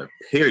people of color,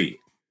 period.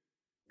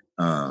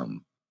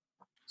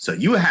 So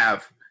you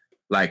have,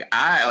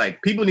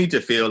 people need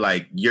to feel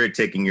like you're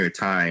taking your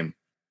time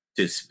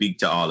to speak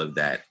to all of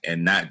that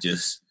and not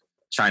just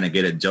trying to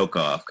get a joke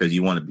off because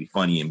you want to be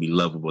funny and be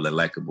lovable and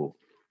likable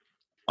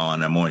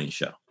on a morning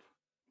show.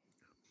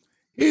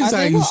 I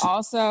think we're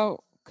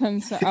also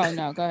concerned. Oh,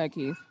 no. Go ahead,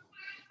 Keith.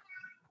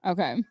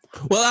 Okay.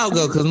 Well, I'll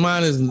go because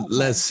mine is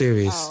less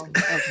serious. Oh,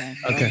 okay.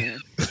 Okay.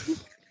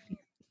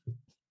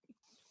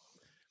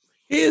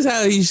 Here's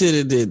how he should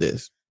have did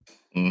this.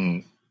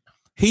 Mm-hmm.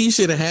 He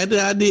should have had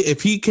the idea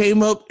if he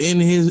came up with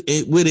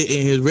it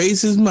in his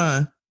racist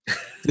mind,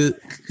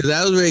 because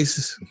I was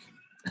racist.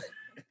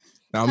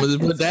 I'm gonna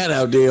just put that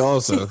out there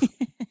also.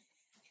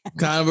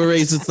 Kind of a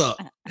racist thought.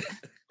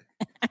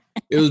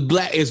 It was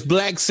black. It's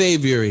black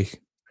saviory.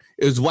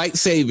 It was white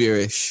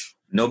saviorish.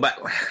 Nobody.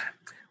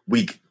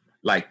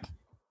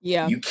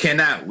 Yeah. You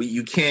cannot.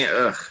 You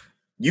can't.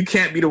 You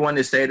can't be the one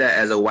to say that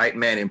as a white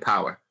man in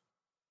power.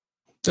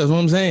 That's what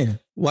I'm saying.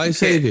 White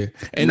savior,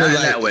 and not in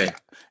that way.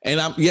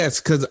 And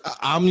because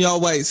I'm your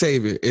white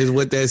savior is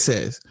what that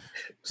says.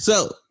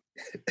 So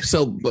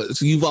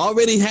you've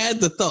already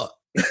had the thought.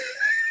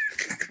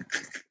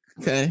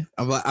 Okay,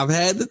 I've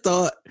had the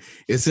thought.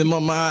 It's in my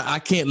mind. I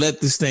can't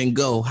let this thing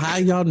go. How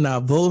y'all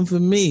not voting for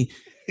me?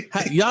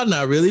 Y'all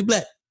not really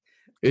black.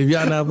 If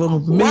y'all not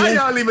voting for me, why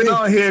y'all even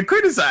on here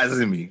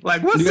criticizing me?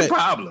 Like, what's the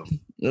problem?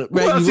 Right, who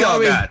else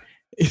y'all got?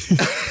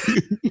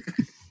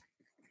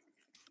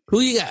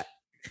 Who you got?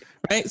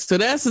 Right. So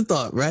that's the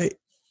thought, right?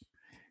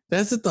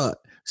 That's the thought.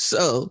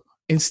 So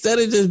instead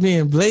of just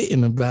being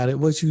blatant about it,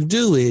 what you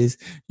do is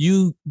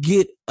you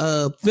get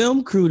a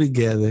film crew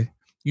together.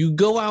 You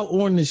go out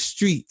on the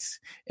streets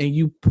and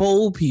you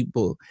poll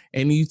people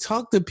and you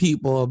talk to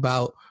people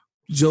about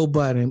Joe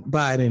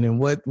Biden and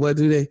what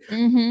do they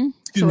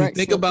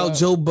think about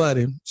Joe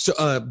Biden?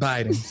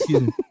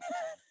 Excuse me.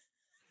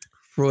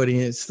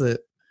 Freudian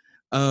slip.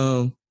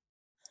 So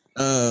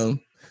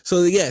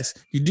yes,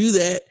 you do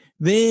that.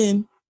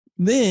 Then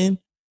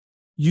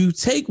you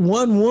take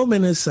one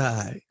woman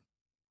aside.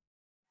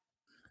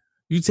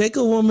 You take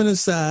a woman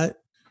aside,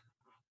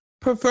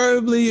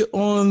 preferably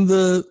on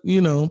the,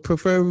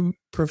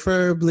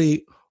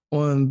 preferably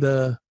on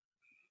the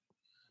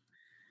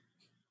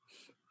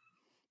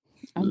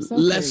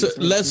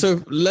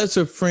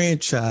lesser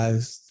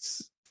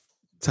franchise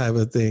type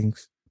of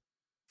things,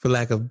 for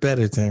lack of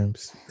better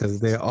terms,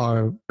 because there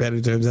are better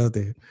terms out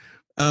there.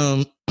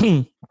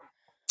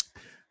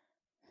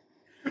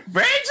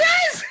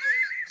 Franchise?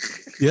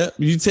 Yep,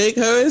 you take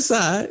her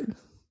aside.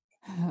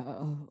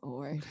 Oh,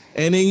 Lord.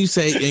 And then you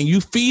say, and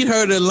you feed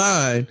her the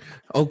line.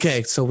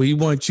 Okay, so we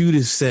want you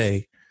to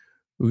say,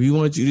 don't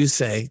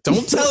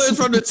tell her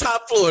from the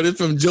top floor. It's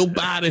from Joe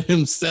Biden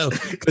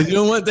himself, because you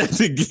don't want that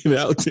to get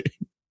out there.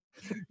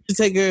 You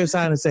take her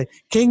aside and say,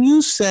 can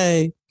you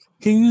say,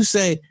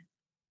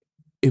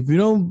 if you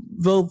don't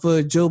vote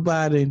for Joe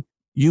Biden,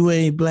 you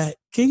ain't black?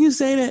 Can you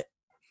say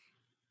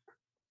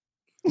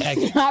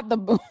that? Not the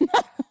boon.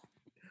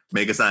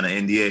 Make us sign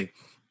an NDA.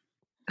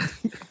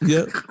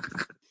 Yep.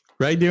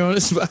 Right there on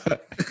the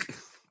spot.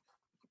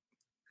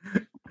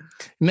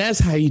 And that's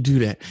how you do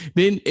that.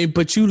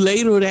 But you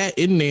ladle that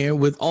in there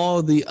with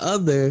all the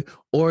other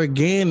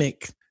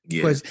organic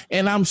questions.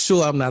 And I'm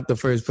sure I'm not the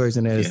first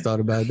person that has thought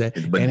about that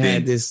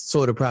had this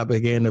sort of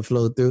propaganda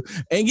flow through.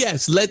 And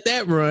yes, let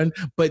that run,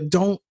 but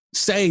don't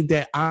say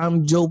that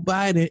I'm Joe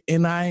Biden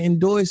and I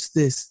endorse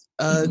this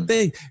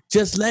thing.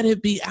 Just let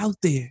it be out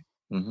there.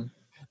 Mm-hmm.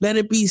 Let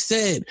it be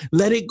said.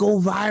 Let it go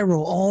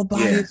viral all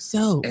by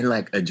itself. And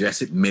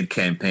address it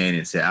mid-campaign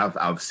and say,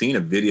 I've seen a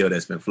video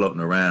that's been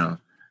floating around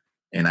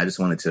and I just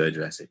wanted to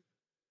address it.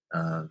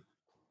 Now,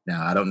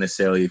 I don't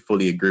necessarily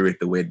fully agree with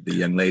the way the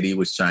young lady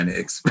was trying to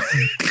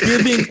explain.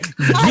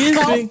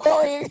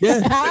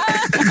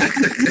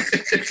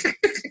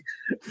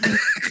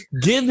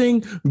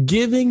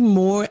 Giving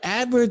more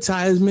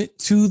advertisement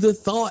to the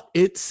thought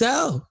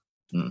itself.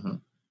 Mm-hmm.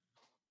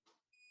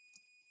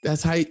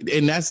 That's how,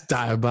 and that's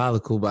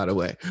diabolical, by the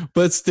way.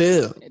 But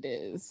still, it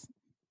is.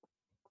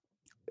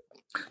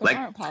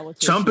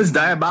 Trump is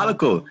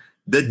diabolical.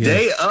 The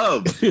day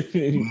of,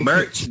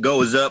 merch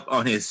goes up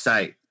on his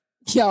site.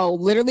 Yo,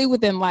 literally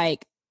within an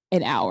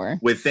hour.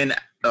 With a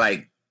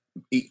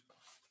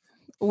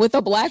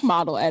black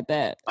model at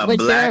that. A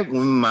black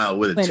model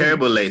with a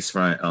terrible lace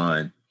front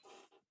on.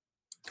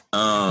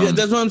 Yeah,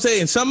 that's what I'm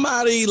saying.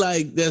 Somebody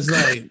that's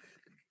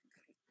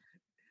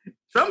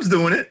Trump's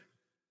doing it.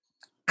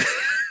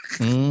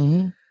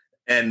 Mm-hmm.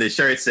 And the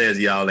shirt says,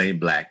 y'all ain't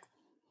black,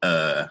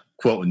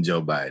 quoting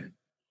Joe Biden.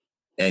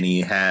 And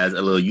he has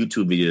a little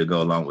YouTube video to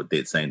go along with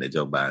it saying that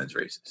Joe Biden's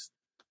racist.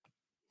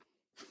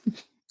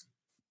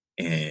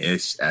 And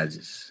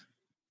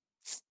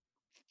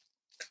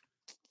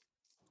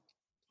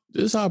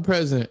This is our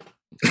president.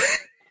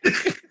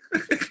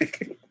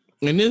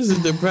 And this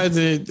is the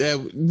president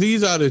that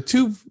these are the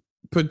two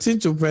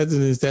potential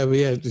presidents that we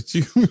have to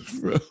choose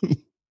from.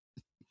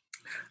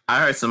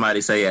 I heard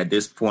somebody say at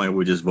this point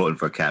we're just voting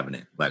for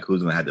cabinet. Like,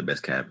 who's gonna have the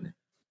best cabinet?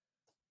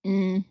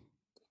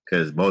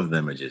 Because both of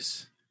them are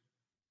just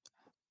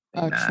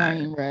a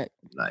train wreck.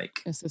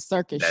 Like, it's a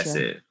circus that's show.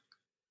 it.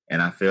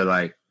 And I feel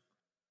like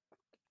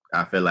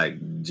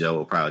Joe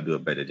will probably do a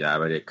better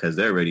job at it because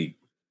they're already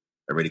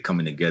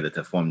coming together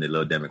to form the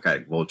little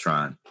Democratic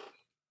Voltron.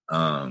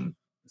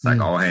 It's like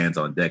all hands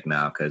on deck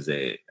now because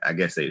I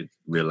guess they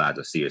realize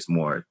or see it's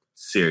more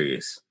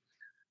serious,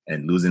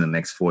 and losing the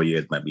next 4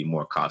 years might be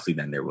more costly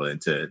than their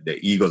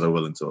egos are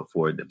willing to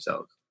afford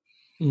themselves.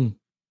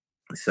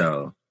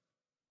 So,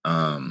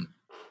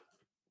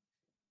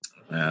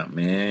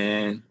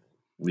 man,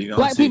 we gonna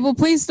Black see. people,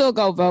 please still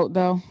go vote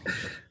though.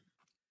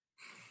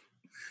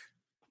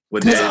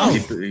 With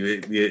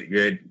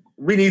that,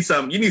 we need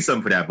some. You need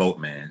something for that vote,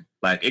 man.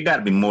 Like, it got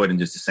to be more than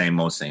just the same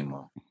old.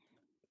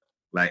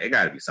 Like, it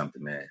got to be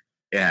something, man.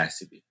 It has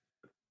to be.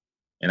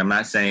 And I'm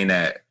not saying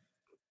that.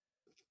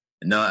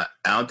 No,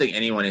 I don't think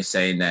anyone is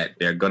saying that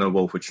they're gonna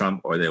vote for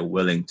Trump or they're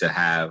willing to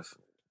have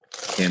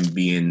him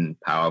be in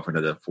power for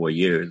another 4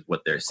 years.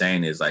 What they're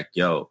saying is like,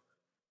 yo,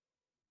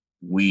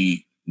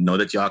 we know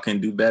that y'all can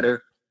do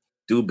better.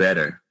 Do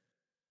better,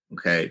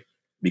 okay?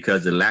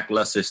 Because the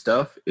lackluster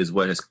stuff is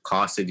what has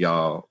costed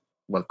y'all.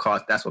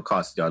 That's what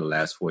costed y'all the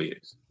last 4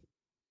 years.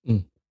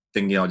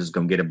 Thinking y'all just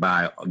gonna get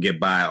by on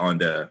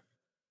the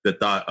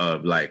thought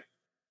of like,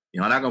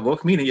 y'all not gonna vote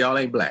for me, then y'all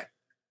ain't black.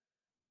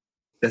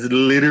 That's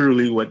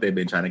literally what they've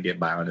been trying to get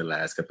by on the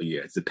last couple of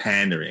years. The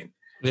pandering.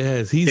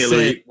 Yes, he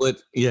said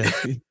what. Yeah,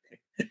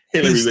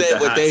 he said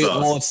what they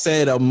all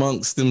said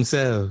amongst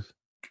themselves.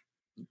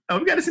 Oh,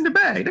 we got this in the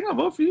bag. They're gonna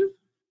vote for you.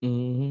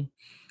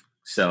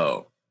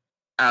 So,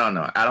 I don't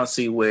know. I don't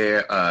see where.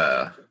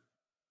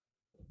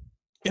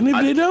 And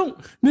if they don't,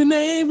 then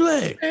they ain't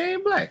black. They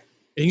ain't black.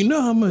 And you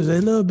know how much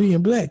they love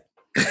being black.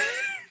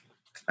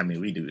 I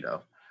mean, we do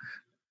though.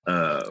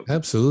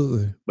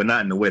 Absolutely, but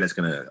not in a way that's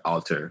gonna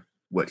alter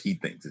what he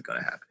thinks is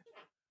gonna happen.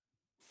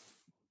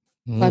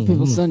 Black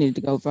people still need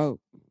to go vote.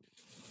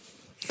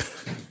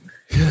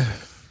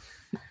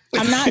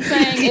 I'm not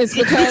saying it's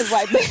because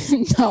like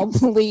no,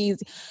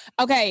 please.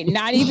 Okay,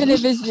 not even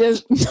if it's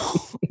just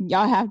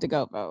y'all have to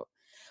go vote.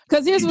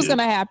 Because here's what's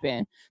gonna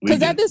happen.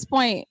 Because at this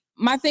point,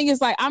 my thing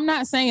is like, I'm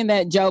not saying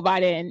that Joe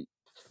Biden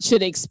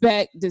should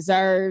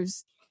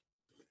deserves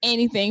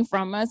anything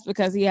from us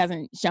because he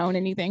hasn't shown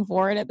anything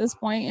for it at this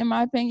point, in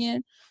my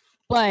opinion.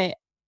 But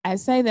I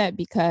say that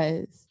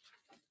because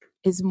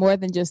it's more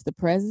than just the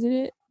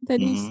president that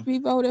needs to be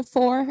voted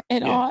for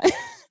at all.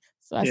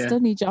 So I still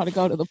need y'all to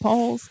go to the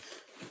polls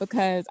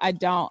because I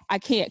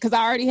can't, because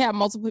I already have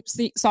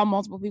saw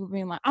multiple people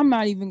being like, I'm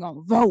not even going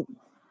to vote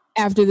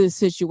after this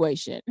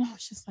situation. And I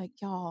was just like,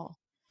 y'all,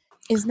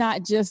 it's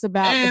not just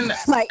about,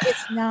 like,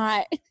 it's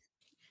not.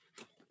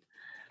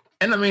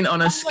 And I mean,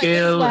 on a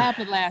scale, like, what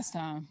happened last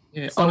time?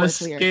 Yeah, so on a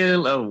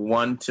scale of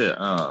 1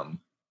 to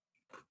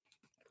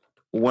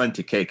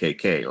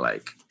KKK,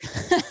 like,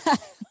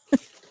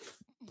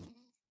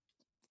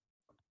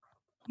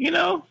 you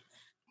know,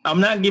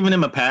 I'm not giving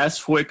him a pass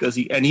for it because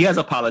he has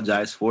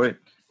apologized for it.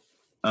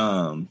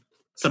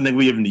 Something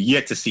we have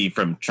yet to see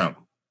from Trump,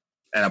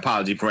 an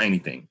apology for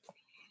anything.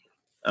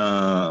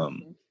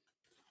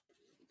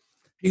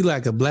 He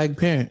like a black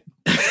parent.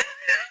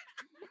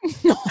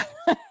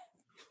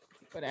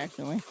 But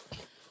actually,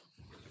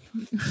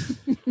 you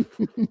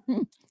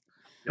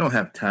don't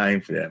have time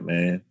for that,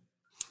 man.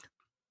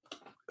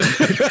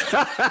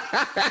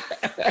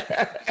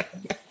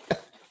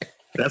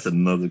 That's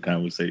another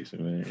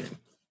conversation, man.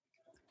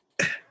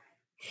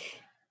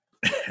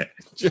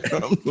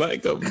 I'm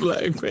like a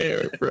black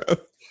parent, bro.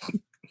 You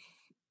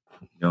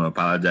don't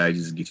apologize,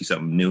 just get you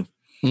something new.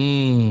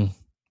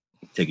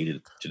 Take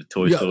you to the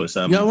toy store or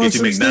something. Get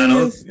you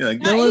McDonald's.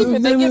 Not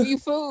even, they give you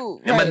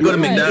food. I'm about to go to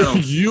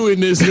McDonald's. You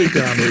in this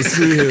McDonald's.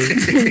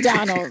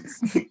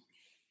 McDonald's. You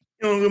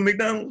don't go to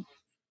McDonald's?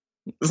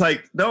 It's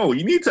like, no,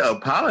 you need to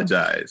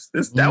apologize.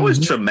 That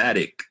was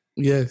traumatic.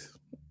 Yes.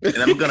 And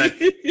I'm gonna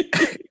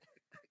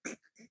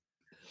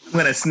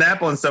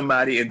snap on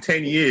somebody in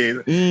 10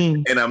 years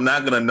and I'm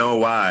not gonna know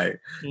why.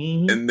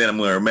 And then I'm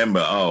gonna remember,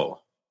 oh,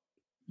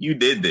 you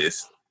did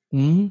this.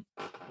 And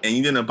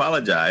you didn't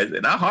apologize,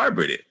 and I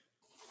harbored it.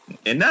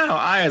 And now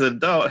I, as an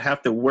adult,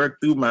 have to work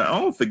through my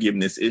own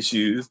forgiveness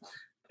issues,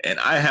 and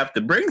I have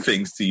to bring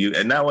things to you.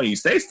 And now when you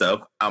say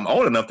stuff, I'm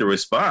old enough to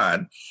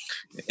respond.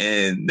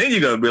 And then you're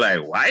going to be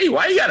like, why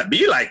you got to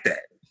be like that?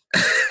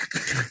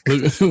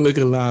 Look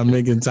at Lon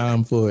making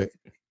time for it.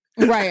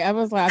 Right. I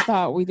was like, I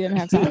thought we didn't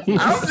have time for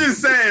I'm just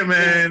saying,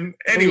 man.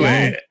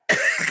 Anyway.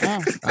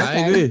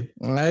 Okay.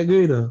 I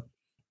agree, though.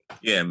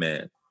 Yeah,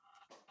 man.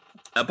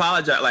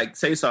 Apologize, like,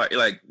 say sorry.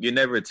 Like, you're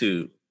never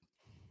to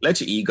let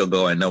your ego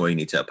go and know where you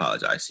need to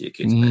apologize to your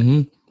kids,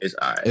 man. It's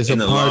all right. It's a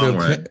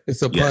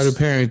part of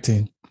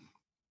parenting.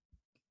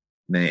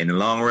 Man, in the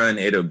long run,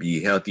 it'll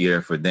be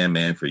healthier for them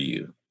and for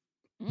you.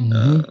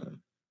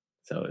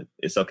 So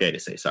it's okay to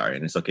say sorry,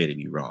 and it's okay to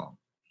be wrong.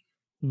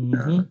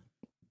 Mm-hmm.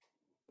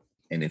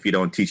 And if you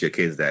don't teach your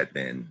kids that,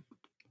 then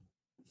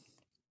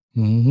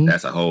Mm-hmm.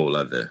 that's a whole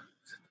other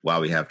why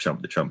we have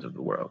Trump, the Trumps of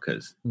the world,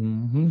 because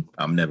Mm-hmm.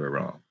 I'm never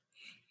wrong.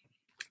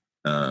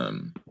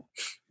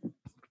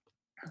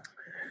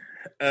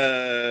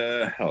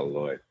 Oh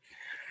Lord.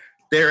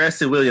 They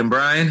arrested William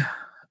Bryan,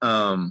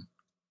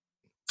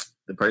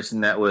 the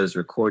person that was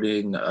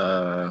recording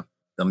the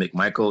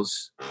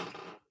McMichaels,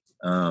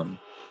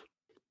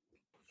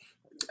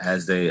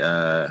 as they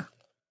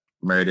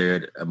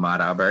murdered Ahmaud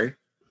Arbery.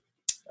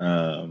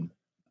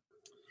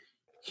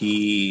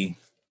 He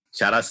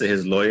shout out to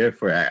his lawyer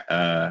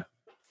for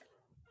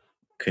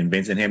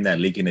convincing him that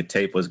leaking the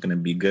tape was going to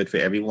be good for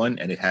everyone,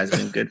 and it has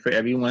been good for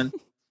everyone.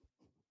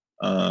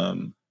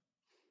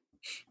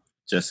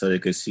 Just so they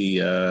could see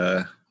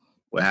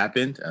what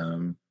happened.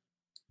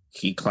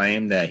 He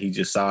claimed that he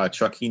just saw a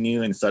truck he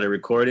knew and started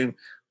recording,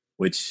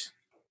 which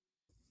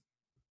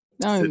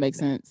that don't even make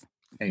sense.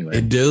 Anyway,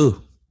 it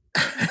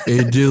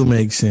do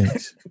make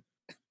sense.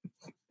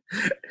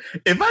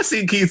 If I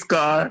see Keith's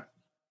car,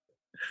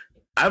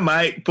 I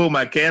might pull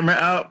my camera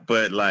out,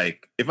 but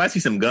like if I see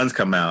some guns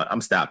come out,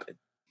 I'm stopping.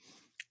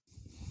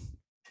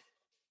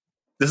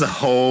 There's a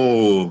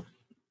whole.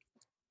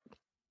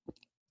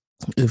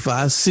 If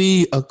I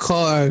see a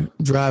car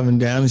driving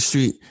down the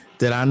street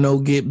that I know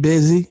get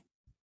busy,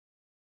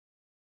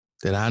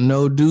 that I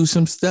know do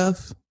some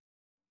stuff,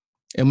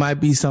 it might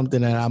be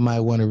something that I might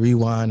want to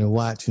rewind and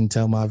watch and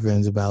tell my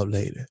friends about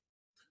later.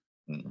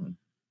 Mm-hmm.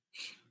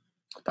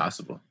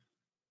 Possible.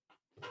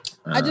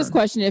 I just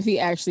question if he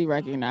actually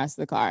recognized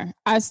the car.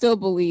 I still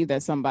believe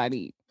that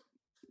somebody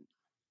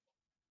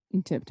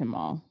tipped him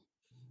off.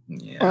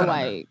 Yeah, or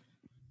I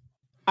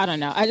don't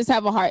know. I just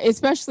have a heart,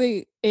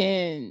 especially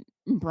in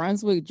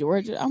Brunswick,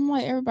 Georgia. I'm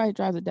like, everybody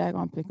drives a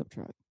daggone pickup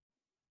truck.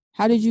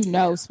 How did you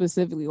know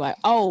specifically? Like,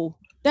 oh,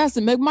 that's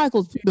the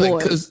McMichaels boy.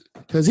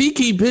 Because he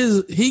keep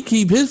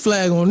his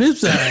flag on this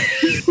side,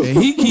 and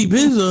he keep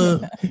his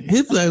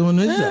flag on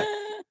this side.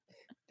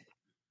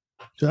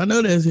 So I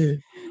know that's it.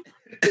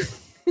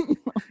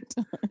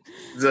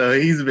 So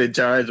he's been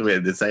charged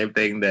with the same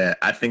thing that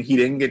I think he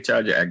didn't get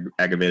charged with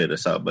aggravated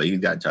assault, but he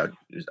got charged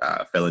with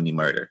felony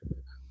murder.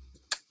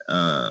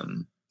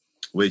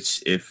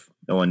 Which, if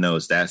no one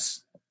knows,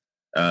 that's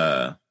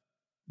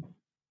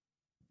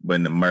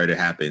when the murder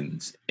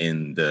happens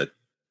in the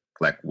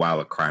while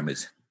a crime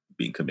is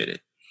being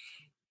committed.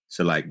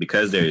 So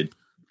because they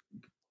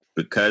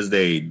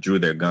drew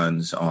their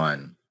guns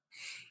on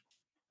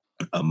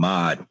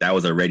Ahmaud, that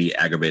was already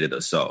aggravated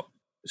assault.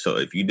 So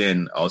if you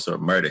didn't also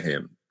murder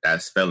him,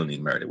 that's felony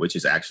murder, which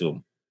is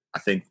actual. I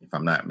think, if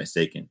I'm not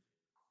mistaken,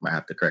 I might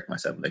have to correct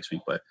myself next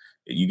week, but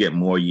you get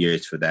more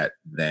years for that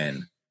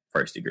than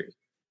first degree.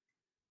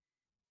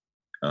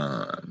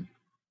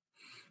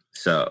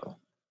 So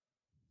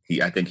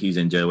I think he's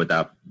in jail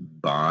without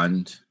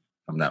bond,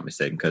 if I'm not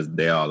mistaken, because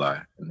they all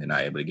are, and they're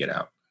not able to get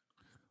out.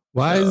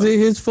 Why is it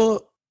his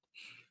fault?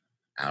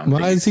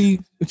 Why is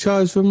he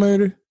charged for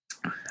murder?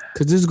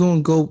 Because this is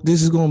going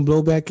to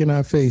blow back in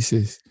our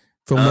faces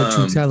from what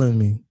you're telling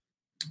me.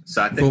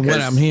 So I think from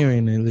what I'm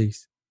hearing, at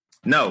least.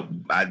 No,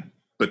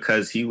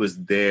 because he was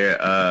there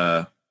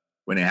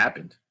when it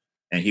happened,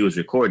 and he was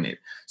recording it.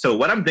 So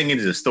what I'm thinking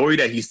is the story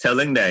that he's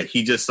telling, that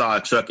he just saw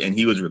a truck and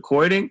he was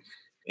recording,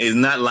 is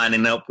not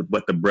lining up with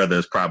what the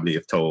brothers probably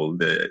have told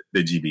the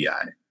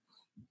GBI.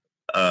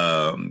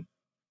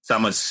 So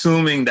I'm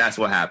assuming that's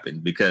what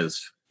happened,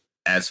 because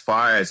as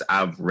far as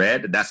I've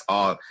read, that's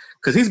all.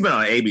 Because he's been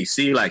on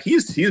ABC,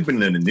 he's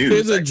been in the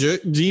news. There's a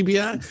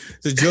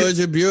GBI, the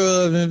Georgia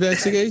Bureau of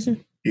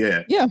Investigation.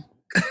 Yeah. Yeah.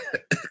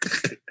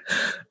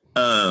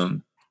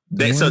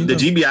 So the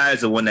GBI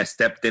is the one that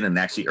stepped in and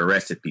actually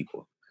arrested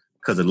people,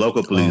 because the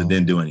local police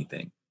didn't do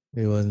anything.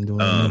 They wasn't doing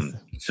nothing.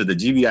 So the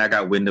GBI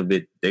got wind of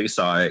it. They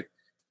saw it,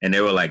 and they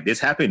were like, "This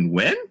happened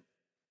when?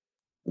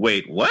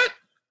 Wait, what?"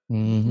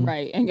 Mm-hmm.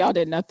 Right, and y'all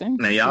did nothing.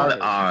 And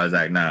y'all, I was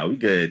like, "Nah, we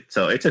good."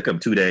 So it took them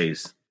 2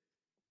 days.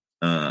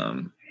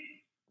 2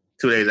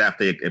 days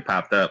after it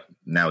popped up,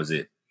 and that was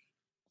it.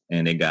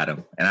 And they got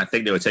him. And I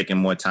think they were taking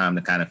more time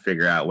to kind of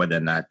figure out whether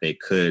or not they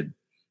could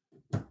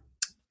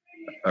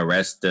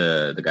arrest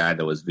the guy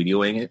that was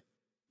videoing it.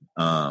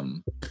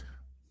 And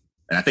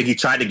I think he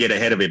tried to get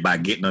ahead of it by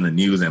getting on the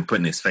news and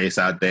putting his face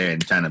out there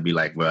and trying to be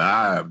like,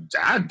 well,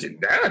 I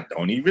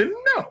don't even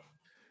know.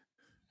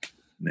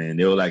 And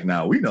they were like,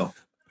 "No, we know.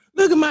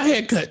 Look at my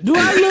haircut. Do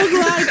I look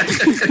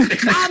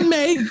like I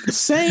made the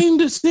same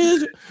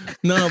decision?"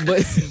 No,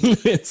 but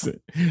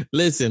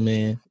listen,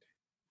 man.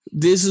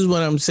 This is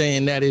what I'm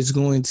saying, that is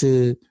going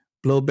to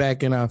blow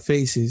back in our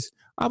faces.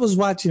 I was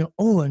watching,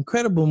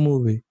 incredible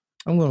movie.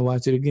 I'm going to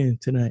watch it again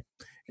tonight.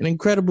 An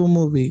incredible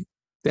movie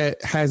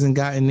that hasn't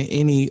gotten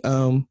any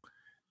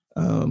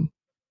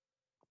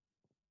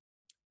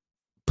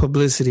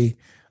publicity.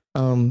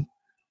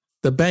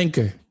 The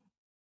Banker.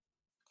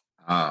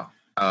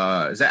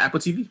 Is that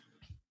Apple TV?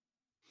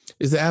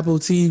 It's the Apple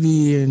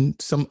TV and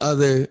some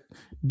other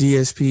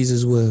DSPs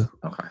as well.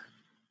 Okay.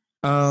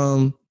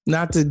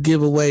 not to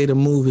give away the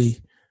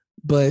movie,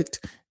 but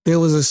there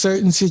was a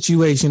certain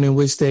situation in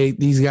which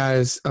these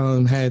guys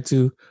had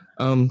to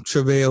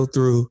travail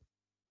through,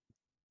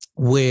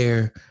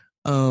 where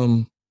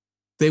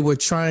they were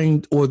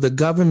trying, or the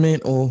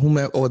government or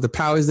whomever, or the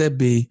powers that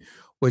be,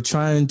 were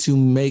trying to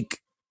make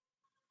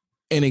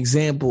an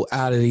example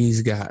out of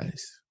these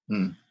guys.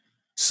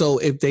 So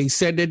if they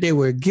said that they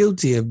were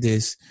guilty of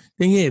this,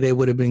 then yeah, they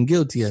would have been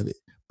guilty of it.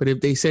 But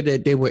if they said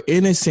that they were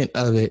innocent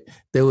of it,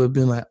 they would have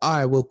been like, all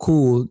right, well,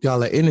 cool.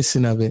 Y'all are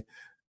innocent of it.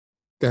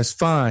 That's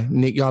fine.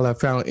 Nick, y'all are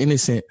found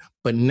innocent.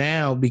 But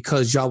now,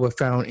 because y'all were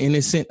found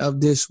innocent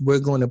of this, we're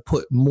going to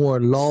put more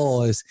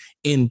laws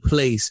in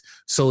place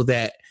so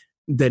that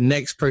the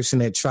next person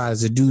that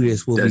tries to do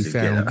this will be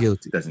found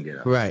guilty. Doesn't get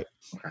up. Right.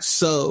 Okay.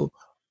 So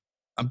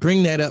I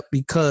bring that up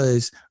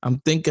because I'm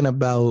thinking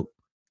about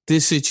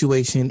this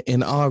situation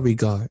in our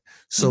regard.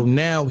 So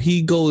now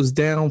he goes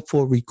down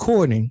for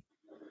recording.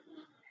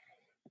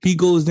 He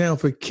goes down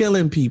for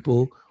killing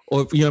people,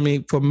 or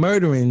for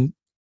murdering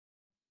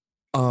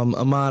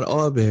Ahmaud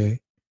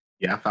Arbery.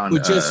 Yeah, I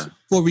found just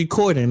for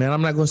recording, and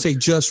I'm not going to say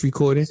just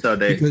recording. So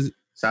I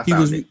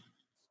found it.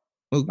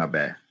 My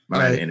bad. My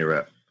bad to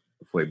interrupt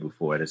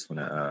before. I just want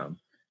to.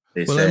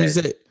 Let me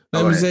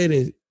say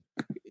this.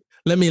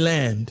 Let me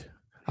land.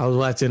 I was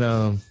watching.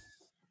 Who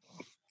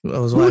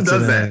does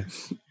that?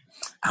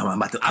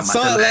 I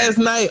saw it last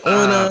night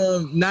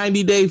on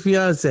 90 Day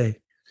Fiance.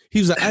 He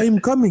was like,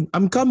 I'm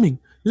coming.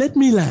 Let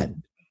me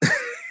land.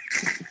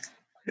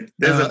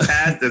 There's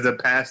a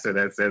pastor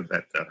that says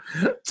that though.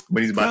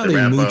 When he's about to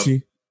wrap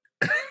Moochie.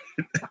 Up.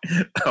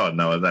 Oh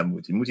no, it's not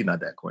Moochie. Moochie not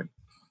that corny.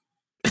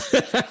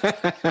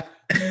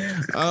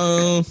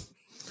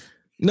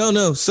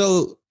 No.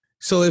 So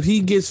if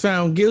he gets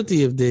found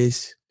guilty of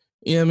this,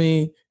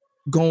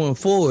 going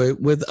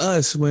forward with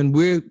us, when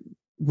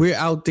we're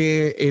out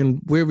there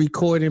and we're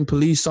recording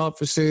police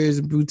officers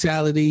and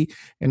brutality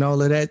and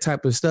all of that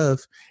type of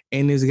stuff,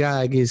 and this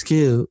guy gets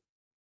killed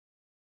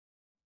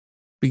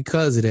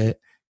because of that,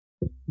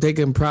 they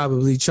can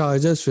probably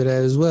charge us for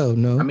that as well.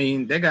 No, I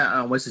mean, they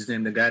got what's his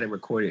name, the guy that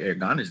recorded Eric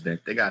Garner's death.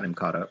 They got him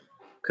caught up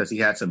because he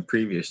had some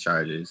previous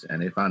charges, and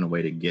they found a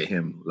way to get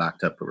him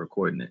locked up for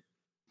recording it.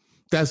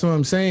 That's what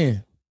I'm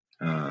saying.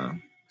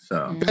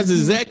 So that's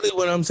exactly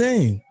what I'm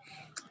saying.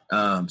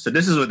 So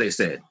this is what they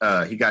said.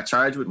 He got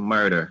charged with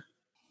murder.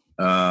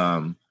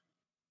 And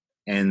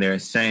they're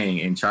saying,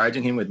 in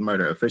charging him with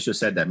murder, officials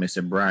said that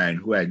Mr. Bryan,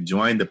 who had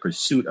joined the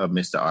pursuit of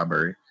Mr.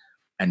 Arbery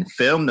and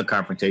filmed the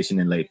confrontation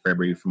in late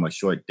February from a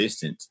short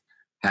distance,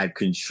 had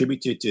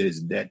contributed to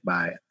his death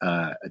by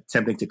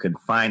attempting to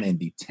confine and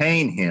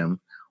detain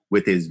him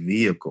with his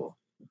vehicle.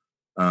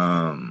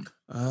 So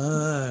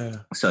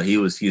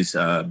he's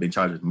been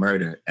charged with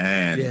murder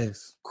and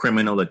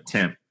criminal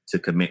attempt to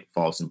commit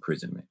false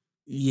imprisonment.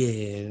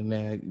 Yeah,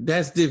 man,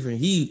 that's different.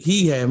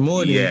 He had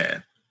more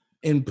than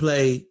in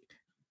play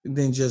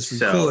than just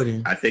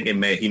recording. I think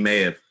he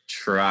may have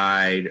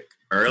tried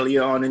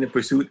earlier on in the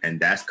pursuit, and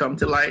that's come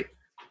to light.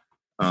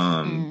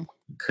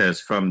 Because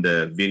from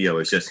the video,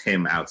 it's just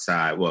him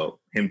outside.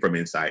 Well, him from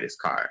inside his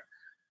car.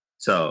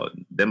 So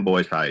them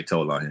boys probably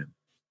told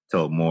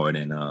more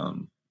than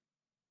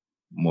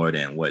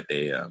what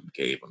they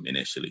gave him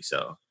initially.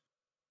 So,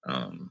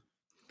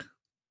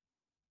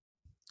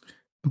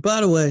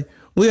 by the way,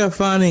 we are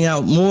finding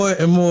out more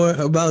and more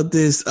about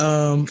this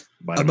about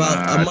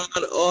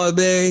Ahmaud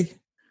Arbery.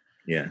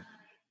 Yeah.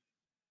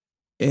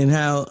 And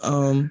how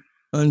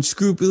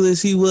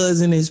unscrupulous he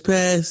was in his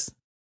past.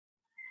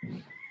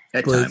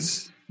 At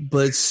times.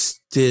 But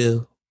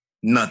still.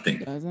 Nothing.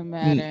 Doesn't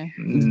matter.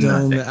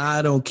 Nothing.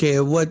 I don't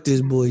care what this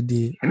boy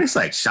did. And it's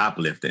like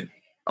shoplifting.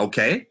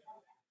 Okay.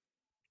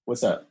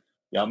 What's up?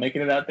 Y'all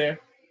making it out there?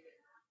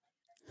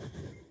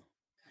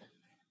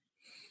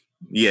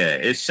 Yeah,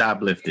 it's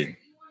shoplifting.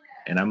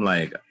 And I'm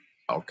like,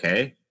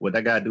 okay, what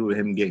that got to do with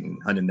him getting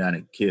hunted down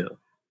and killed?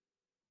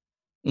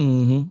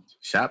 Mm-hmm.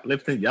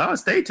 Shoplifting? Y'all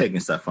stay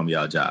taking stuff from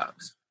y'all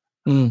jobs.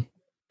 Pens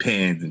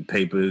and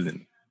papers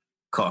and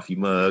coffee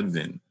mugs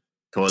and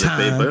toilet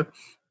paper.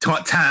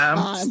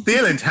 Time.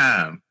 Stealing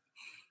time.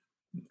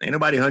 Ain't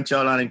nobody hunt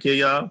y'all out and kill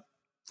y'all?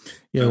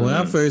 Yeah, when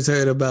I first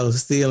heard about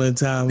stealing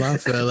time, I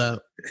fell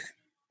out.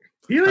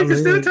 You like to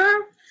steal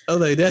time? I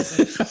was like, that's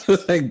a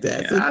thing.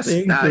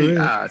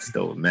 I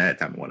stole mad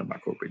time at one of my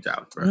corporate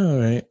jobs, bro. All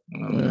right.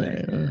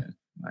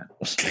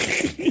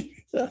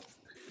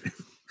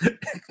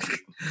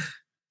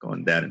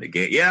 Going down in the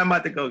game. Yeah, I'm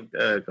about to go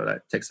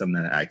take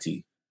something out of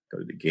IT. Go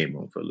to the game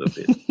room for a little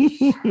bit.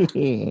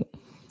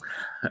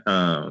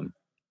 But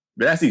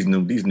that's these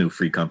new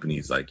free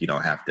companies. Like, you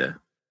don't have to.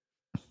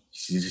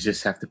 You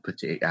just have to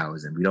put your 8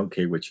 hours in. We don't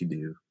care what you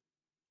do.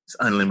 It's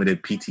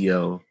unlimited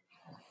PTO.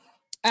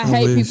 I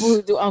hate people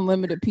who do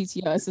unlimited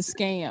PTO. It's a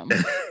scam.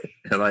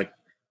 Like,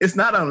 it's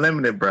not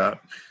unlimited, bro.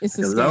 It's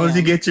a as scam. long as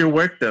you get your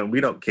work done, we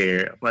don't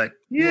care. I'm like,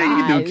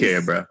 yeah, you do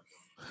care, bro.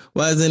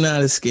 Why is it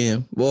not a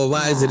scam? Well,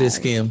 why is it a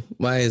scam?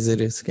 Why is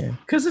it a scam?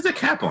 Because there's a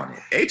cap on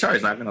it. HR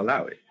is not going to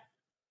allow it.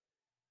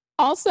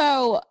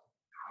 Also,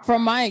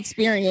 from my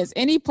experience,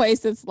 any place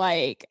that's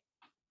like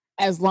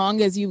as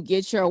long as you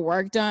get your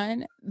work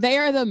done, they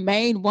are the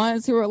main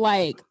ones who are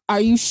like, are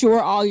you sure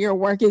all your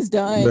work is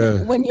done?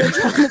 Bruh. When you're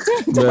trying to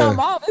take time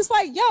off? It's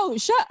like, yo,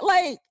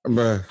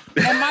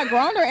 am I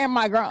grown or am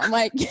I grown?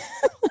 Like,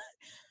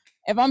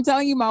 if I'm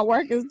telling you my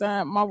work is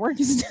done, my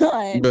work is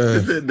done.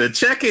 The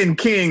check-in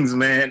kings,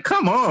 man.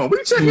 Come on. What are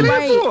you checking in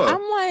for?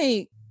 I'm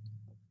like,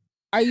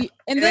 are you?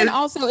 And then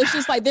also, it's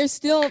just like they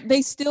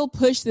still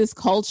push this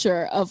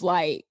culture of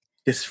like,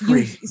 it's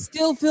free. You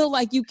still feel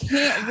like you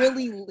can't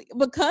really,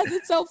 because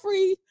it's so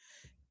free,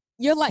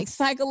 you're like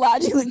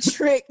psychologically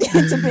tricked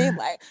into being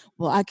like,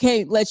 well, I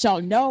can't let y'all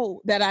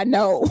know that I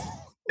know.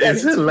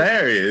 It's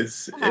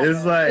hilarious.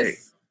 It's like,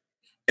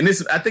 and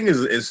I think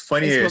it's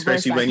funnier,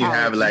 especially when you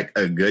have like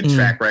a good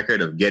track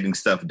record of getting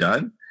stuff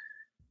done.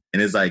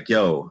 And it's like,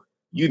 yo,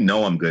 you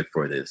know I'm good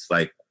for this.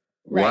 Like,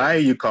 why are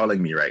you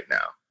calling me right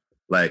now?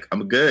 Like,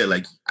 I'm good.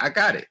 Like, I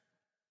got it.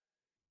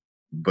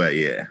 But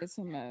yeah, it's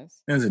a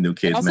mess. There's a new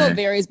kid. It also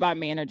varies by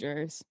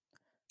managers,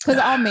 because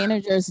all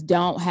managers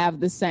don't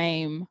have the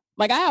same.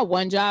 Like, I had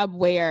one job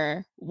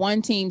where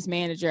one team's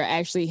manager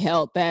actually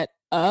held that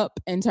up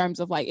in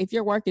terms of like, if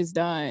your work is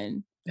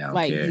done,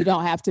 like you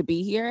don't have to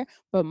be here.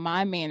 But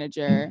my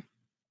manager,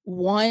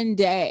 one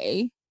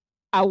day,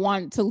 I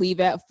wanted to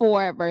leave at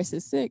 4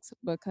 versus 6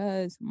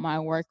 because my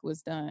work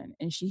was done,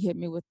 and she hit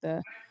me with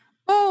the,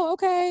 "Oh,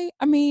 okay.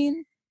 I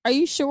mean, are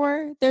you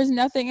sure there's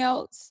nothing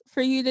else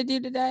for you to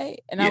do today?"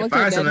 And I looked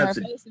at her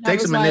face and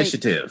take some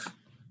initiative.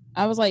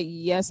 I was like,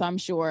 yes, I'm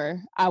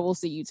sure. I will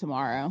see you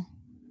tomorrow.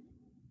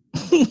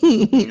 All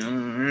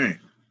right.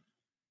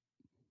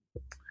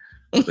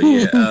 But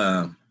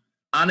yeah,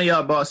 honor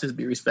y'all bosses,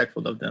 be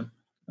respectful of them.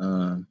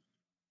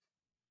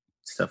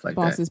 Stuff like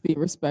bosses that. Be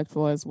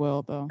respectful as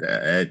well, though.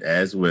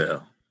 As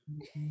well.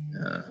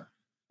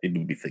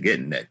 People be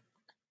forgetting that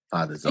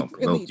fathers don't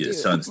provoke your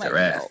sons to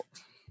wrath.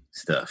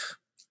 Stuff.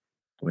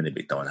 When they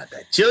be throwing out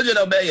that children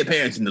obey your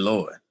parents in the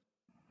Lord.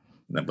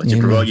 No, but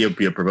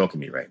you're provoking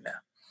me right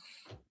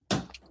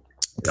now.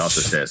 It also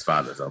says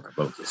fathers don't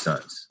provoke your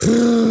sons.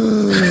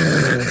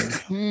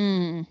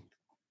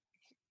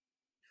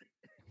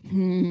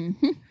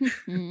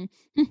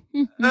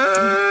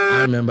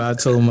 I remember I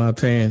told my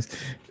parents.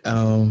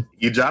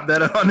 You dropped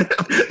that on them?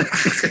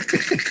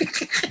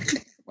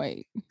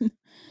 Wait.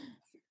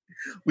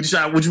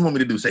 What you want me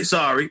to do? Say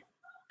sorry?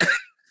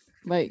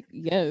 Like,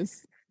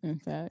 yes, in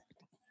fact.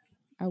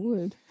 I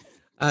would.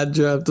 I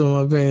dropped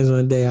on my parents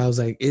one day. I was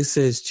like, it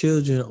says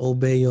children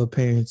obey your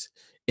parents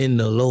in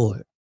the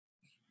Lord.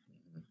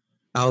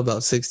 I was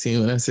about 16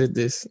 when I said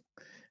this.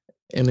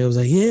 And it was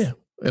like, yeah.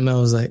 And I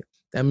was like,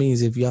 that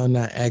means if y'all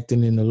not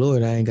acting in the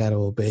Lord, I ain't got to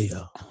obey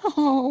y'all.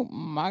 Oh,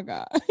 my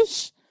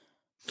gosh.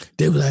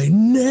 They were like,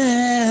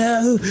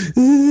 no.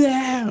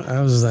 I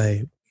was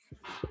like,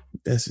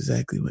 that's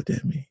exactly what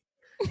that means.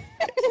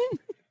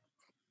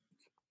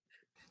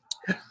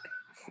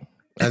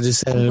 I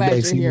just sat in the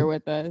back seat. Here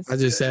with us. I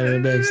just sat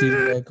in the back seat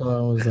of that car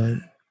and was like,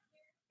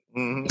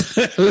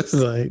 it was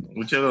like,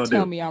 what you gonna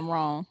Tell me I'm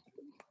wrong.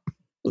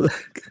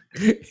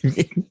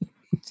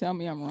 Tell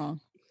me I'm wrong.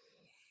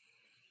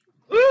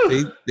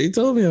 They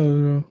told me I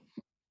was wrong.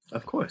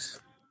 Of course.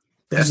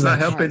 That's not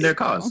helping their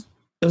cause.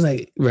 I was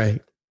like,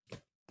 right.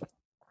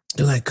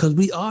 They're like, because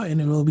we are in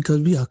the Lord,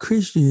 because we are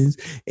Christians,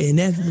 and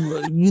that's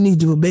you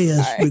need to obey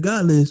us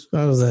regardless.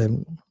 I was like,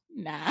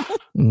 nah.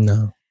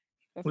 No.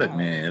 Look,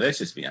 man, let's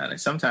just be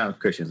honest. Sometimes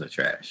Christians are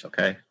trash,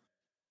 okay?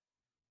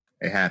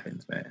 It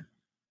happens, man.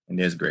 And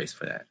there's grace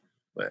for that.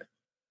 But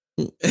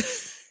it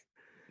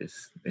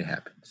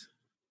happens.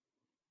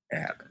 It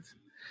happens.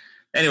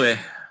 Anyway,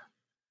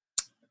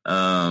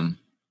 y'all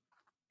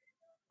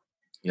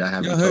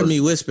heard me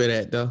whisper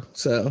that, though.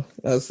 So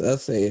I'll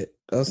say it.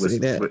 I'll say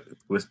that.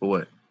 Whisper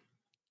what?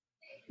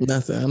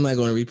 Nothing. I'm not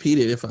going to repeat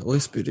it if I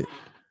whispered it.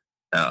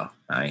 Oh,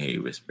 I ain't hear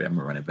you whisper. I'm going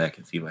to run it back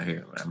and see if I hear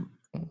it when I'm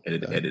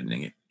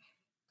editing it.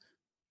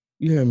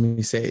 You heard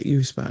me say it. You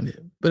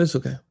responded. But it's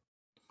okay.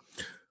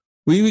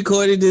 We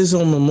recorded this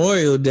on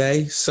Memorial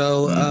Day.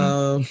 So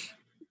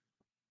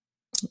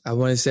I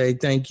want to say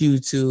thank you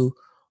to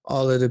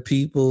all of the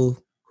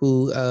people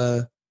who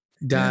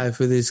died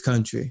for this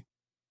country.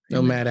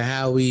 No matter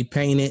how we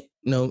paint it.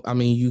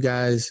 You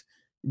guys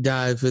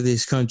died for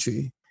this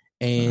country.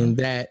 And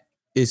that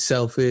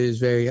itself is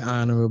very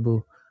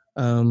honorable.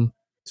 So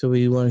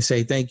we want to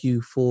say thank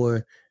you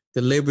for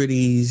the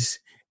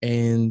liberties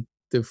and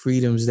the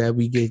freedoms that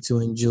we get to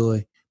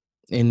enjoy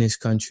in this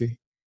country.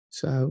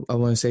 So I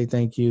want to say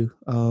thank you.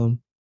 I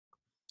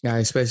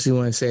especially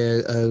want to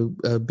say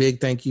a big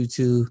thank you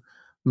to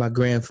my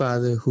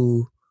grandfather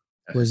who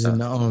was in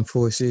the armed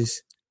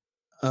forces.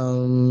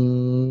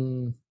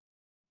 Oh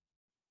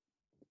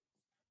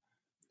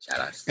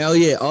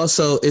yeah.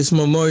 Also, it's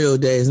Memorial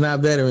Day. It's not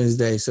Veterans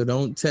Day. So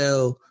don't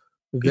tell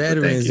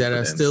veterans that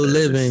are still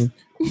living.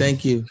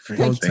 Thank you.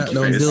 Don't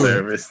do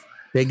it.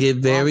 They get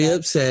very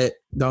upset.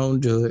 Don't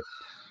do it.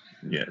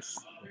 Yes.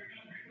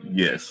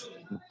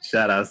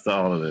 Shout outs to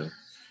all of them.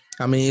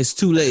 I mean, it's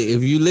too late.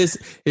 If you're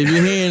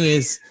hearing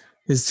this,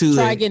 it's too late.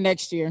 Try again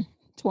next year.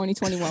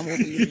 2021 will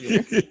be the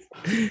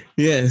year.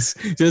 Yes.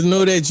 Just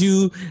know that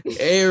you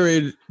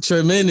erred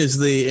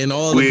tremendously and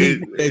all the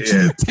people that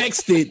you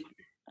texted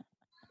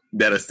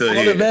that are still all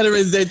here. the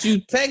veterans that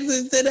you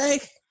texted today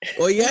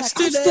or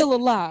yesterday. I'm still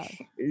alive.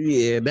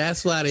 Yeah,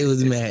 that's why they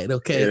was mad,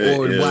 okay?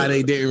 Or why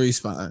they didn't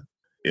respond.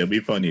 It'll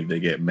be funny if they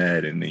get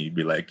mad and then you'd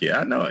be like, yeah,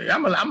 I know.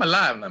 I'm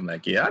alive. And I'm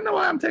like, yeah, I know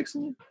why I'm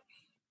texting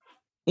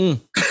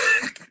you.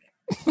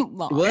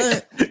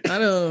 What? I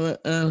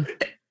don't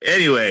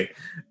Anyway,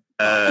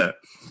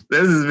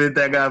 this has been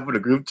That Guy for the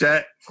Group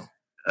Chat.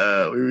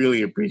 We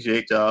really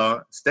appreciate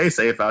y'all. Stay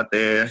safe out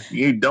there.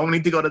 You don't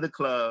need to go to the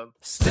club.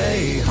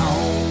 Stay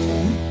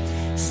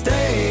home.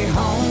 Stay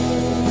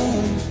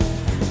home.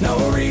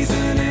 No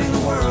reason in the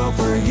world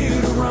for you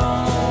to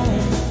roam.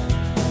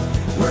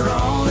 We're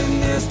all in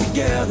this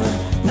together.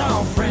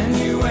 No, friend,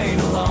 you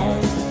ain't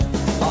alone.